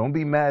problem with you. Don't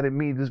be mad at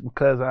me just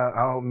because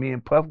me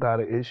and Puff got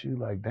an issue."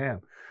 Like,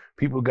 damn,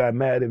 people got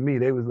mad at me.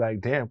 They was like,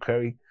 "Damn,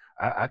 Curry,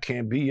 I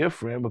can't be your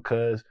friend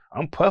because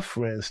I'm Puff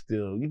friend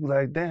still." You be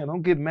like, "Damn,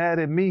 don't get mad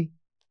at me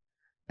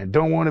and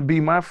don't want to be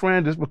my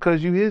friend just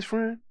because you his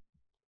friend."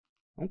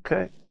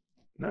 Okay,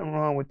 nothing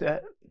wrong with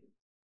that.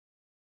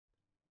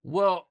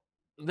 Well,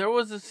 there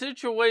was a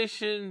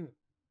situation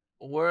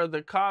where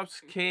the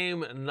cops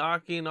came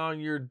knocking on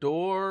your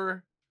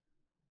door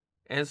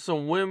and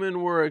some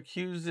women were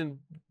accusing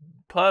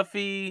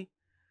Puffy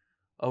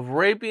of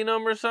raping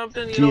them or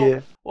something.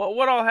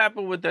 What all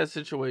happened with that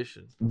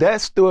situation?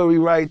 That story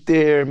right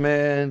there,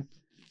 man,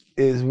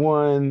 is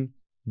one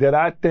that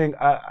I think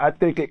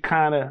it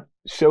kind of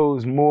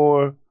shows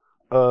more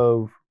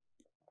of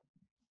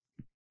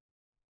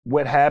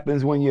what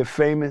happens when you're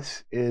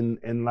famous.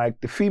 And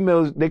like the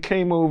females, they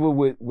came over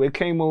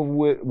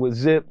with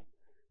Zip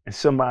and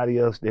somebody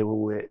else they were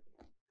with.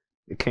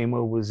 They came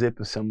over with Zip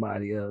and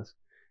somebody else.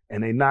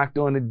 And they knocked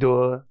on the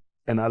door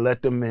and I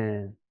let them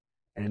in.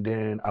 And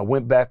then I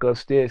went back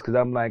upstairs because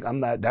I'm like,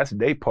 that's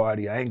their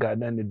party. I ain't got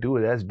nothing to do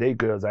with it. That's their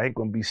girls. I ain't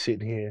gonna be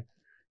sitting here,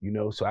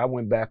 So I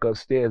went back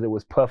upstairs. It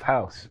was Puff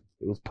house.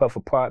 It was Puff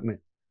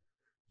apartment.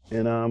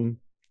 And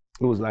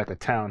it was like a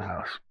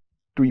townhouse,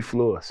 3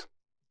 floors.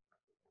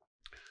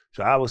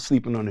 So I was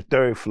sleeping on the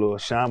 3rd floor.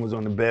 Sean was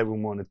on the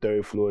bedroom on the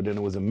 3rd floor. Then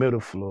it was a middle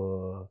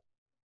floor.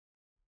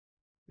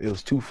 It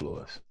was 2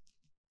 floors.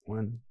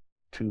 1,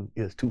 2,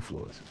 it's 2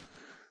 floors.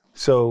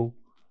 So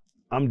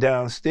I'm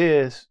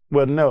downstairs.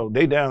 Well, no,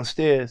 they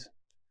downstairs.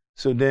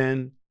 So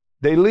then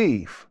they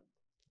leave.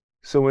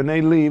 So when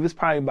they leave, it's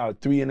probably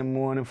about 3 in the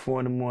morning, 4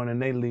 in the morning,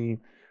 they leave.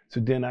 So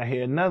then I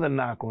hear another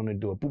knock on the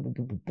door. Boom, boom,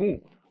 boom, boom,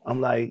 boom. I'm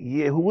like,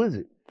 yeah, who is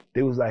it?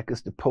 They was like,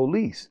 it's the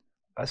police.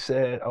 I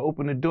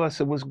opened the door, I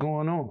said, what's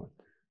going on?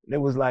 They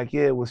was like,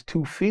 yeah, it was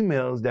 2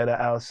 females that are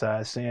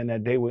outside saying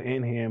that they were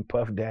in here and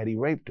Puff Daddy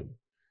raped them.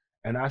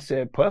 And I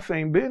said, Puff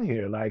ain't been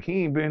here. Like,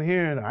 he ain't been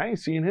here and I ain't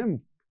seen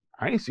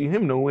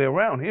him nowhere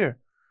around here.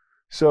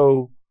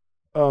 So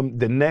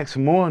the next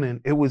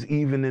morning, it was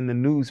even in the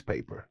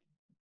newspaper.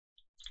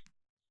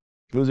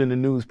 It was in the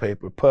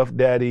newspaper. Puff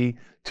Daddy,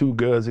 2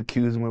 girls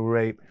accused him of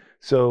rape.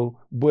 So,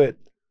 but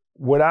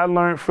what I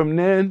learned from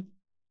then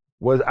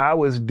was I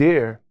was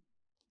there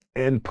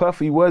and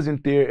Puffy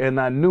wasn't there and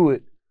I knew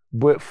it.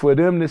 But for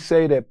them to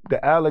say that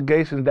the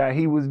allegations that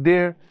he was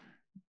there,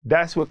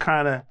 that's what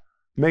kind of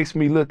makes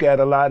me look at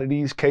a lot of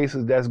these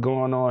cases that's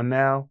going on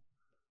now,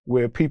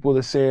 where people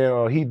are saying,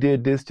 oh, he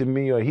did this to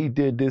me or he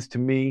did this to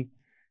me.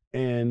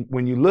 And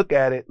when you look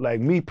at it,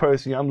 like me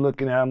personally,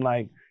 I'm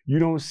like, you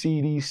don't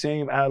see these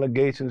same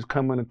allegations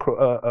coming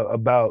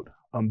about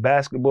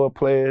basketball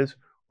players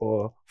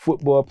or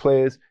football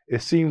players.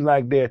 It seems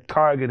like they're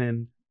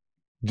targeting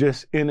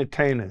just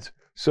entertainers.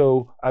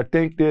 So I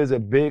think there's a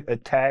big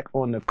attack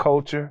on the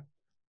culture,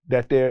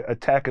 that they're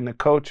attacking the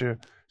culture.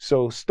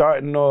 So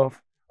starting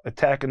off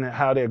attacking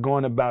how they're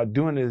going about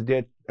doing this,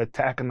 they're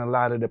attacking a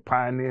lot of the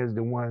pioneers,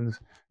 the ones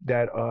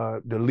that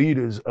are the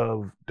leaders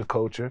of the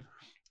culture.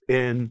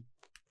 And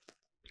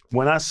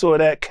when I saw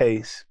that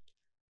case,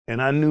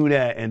 and I knew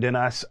that, and then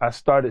I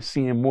started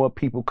seeing more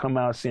people come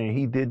out saying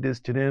he did this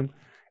to them,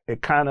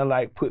 it kind of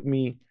like put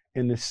me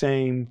in the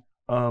same,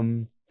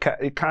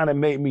 it kind of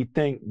made me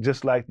think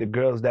just like the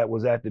girls that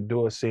was at the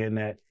door saying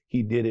that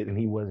he did it and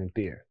he wasn't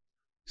there.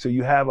 So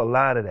you have a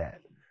lot of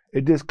that.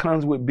 It just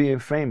comes with being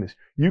famous.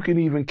 You can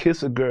even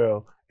kiss a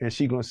girl and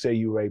she gonna say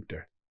you raped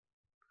her.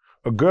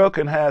 A girl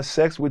can have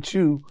sex with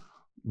you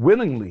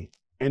willingly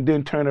and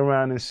then turn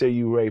around and say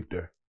you raped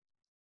her.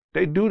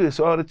 They do this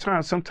all the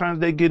time. Sometimes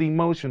they get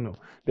emotional.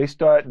 They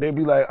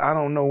be like, I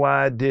don't know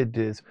why I did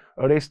this.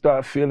 Or they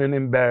start feeling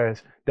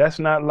embarrassed. That's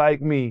not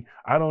like me.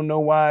 I don't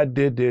know why I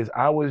did this.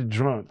 I was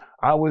drunk.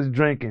 I was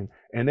drinking.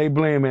 And they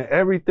blaming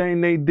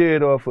everything they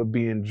did off of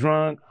being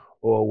drunk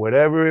or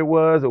whatever it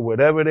was or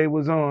whatever they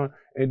was on.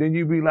 And then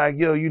you be like,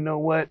 yo, you know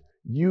what?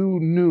 You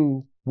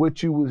knew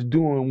what you was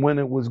doing when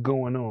it was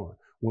going on.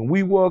 When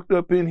we walked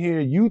up in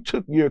here, you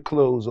took your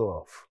clothes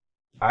off.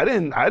 I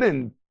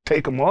didn't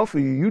take them off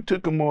of you. You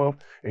took them off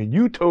and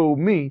you told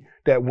me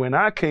that when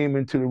I came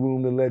into the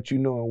room to let you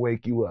know and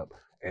wake you up.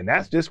 And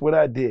that's just what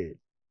I did,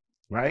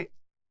 right?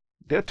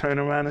 they'll turn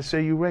around and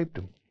say you raped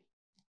them.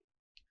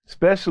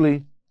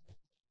 Especially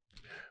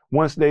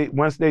once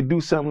they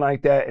do something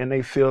like that and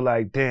they feel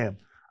like, damn,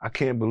 I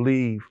can't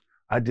believe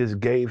I just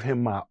gave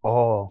him my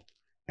all,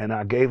 and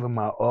I gave him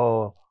my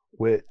all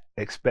with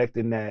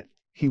expecting that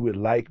he would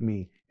like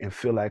me and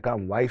feel like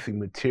I'm wifey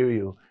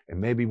material and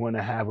maybe want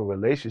to have a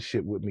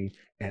relationship with me.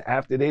 And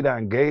after they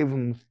done gave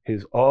him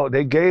his all,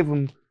 they gave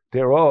him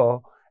their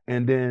all,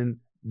 and then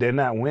they're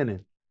not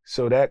winning.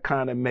 So that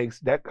kind of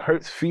that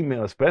hurts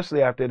females,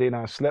 especially after they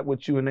done slept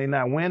with you and they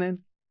not winning.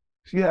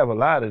 So you have a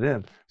lot of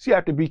them. So you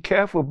have to be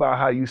careful about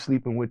how you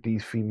sleeping with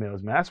these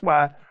females, man. That's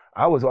why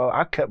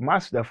I kept my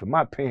stuff in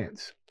my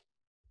pants.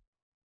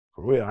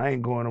 For real, I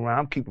ain't going around.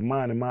 I'm keeping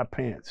mine in my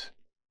pants.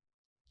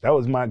 That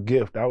was my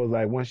gift. I was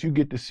like, once you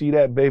get to see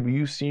that, baby,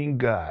 you seen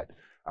God.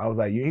 I was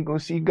like, you ain't gonna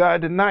see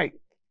God tonight.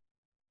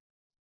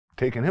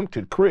 Taking him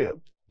to the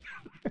crib.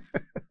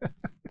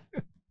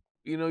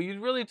 You know, you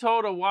really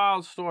told a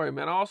wild story,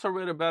 man. I also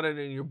read about it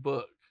in your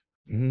book.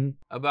 Mm-hmm.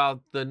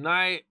 About the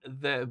night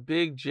that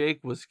Big Jake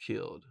was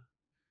killed.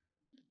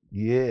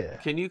 Yeah.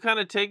 Can you kind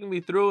of take me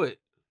through it?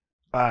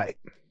 All right.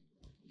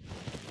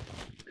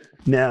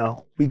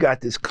 Now, we got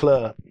this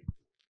club.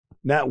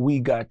 Not we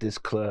got this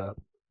club.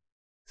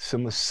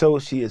 Some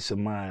associates of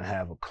mine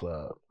have a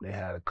club. They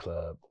had a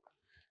club.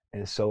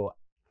 And so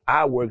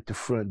I worked the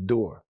front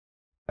door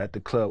at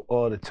the club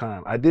all the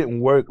time. I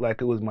didn't work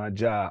like it was my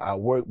job. I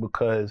worked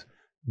because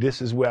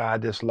this is where I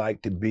just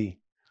like to be.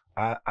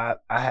 I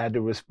had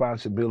the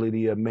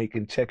responsibility of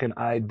checking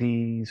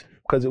IDs,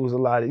 because it was a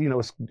lot of,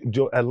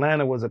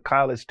 Atlanta was a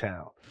college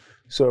town.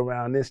 So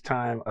around this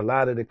time, a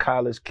lot of the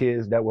college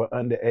kids that were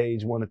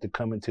underage wanted to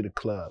come into the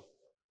club.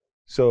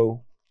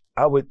 So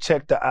I would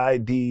check the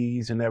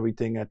IDs and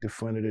everything at the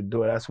front of the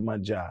door. That's my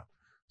job.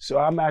 So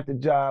I'm at the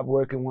job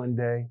working one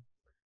day,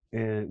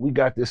 and we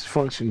got this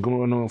function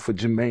going on for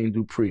Jermaine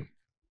Dupri.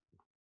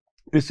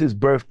 It's his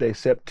birthday,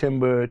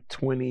 September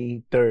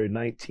 23rd,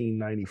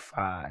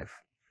 1995.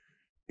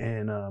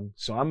 And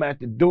so I'm at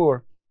the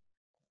door.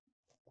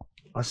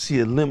 I see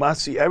a limo. I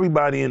see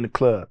everybody in the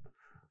club.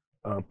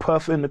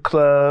 Puff in the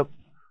club.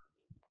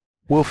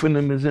 Wolf and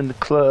them is in the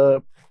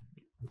club.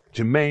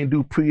 Jermaine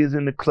Dupri is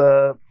in the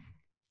club.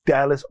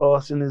 Dallas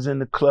Austin is in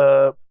the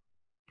club.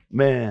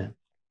 Man,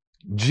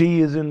 G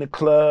is in the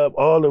club.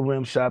 All the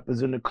rim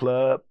shoppers in the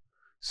club.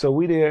 So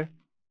we there.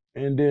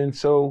 And then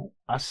so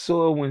I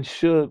saw when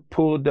Suge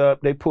pulled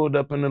up, they pulled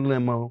up in the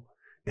limo.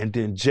 And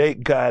then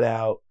Jake got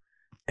out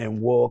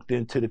and walked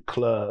into the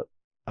club.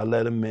 I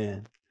let him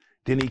in.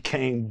 Then he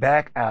came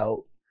back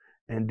out.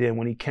 And then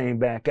when he came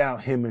back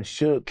out, him and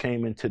Suge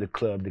came into the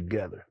club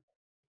together.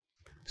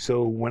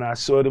 So when I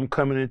saw them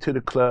coming into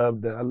the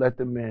club, I let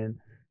them in.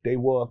 They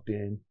walked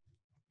in.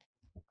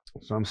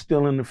 So I'm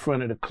still in the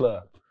front of the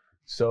club.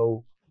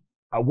 So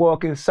I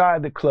walk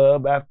inside the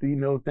club after,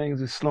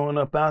 things are slowing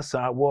up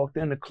outside. I walked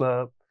in the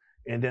club,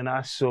 and then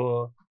I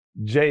saw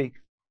Jake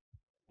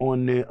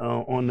on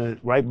the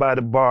right by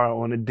the bar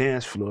on the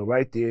dance floor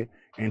right there,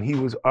 and he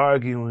was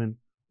arguing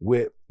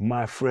with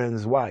my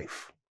friend's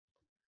wife.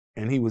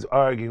 And he was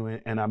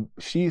arguing, and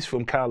she's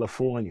from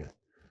California,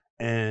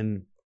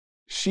 and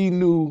she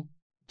knew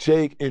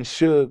Jake and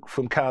Suge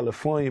from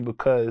California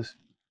because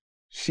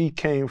she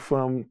came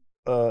from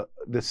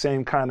the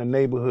same kind of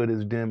neighborhood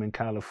as them in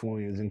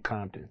California, as in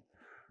Compton.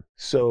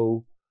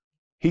 So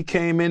he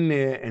came in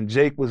there, and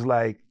Jake was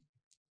like,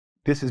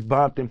 this is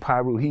Bompton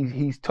Pyru.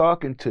 He's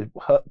talking to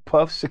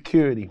Puff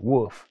security,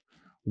 Wolf.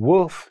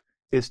 Wolf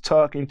is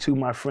talking to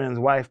my friend's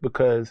wife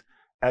because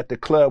at the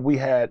club we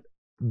had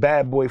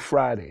Bad Boy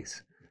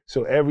Fridays.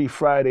 So every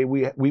Friday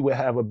we would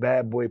have a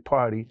bad boy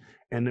party,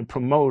 and the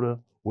promoter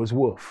was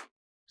Wolf.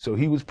 So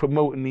he was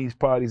promoting these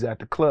parties at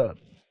the club.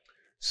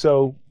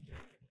 So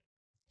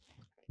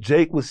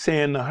Jake was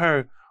saying to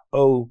her,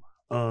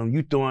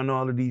 you throwing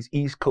all of these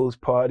East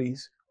Coast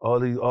parties, all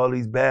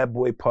these bad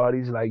boy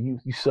parties, like you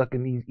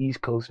sucking these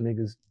East Coast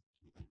niggas.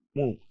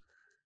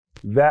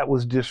 That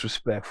was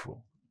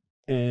disrespectful.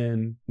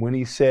 And when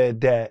he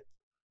said that,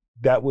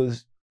 that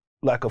was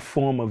like a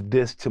form of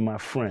diss to my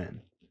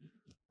friend.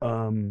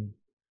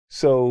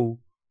 So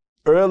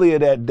earlier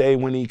that day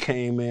when he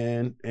came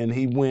in and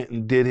he went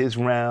and did his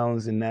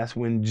rounds, and that's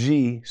when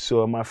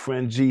my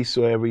friend G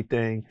saw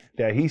everything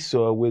that he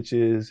saw, which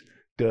is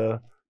the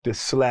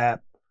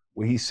slap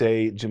where he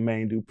said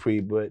Jermaine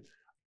Dupri, but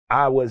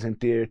I wasn't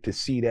there to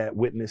see that,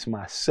 witness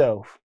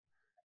myself.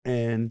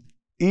 And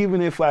even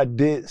if I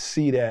did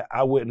see that,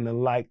 I wouldn't have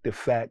liked the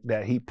fact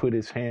that he put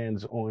his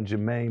hands on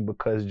Jermaine,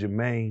 because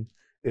Jermaine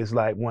is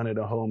like one of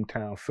the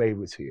hometown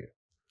favorites here.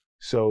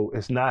 So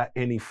it's not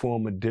any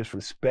form of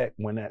disrespect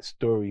when that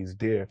story is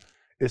there.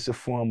 It's a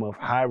form of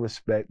high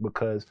respect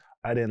because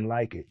I didn't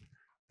like it.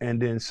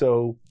 And then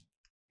so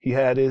he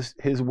had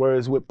his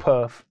words with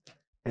Puff,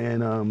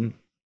 and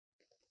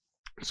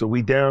so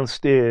we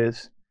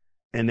downstairs,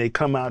 and they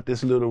come out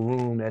this little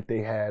room that they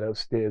had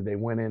upstairs. They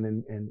went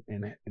in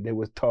and they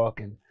was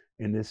talking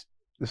in this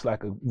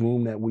like a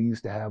room that we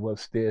used to have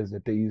upstairs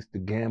that they used to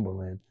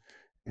gamble in.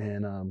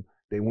 And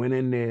they went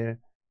in there,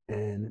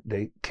 And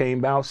they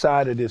came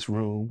outside of this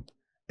room,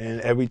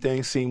 and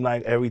everything seemed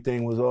like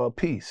everything was all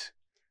peace.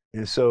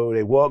 And so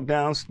they walked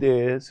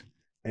downstairs,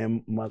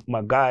 and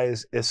my guy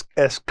is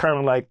kind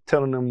of like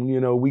telling them, you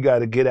know, we got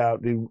to get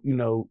out.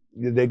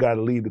 They got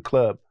to leave the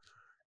club.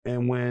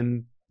 And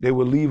when they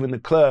were leaving the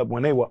club,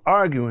 when they were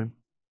arguing,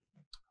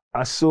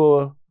 I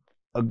saw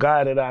a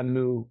guy that I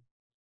knew.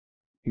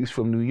 He was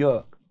from New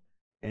York,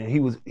 and he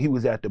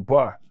was at the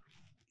bar.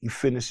 He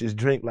finished his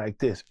drink like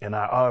this, and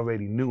I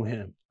already knew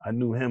him. I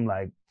knew him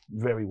like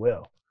very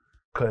well,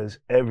 because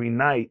every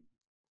night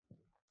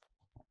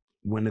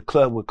when the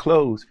club would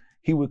close,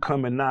 he would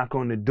come and knock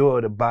on the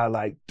door to buy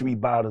like 3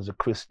 bottles of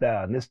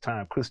Cristal. And this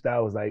time,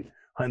 Cristal was like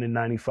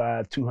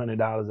 $195,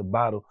 $200 a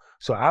bottle.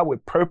 So I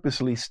would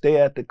purposely stay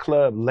at the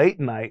club late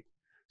night,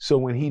 so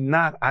when he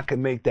knocked, I could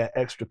make that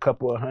extra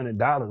couple of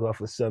 $100 off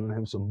of selling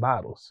him some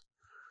bottles.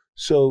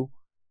 So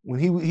when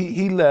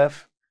he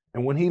left,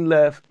 and when he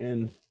left,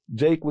 and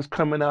Jake was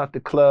coming out the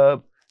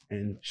club,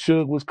 and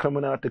Suge was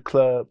coming out the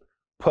club,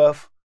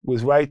 Puff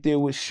was right there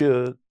with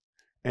Suge,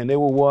 and they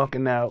were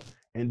walking out,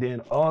 and then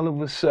all of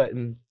a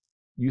sudden,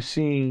 you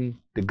seen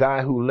the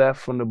guy who left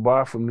from the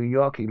bar from New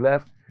York, he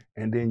left,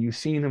 and then you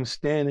seen him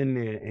standing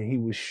there, and he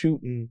was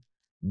shooting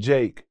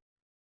Jake.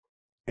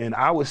 And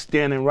I was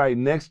standing right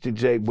next to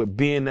Jake, but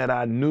being that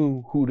I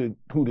knew who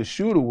the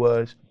shooter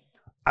was,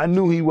 I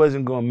knew he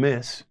wasn't gonna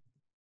miss.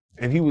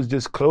 And he was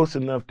just close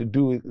enough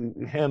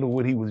to handle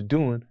what he was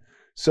doing.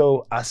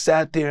 So I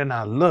sat there and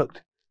I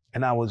looked,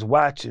 and I was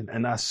watching,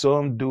 and I saw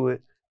him do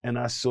it, and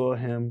I saw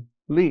him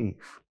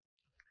leave.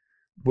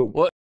 But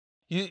what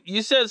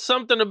you said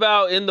something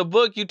about in the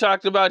book, you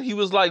talked about he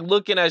was like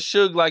looking at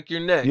Suge like your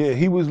neck. Yeah,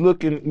 he was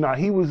looking. No,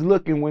 he was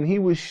looking when he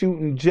was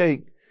shooting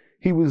Jake.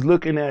 He was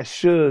looking at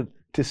Suge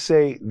to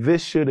say,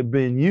 this should have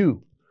been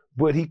you.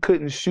 But he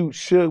couldn't shoot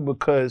Suge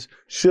because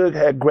Suge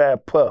had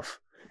grabbed Puff,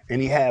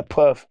 and he had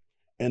Puff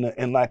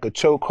in like a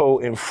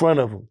chokehold in front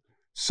of him.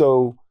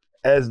 So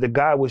as the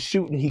guy was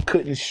shooting, he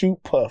couldn't shoot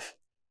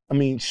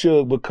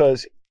Suge,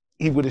 because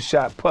he would have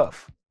shot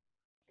Puff.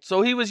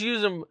 So he was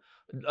using,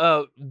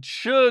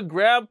 Suge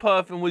grabbed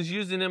Puff and was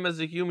using him as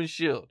a human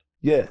shield.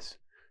 Yes.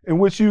 In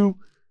which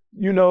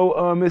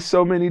there's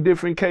so many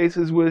different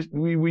cases where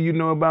you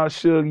know about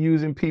Suge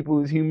using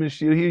people as human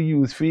shields. He'll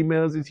use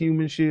females as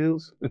human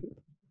shields.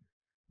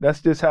 That's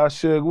just how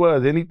Suge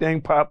was. Anything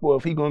pop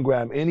off, he gonna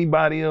grab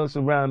anybody else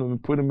around him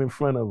and put him in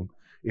front of him.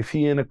 If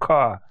he in a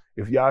car,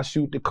 if y'all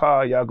shoot the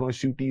car, y'all gonna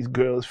shoot these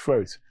girls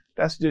first.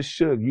 That's just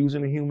Suge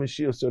using a human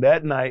shield. So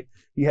that night,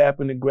 he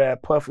happened to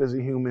grab Puff as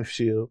a human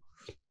shield.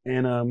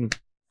 And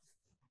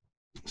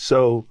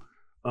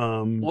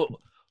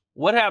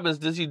what happens?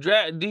 Does he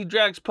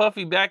drags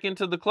Puffy back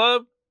into the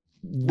club?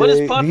 What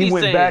is Puffy saying? He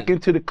went back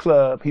into the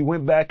club. He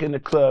went back in the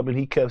club, and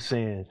he kept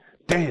saying,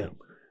 damn,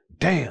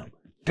 damn,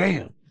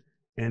 damn.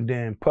 And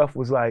then Puff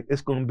was like,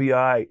 it's gonna be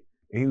all right.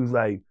 And he was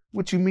like,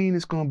 what you mean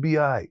it's gonna be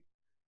all right?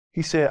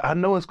 He said, I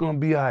know it's gonna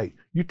be all right.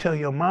 You tell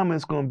your mama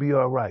it's gonna be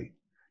all right.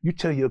 You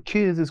tell your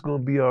kids it's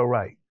gonna be all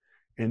right.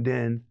 And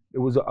then it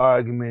was an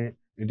argument,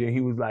 and then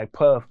he was like,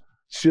 Puff,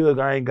 Suge,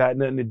 I ain't got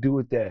nothing to do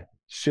with that.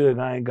 Suge,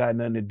 I ain't got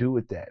nothing to do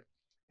with that.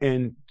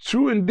 And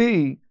true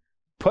indeed,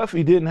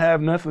 Puffy didn't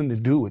have nothing to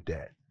do with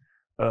that.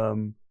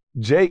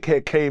 Jake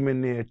had came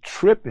in there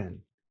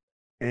tripping,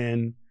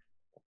 and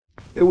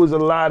it was a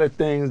lot of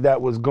things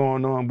that was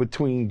going on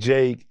between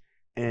Jake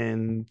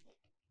and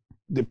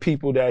the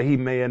people that he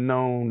may have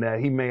known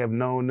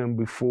them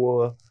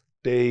before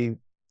they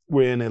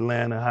were in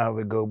Atlanta,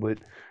 however it go. But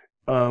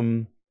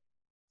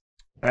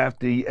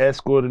after he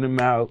escorted him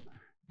out,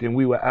 then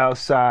we were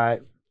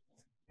outside,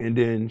 and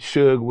then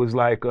Suge was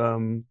like,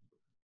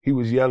 he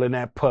was yelling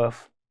at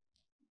Puff.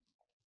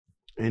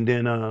 And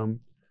then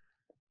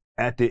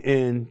at the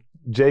end,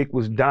 Jake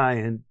was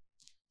dying,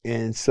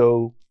 and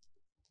so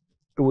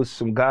it was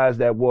some guys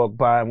that walked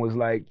by and was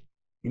like,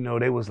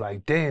 they was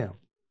like, damn.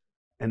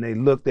 And they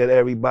looked at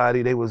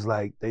everybody. They was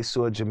like, they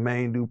saw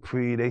Jermaine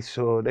Dupri. They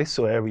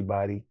saw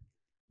everybody.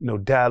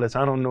 Dallas.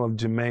 I don't know if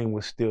Jermaine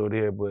was still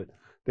there, but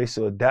they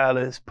saw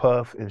Dallas,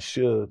 Puff, and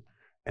Suge.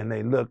 And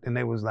they looked and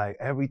they was like,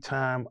 every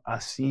time I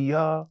see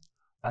y'all,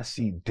 I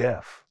see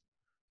death.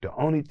 The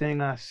only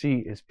thing I see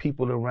is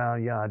people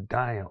around y'all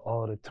dying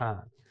all the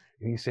time.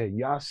 And he said,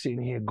 y'all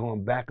sitting here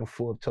going back and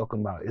forth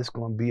talking about it's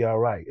gonna be all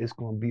right. It's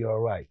gonna be all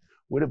right.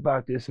 What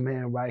about this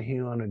man right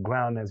here on the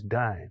ground that's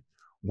dying?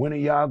 When are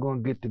y'all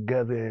gonna get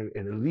together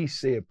and at least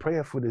say a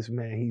prayer for this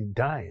man? He's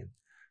dying.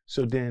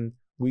 So then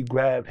we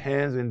grabbed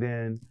hands, and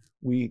then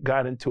we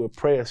got into a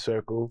prayer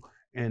circle.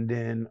 And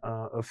then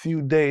a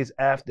few days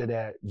after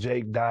that,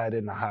 Jake died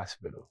in the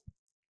hospital.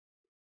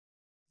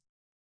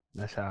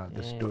 That's how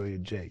the story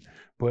of Jake.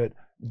 But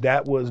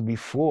that was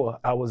before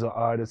I was an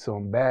artist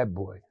on Bad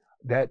Boy.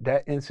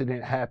 That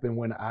incident happened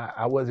when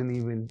I wasn't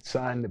even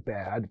signed to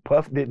Bad.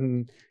 Puff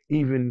didn't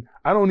even,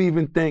 I don't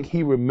even think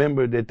he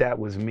remembered that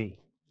was me.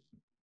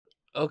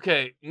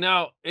 Okay,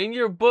 now in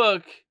your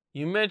book,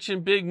 you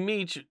mentioned Big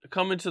Meech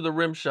coming to the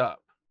rim shop.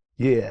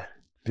 Yeah,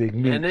 Big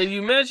Meech. And then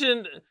you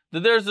mentioned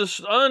that there's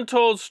this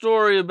untold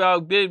story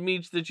about Big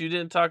Meech that you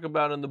didn't talk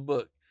about in the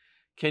book.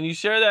 Can you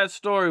share that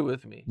story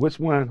with me? Which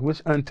one?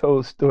 Which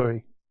untold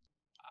story?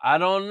 I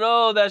don't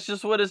know. That's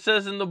just what it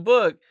says in the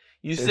book.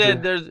 You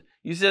said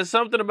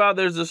something about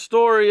there's a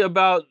story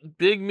about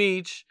Big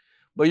Meech,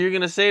 but you're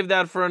gonna save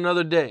that for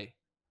another day.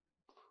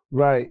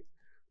 Right.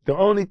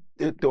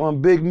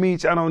 On Big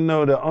Meech, I don't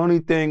know. The only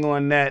thing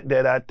on that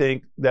I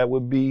think that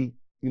would be,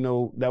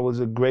 that was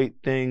a great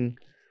thing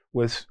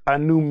was I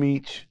knew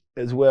Meech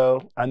as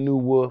well. I knew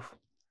Wolf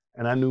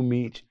and I knew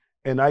Meech.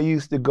 And I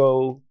used to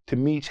go to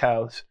Meech's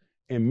house,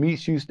 and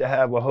Meech used to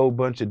have a whole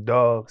bunch of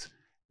dogs,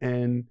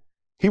 and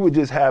he would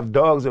just have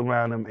dogs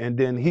around him, and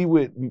then he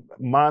would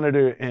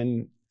monitor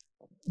and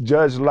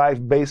judge life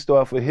based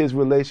off of his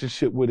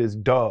relationship with his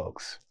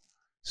dogs.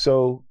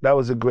 So that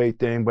was a great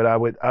thing, but I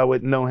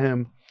would know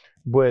him.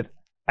 But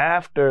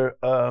after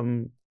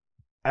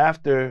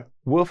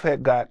Wolf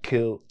had got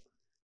killed,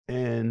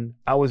 and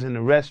I was in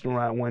a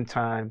restaurant one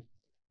time.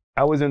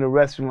 I was in a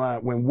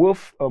restaurant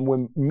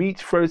when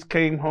Meech first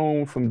came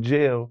home from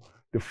jail.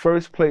 The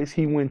first place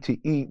he went to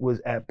eat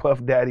was at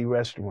Puff Daddy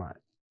restaurant,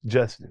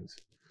 Justin's.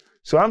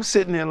 So I'm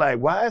sitting there like,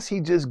 why is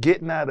he just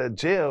getting out of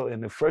jail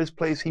and the first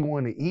place he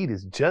want to eat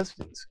is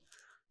Justin's?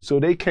 So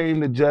they came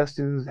to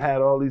Justin's,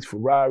 had all these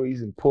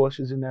Ferraris and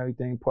Porsches and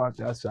everything parked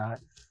outside.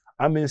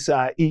 I'm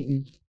inside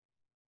eating,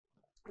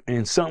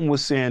 and something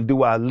was saying,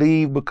 do I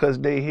leave because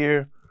they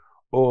here,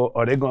 or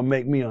are they gonna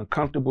make me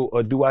uncomfortable,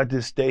 or do I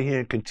just stay here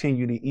and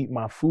continue to eat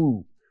my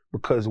food?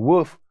 Because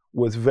Wolf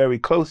was very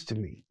close to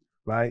me,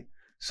 right?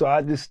 So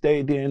I just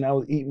stayed there and I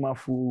was eating my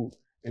food,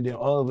 and then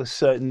all of a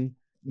sudden,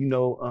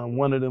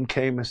 one of them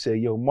came and said,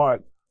 yo,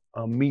 Mark,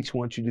 Meech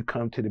wants you to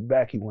come to the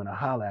back. He want to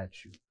holler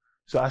at you.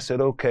 So I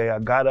said, okay. I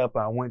got up,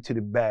 I went to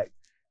the back,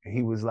 and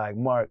he was like,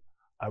 Mark,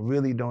 I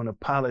really don't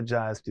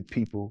apologize to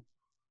people,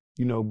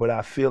 but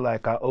I feel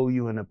like I owe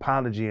you an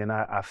apology, and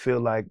I feel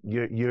like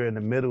you're in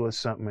the middle of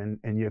something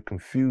and you're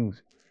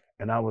confused.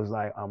 And I was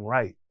like, I'm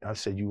right. I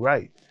said, you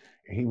right.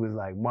 And he was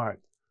like, Mark,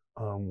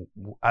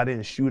 I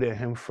didn't shoot at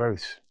him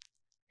first.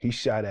 He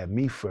shot at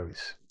me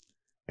first.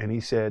 And he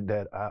said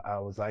that I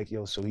was like,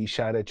 yo, so he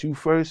shot at you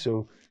first?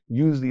 So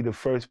usually the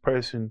first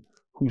person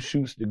who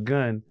shoots the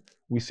gun,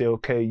 we say,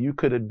 okay, you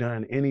could have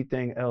done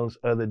anything else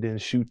other than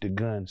shoot the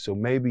gun. So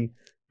maybe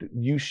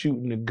you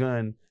shooting the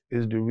gun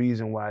is the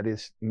reason why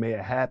this may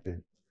have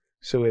happened.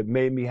 So it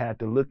made me have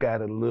to look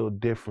at it a little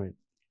different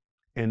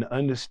and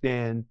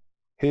understand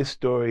his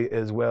story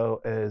as well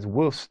as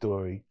Wolf's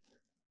story.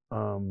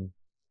 That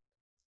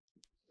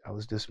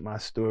was just my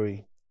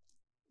story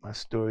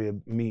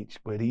of Meech.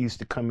 But he used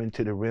to come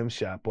into the rim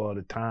shop all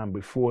the time.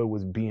 Before it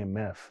was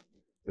BMF,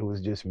 it was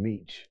just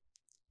Meech.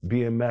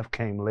 BMF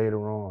came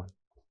later on.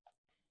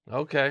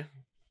 Okay.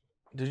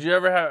 Did you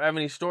ever have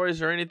any stories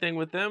or anything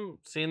with them?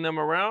 Seen them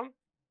around?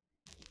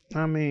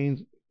 I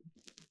mean,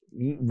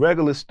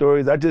 regular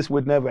stories. I just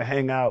would never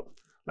hang out.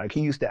 Like,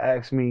 he used to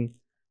ask me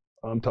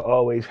to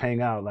always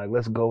hang out. Like,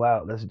 let's go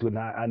out, let's do it.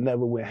 I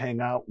never would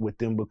hang out with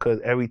them because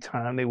every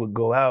time they would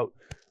go out,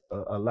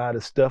 a lot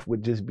of stuff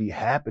would just be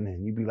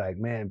happening. You'd be like,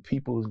 man,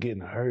 people's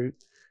getting hurt.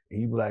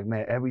 And you'd be like,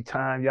 man, every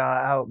time y'all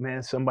out,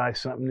 man,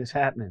 something is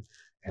happening.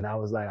 And I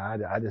was like,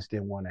 I just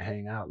didn't want to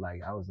hang out.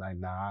 Like, I was like,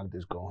 nah, I'll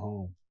just go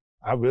home.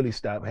 I really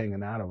stopped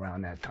hanging out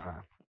around that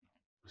time.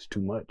 It's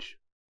too much.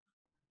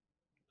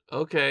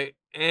 Okay.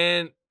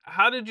 And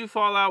how did you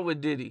fall out with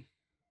Diddy?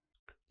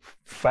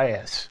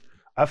 Fast.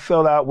 I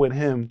fell out with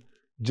him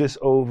just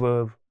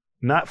over,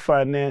 not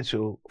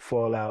financial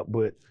fallout,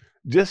 but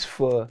just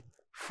for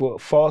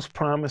false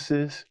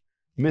promises,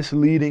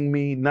 misleading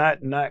me,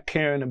 not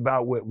caring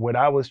about what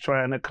I was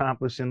trying to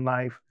accomplish in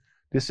life,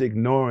 just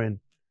ignoring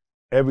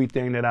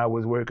everything that I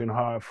was working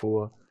hard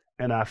for.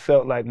 And I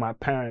felt like my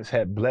parents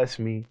had blessed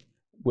me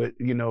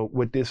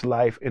with this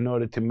life in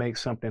order to make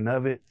something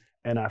of it.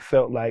 And I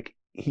felt like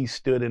he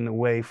stood in the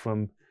way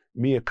from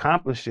me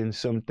accomplishing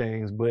some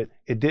things, but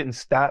it didn't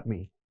stop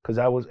me because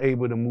I was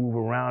able to move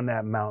around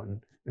that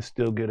mountain and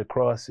still get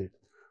across it.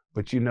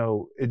 But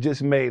it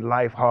just made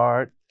life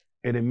hard,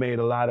 and it made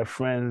a lot of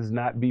friends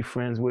not be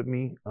friends with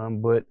me.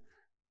 But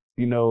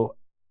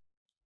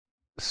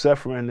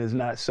suffering is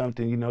not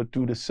something,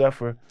 through the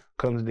suffer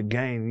comes the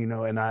gain,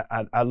 and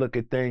I look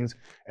at things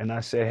and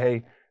I say,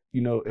 hey,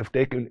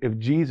 if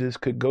Jesus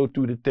could go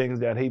through the things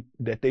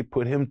that they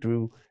put him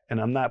through, and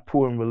I'm not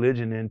pouring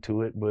religion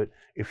into it, but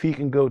if he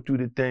can go through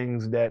the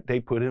things that they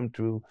put him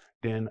through,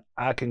 then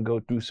I can go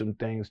through some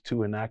things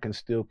too, and I can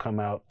still come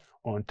out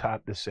on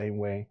top the same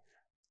way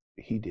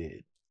he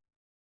did.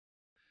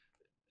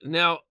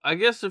 Now, I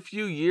guess a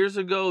few years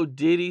ago,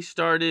 Diddy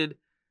started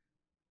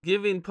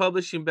giving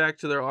publishing back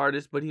to their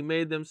artists, but he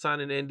made them sign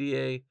an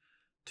NDA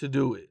to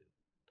do it.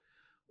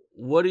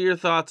 What are your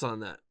thoughts on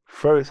that?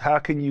 First, how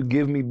can you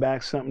give me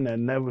back something that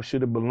never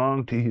should have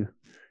belonged to you?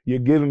 You're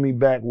giving me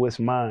back what's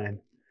mine.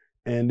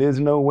 And there's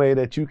no way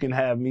that you can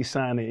have me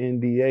sign an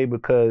NDA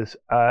because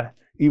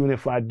even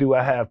if I do,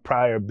 I have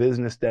prior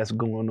business that's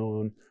going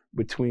on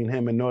between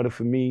him. In order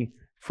for me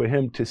for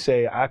him to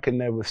say I could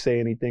never say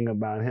anything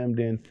about him,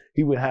 then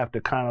he would have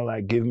to kind of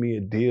like give me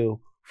a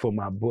deal for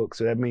my book.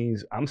 So that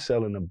means I'm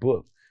selling a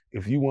book.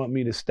 If you want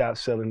me to stop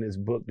selling this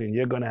book, then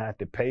you're going to have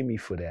to pay me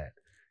for that.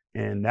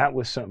 And that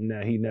was something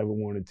that he never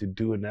wanted to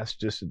do. And that's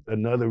just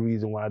another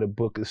reason why the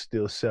book is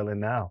still selling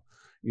now.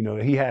 You know,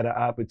 he had an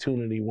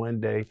opportunity one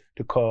day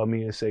to call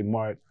me and say,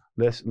 Mark,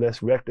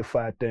 let's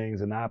rectify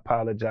things, and I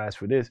apologize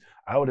for this.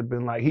 I would have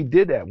been like, he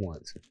did that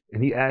once.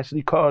 And he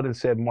actually called and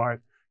said,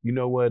 Mark, you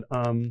know what,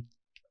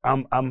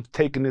 I'm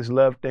taking this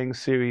love thing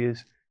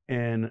serious,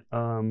 and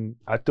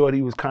I thought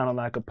he was kind of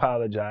like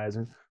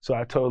apologizing. So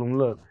I told him,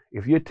 look,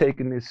 if you're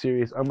taking this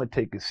serious, I'm gonna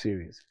take it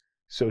serious.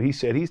 So he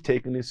said he's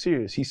taking it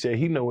serious. He said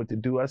he know what to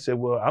do. I said,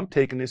 well, I'm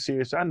taking it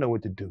serious. I know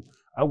what to do.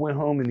 I went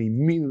home and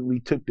immediately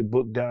took the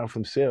book down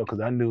from sale because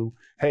I knew,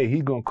 hey,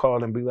 he's gonna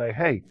call and be like,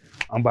 hey,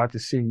 I'm about to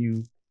send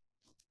you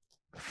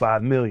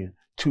 5 million,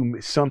 2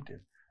 something.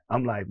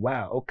 I'm like,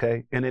 wow,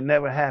 okay. And it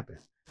never happened.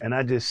 And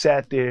I just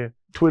sat there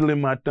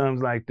twiddling my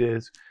thumbs like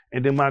this.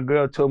 And then my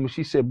girl told me,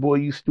 she said, boy,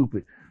 you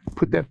stupid.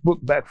 Put that book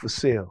back for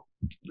sale.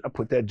 I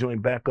put that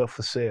joint back up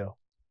for sale.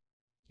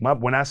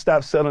 When I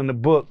stopped selling the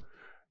book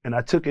and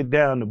I took it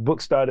down, the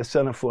book started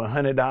selling for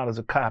 $100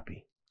 a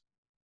copy.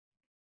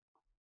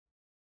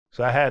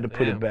 So I had to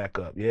put it back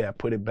up. Yeah, I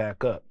put it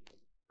back up.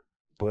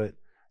 But,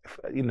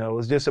 you know, it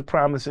was just a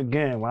promise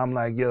again where I'm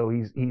like, yo,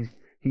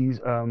 he's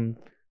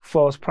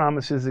false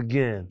promises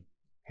again.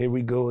 Here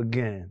we go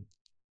again.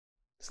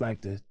 It's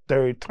like the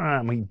third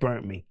time he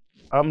burnt me.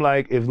 I'm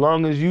like, as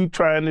long as you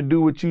trying to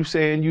do what you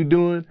saying you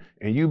doing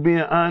and you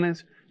being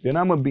honest, then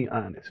I'm gonna be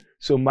honest.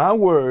 So my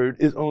word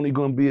is only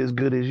gonna be as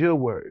good as your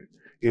word.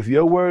 If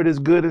your word is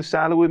good and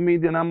solid with me,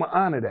 then I'm gonna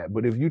honor that.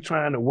 But if you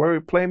trying to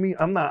word play me,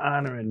 I'm not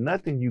honoring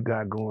nothing you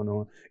got going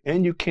on.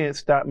 And you can't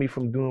stop me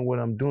from doing what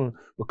I'm doing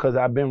because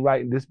I've been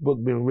writing, this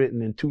book been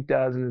written in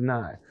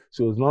 2009.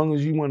 So as long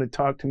as you want to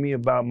talk to me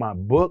about my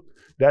book,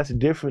 that's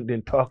different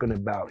than talking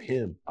about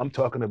him. I'm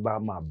talking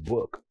about my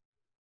book.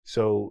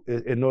 So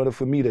in order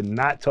for me to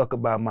not talk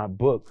about my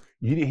book,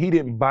 he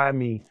didn't buy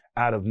me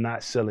out of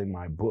not selling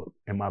my book.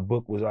 And my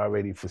book was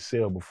already for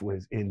sale before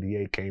his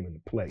NDA came into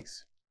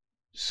place.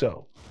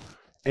 So,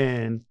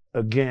 and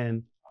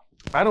again,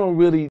 I don't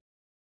really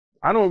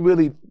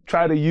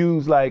try to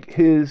use like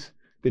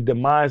the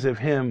demise of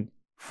him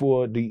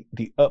for the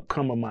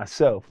upcome of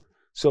myself.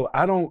 So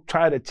I don't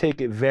try to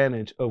take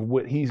advantage of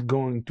what he's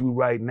going through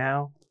right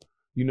now.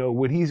 You know,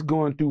 what he's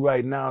going through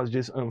right now is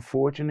just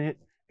unfortunate,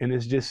 and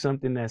it's just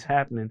something that's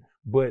happening.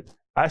 But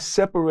I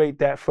separate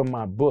that from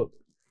my book,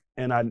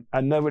 and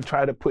I never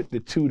try to put the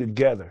two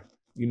together.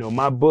 You know,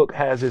 my book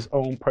has its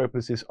own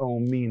purpose, its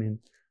own meaning,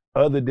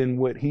 other than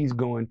what he's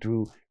going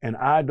through. And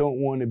I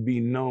don't want to be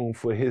known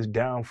for his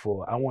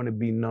downfall. I want to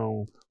be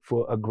known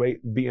for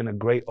being a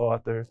great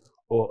author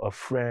or a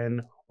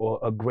friend or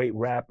a great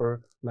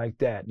rapper like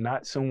that.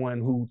 Not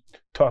someone who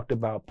talked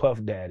about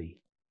Puff Daddy.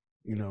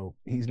 You know,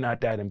 he's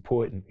not that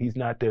important. He's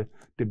not the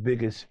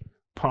biggest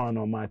pawn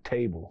on my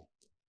table.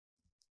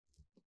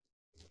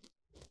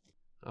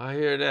 I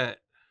hear that.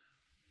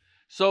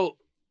 So,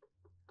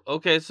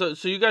 okay, so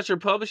you got your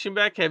publishing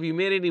back. Have you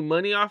made any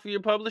money off of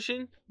your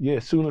publishing? Yeah,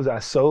 as soon as I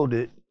sold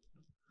it,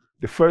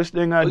 the first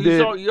thing I did.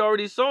 You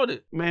already sold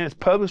it. Man,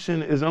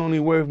 publishing is only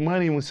worth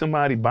money when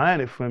somebody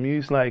buying it from you.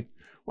 It's like,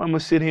 well, I'm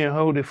gonna sit here and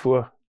hold it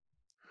for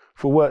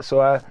what?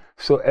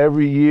 So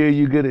every year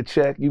you get a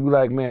check. You be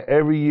like, man,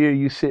 every year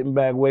you sitting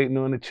back waiting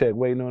on the check.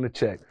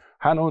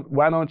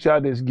 Why don't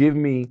y'all just give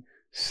me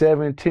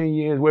 7, 10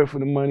 years worth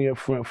of the money up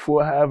front,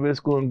 for however it's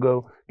gonna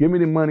go. Give me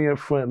the money up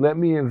front. Let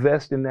me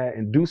invest in that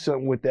and do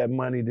something with that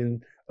money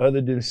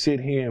other than sit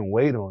here and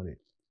wait on it.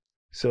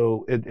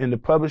 So and the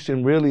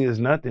publishing really is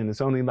nothing.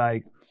 It's only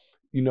like,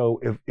 you know,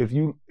 if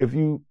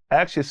you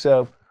ask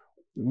yourself,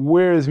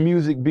 where is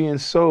music being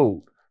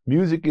sold?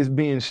 Music is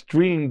being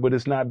streamed, but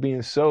it's not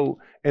being sold.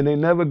 And they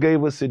never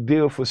gave us a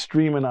deal for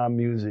streaming our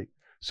music.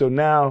 So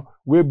now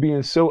we're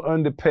being so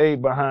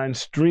underpaid behind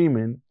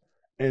streaming,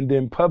 and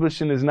then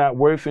publishing is not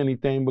worth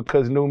anything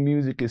because no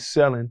music is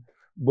selling.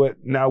 But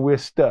now we're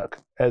stuck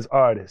as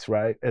artists,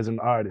 right? As an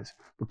artist,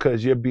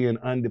 because you're being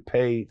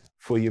underpaid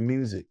for your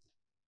music.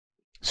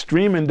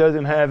 Streaming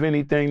doesn't have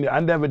anything. I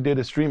never did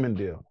a streaming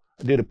deal.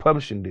 I did a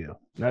publishing deal,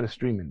 not a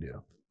streaming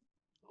deal.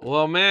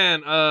 Well,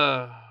 man,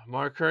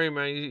 Mark Curry,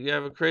 man, you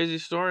have a crazy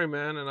story,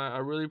 man, and I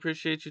really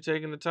appreciate you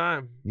taking the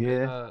time.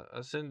 Yeah.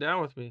 Sitting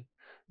down with me.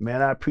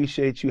 Man, I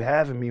appreciate you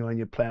having me on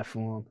your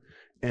platform,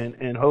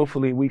 and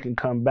hopefully we can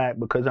come back,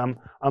 because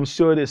I'm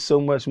sure there's so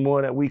much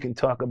more that we can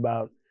talk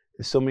about.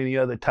 There's so many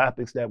other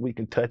topics that we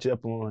can touch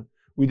up on.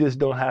 We just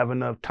don't have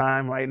enough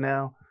time right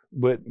now.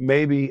 But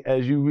maybe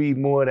as you read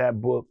more of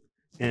that book,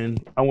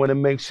 and I want to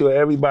make sure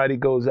everybody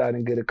goes out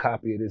and get a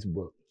copy of this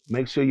book.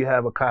 Make sure you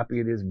have a copy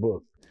of this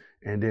book.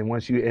 And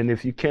then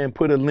if you can,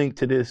 put a link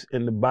to this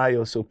in the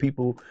bio so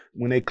people,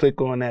 when they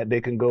click on that, they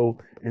can go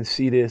and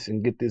see this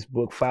and get this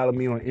book. Follow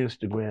me on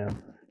Instagram.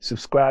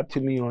 Subscribe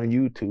to me on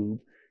YouTube.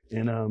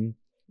 And,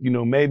 you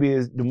know, maybe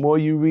the more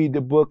you read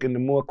the book and the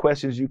more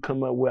questions you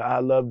come up with, I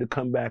love to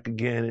come back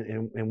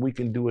again and we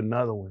can do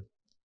another one.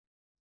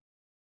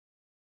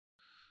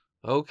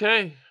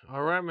 Okay.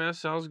 All right, man.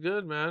 Sounds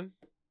good, man.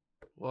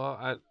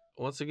 Well,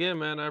 once again,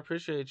 man, I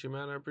appreciate you,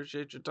 man. I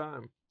appreciate your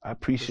time. I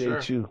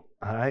appreciate sure. you.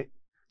 All right.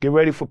 Get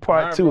ready for All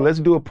part right, 2. bro. Let's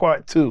do a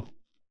part 2.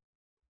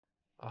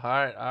 All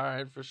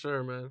right, for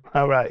sure, man.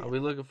 All right. I'll be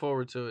looking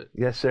forward to it.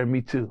 Yes, sir.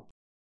 Me too.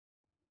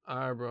 All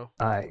right, bro.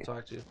 All right.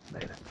 Talk to you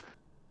later.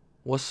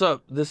 What's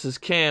up? This is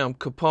Cam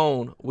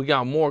Capone. We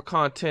got more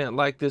content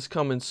like this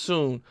coming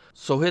soon,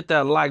 so hit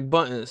that like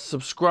button,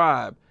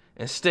 subscribe,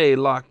 and stay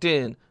locked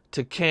in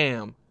to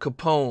Cam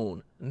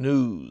Capone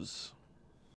News.